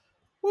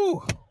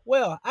 Whew.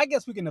 Well, I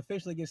guess we can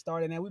officially get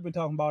started now. We've been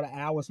talking about an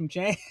hour some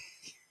change.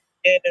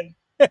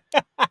 Yeah.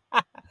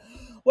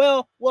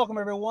 Well, welcome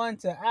everyone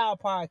to our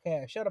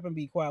podcast. Shut up and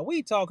be quiet.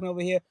 We talking over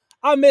here.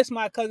 I miss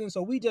my cousin,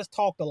 so we just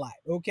talked a lot.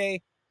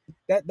 Okay,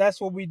 that's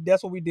what we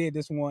did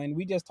this one.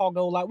 We just talked a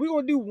whole lot. We're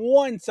gonna do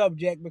one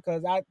subject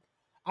because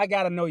I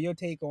gotta know your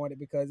take on it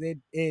because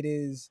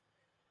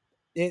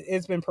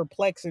it's been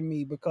perplexing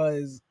me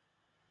because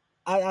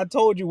I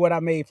told you what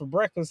I made for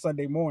breakfast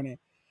Sunday morning,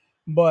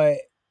 but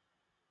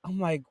I'm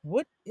like,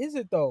 what is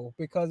it though?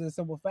 Because it's a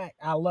simple fact.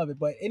 I love it.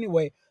 But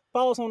anyway,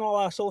 follow us on all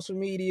our social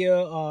media,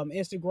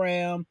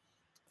 Instagram,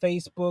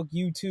 Facebook,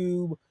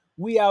 YouTube.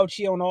 We out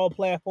here on all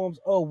platforms.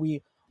 Oh,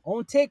 we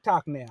on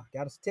TikTok now.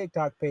 Got us a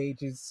TikTok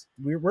page.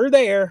 We're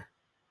there.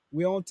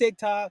 We on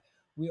TikTok.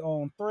 We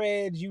on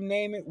Threads. You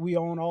name it. We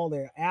on all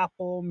there.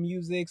 Apple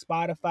Music,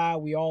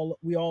 Spotify. We all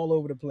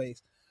over the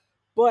place.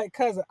 But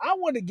cousin, I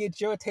want to get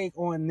your take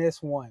on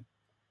this one.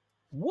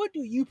 What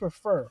do you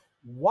prefer,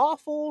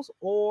 waffles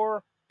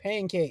or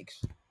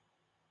pancakes?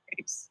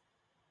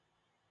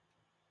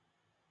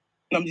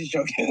 I'm just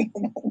joking.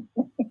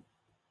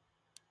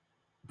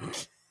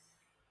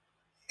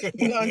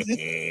 No, I'm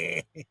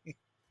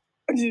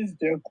just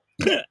joking.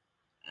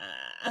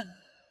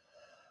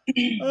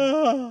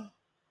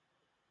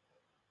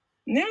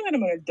 Now that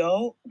I'm an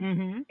adult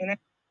and I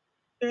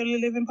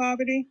currently live in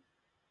poverty,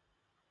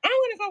 I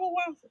want to go with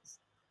waffles.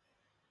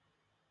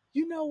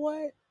 You know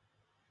what?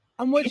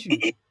 I'm with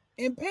you.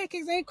 And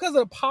pancakes ain't because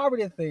of the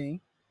poverty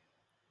thing.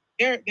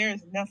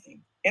 There's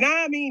nothing, and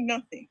I mean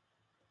nothing,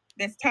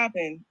 that's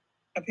topping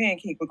a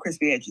pancake with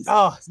crispy edges.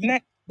 Oh,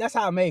 that's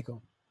how I make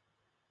them.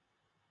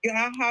 Your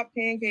hot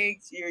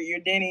pancakes, your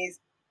Denny's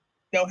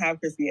don't have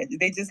crispy edges.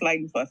 They just light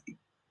and fluffy.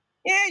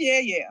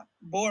 Yeah.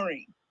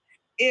 Boring.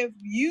 If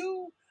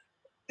you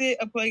sit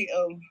a plate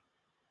of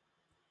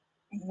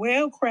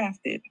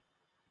well-crafted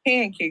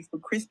pancakes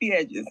with crispy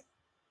edges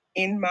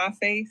in my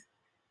face,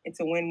 it's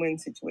a win-win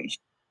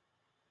situation.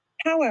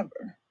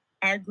 However,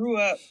 I grew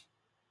up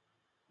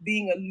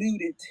being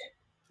eluded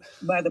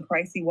by the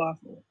pricey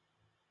waffle.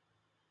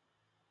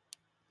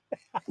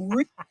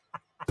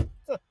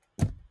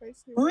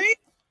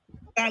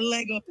 Got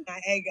Lego and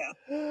I Eggo.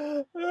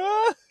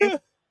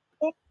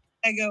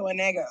 Eggo and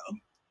Eggo.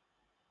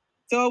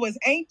 So it was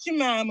Aunt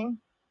Jemima,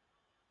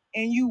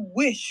 and you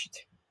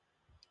wished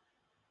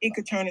it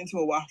could turn into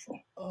a waffle.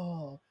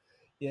 Oh,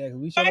 yeah,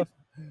 we should have.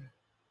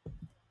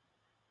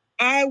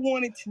 I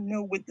wanted to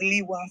know what the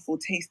Lee waffle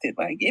tasted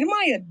like in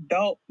my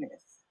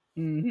adultness.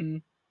 Mm-hmm.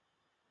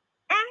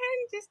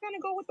 I'm just gonna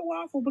go with the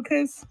waffle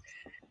because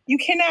you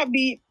cannot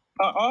beat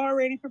an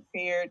already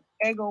prepared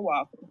Eggo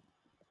waffle.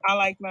 I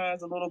like mine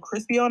a little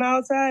crispy on the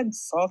outside and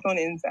soft on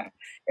the inside.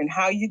 And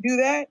how you do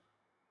that?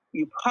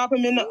 You pop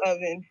them in the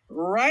oven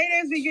right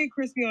as they get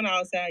crispy on the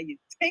outside. You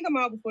take them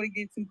out before they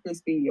get too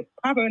crispy. You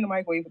pop them in the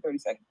microwave for 30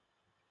 seconds.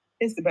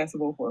 It's the best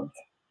of both worlds.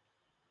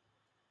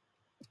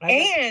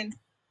 And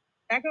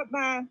back up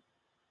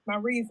my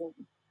reason.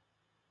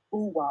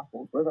 Food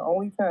waffles were the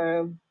only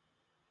time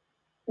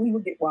we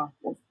would get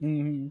waffles.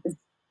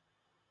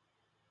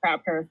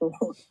 Proud parents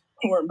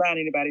weren't buying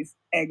anybody's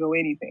egg or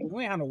anything.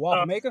 We ain't have a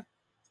waffle maker.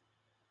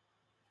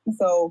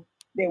 So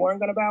they weren't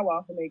going to buy a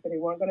waffle maker. They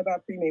weren't going to buy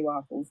pre-made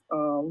waffles.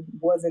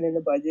 Wasn't in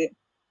the budget.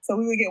 So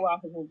we would get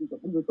waffles when we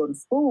would go to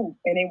school,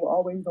 and they were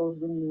always those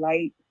really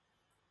light.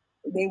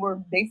 They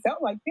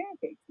felt like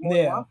pancakes, more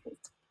than waffles.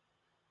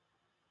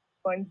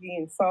 Spongy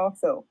and soft.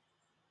 So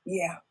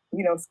yeah,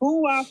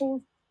 school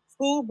waffles,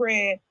 school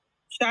bread.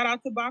 Shout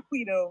out to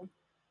Baquitos.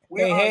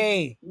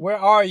 Hey, where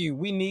are you?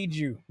 We need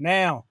you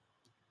now.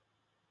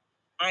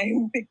 I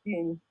am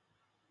picking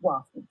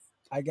waffles.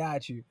 I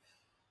got you.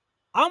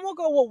 I'm gonna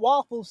go with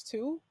waffles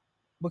too,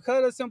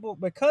 because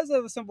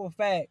of the simple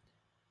fact,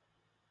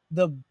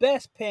 the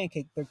best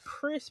pancake, the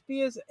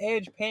crispiest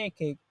edge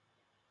pancake,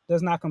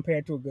 does not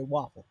compare to a good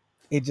waffle.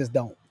 It just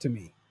don't to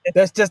me.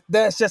 That's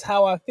just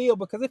how I feel,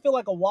 because I feel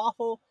like a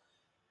waffle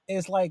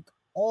is like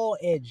all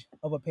edge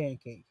of a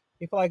pancake.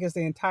 I feel like it's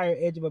the entire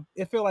edge of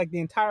I feel like the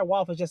entire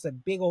waffle is just a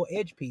big old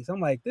edge piece. I'm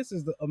like, this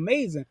is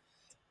amazing.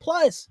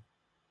 Plus,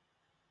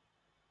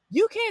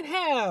 you can't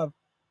have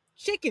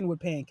chicken with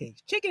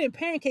pancakes. Chicken and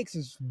pancakes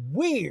is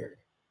weird.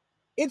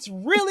 It's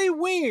really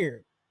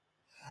weird.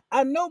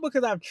 I know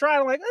because I've tried.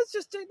 I'm like, it's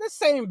just the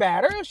same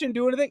batter. It shouldn't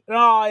do anything.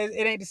 No, it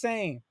ain't the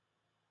same.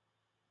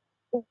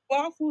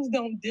 Waffles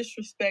don't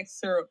disrespect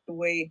syrup the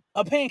way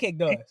a pancake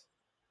does.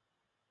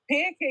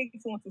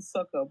 Pancakes want to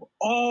suck up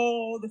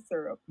all the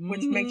syrup,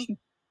 which makes you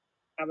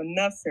have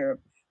enough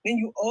syrup. Then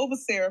you over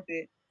syrup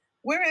it.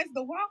 Whereas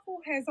the waffle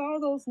has all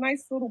those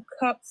nice little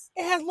cups.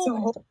 It has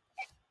little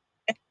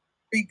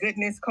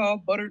goodness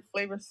called buttered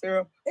flavor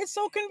syrup. It's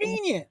so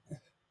convenient.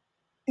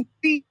 To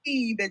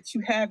see that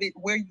you have it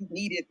where you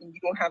need it and you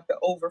don't have to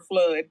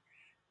overflood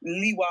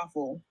Lee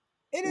waffle.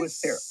 It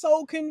is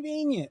so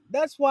convenient.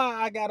 That's why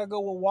I gotta go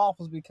with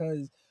waffles,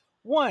 because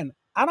one,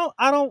 I don't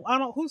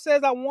who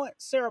says I want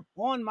syrup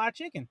on my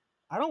chicken?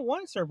 I don't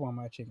want syrup on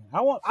my chicken.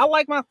 I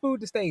like my food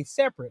to stay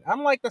separate. I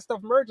don't like the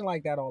stuff merging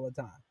like that all the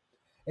time.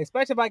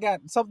 Especially if I got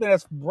something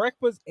that's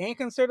breakfast and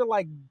considered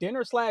like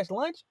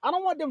dinner/lunch. I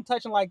don't want them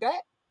touching like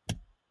that.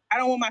 I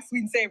don't want my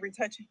sweet and savory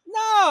touching.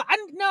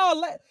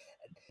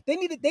 They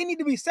need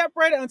to be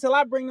separated until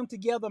I bring them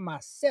together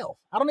myself.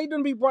 I don't need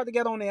them to be brought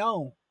together on their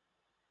own.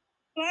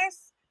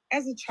 Plus,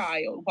 as a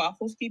child,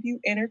 waffles keep you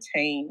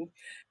entertained.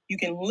 You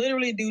can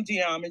literally do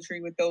geometry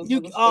with those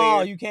little squares.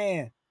 Oh, you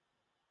can.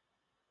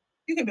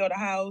 You can build a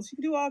house. You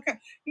can do all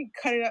kinds. You can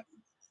cut it up.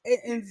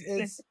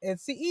 And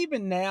see,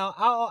 even now,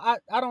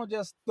 I don't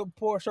just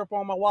pour syrup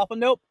on my waffle.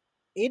 Nope.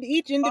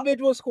 Each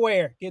individual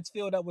square gets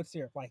filled up with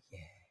syrup. Like, yeah.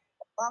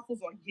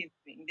 Waffles are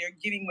giving. They're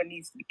giving what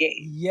needs to be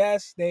gave.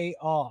 Yes, they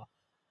are.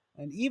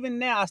 And even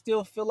now, I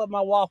still fill up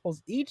my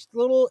waffles. Each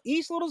little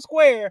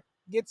square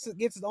gets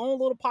its own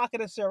little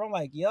pocket of syrup. I'm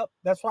like, yep,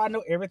 that's why I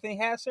know everything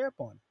has syrup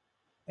on it,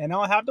 and I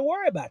don't have to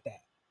worry about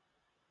that.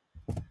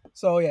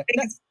 So yeah.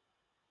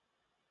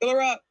 Fill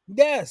her up.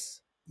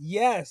 Yes.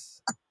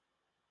 Yes.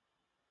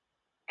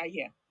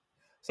 Yeah. I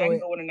So can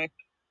go with a nice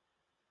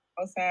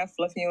outside,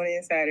 fluffy on the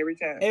inside every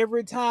time.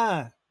 every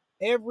time,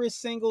 every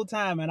single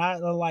time, and I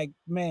like,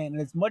 man,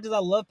 as much as I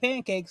love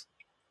pancakes,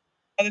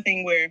 Other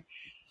thing where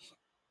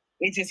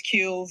it just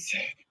kills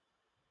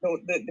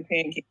the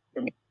pancake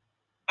for me.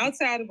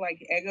 Outside of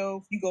like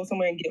Eggo, if you go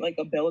somewhere and get like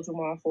a Belgian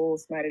waffle,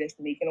 somebody that's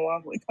making a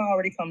waffle, it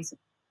already comes.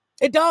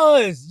 it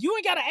does. You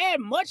ain't gotta add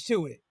much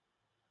to it.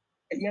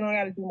 You don't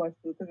got to do much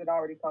to it because it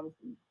already comes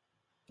to you.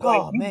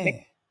 Like, oh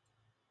man.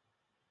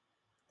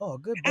 Oh,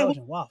 good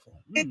Belgian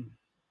waffle.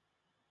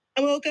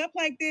 I woke up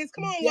like this.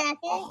 Come on, waffle.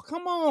 Oh,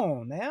 come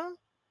on now.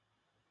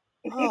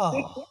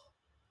 Oh.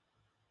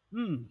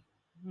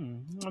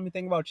 Let me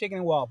think about chicken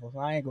and waffles.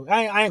 I ain't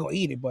gonna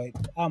eat it, but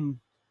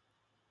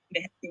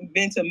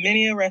been to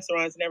many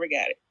restaurants, never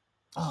got it.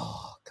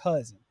 Oh,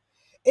 cousin.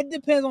 It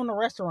depends on the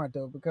restaurant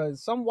though,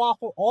 because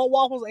all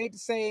waffles ain't the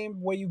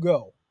same where you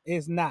go.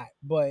 It's not,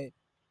 but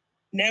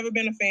never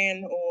been a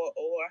fan or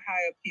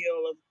high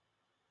appeal of.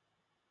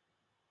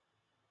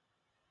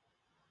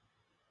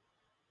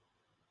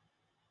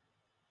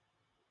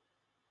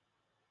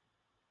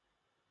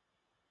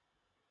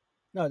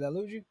 No, did I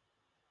lose you?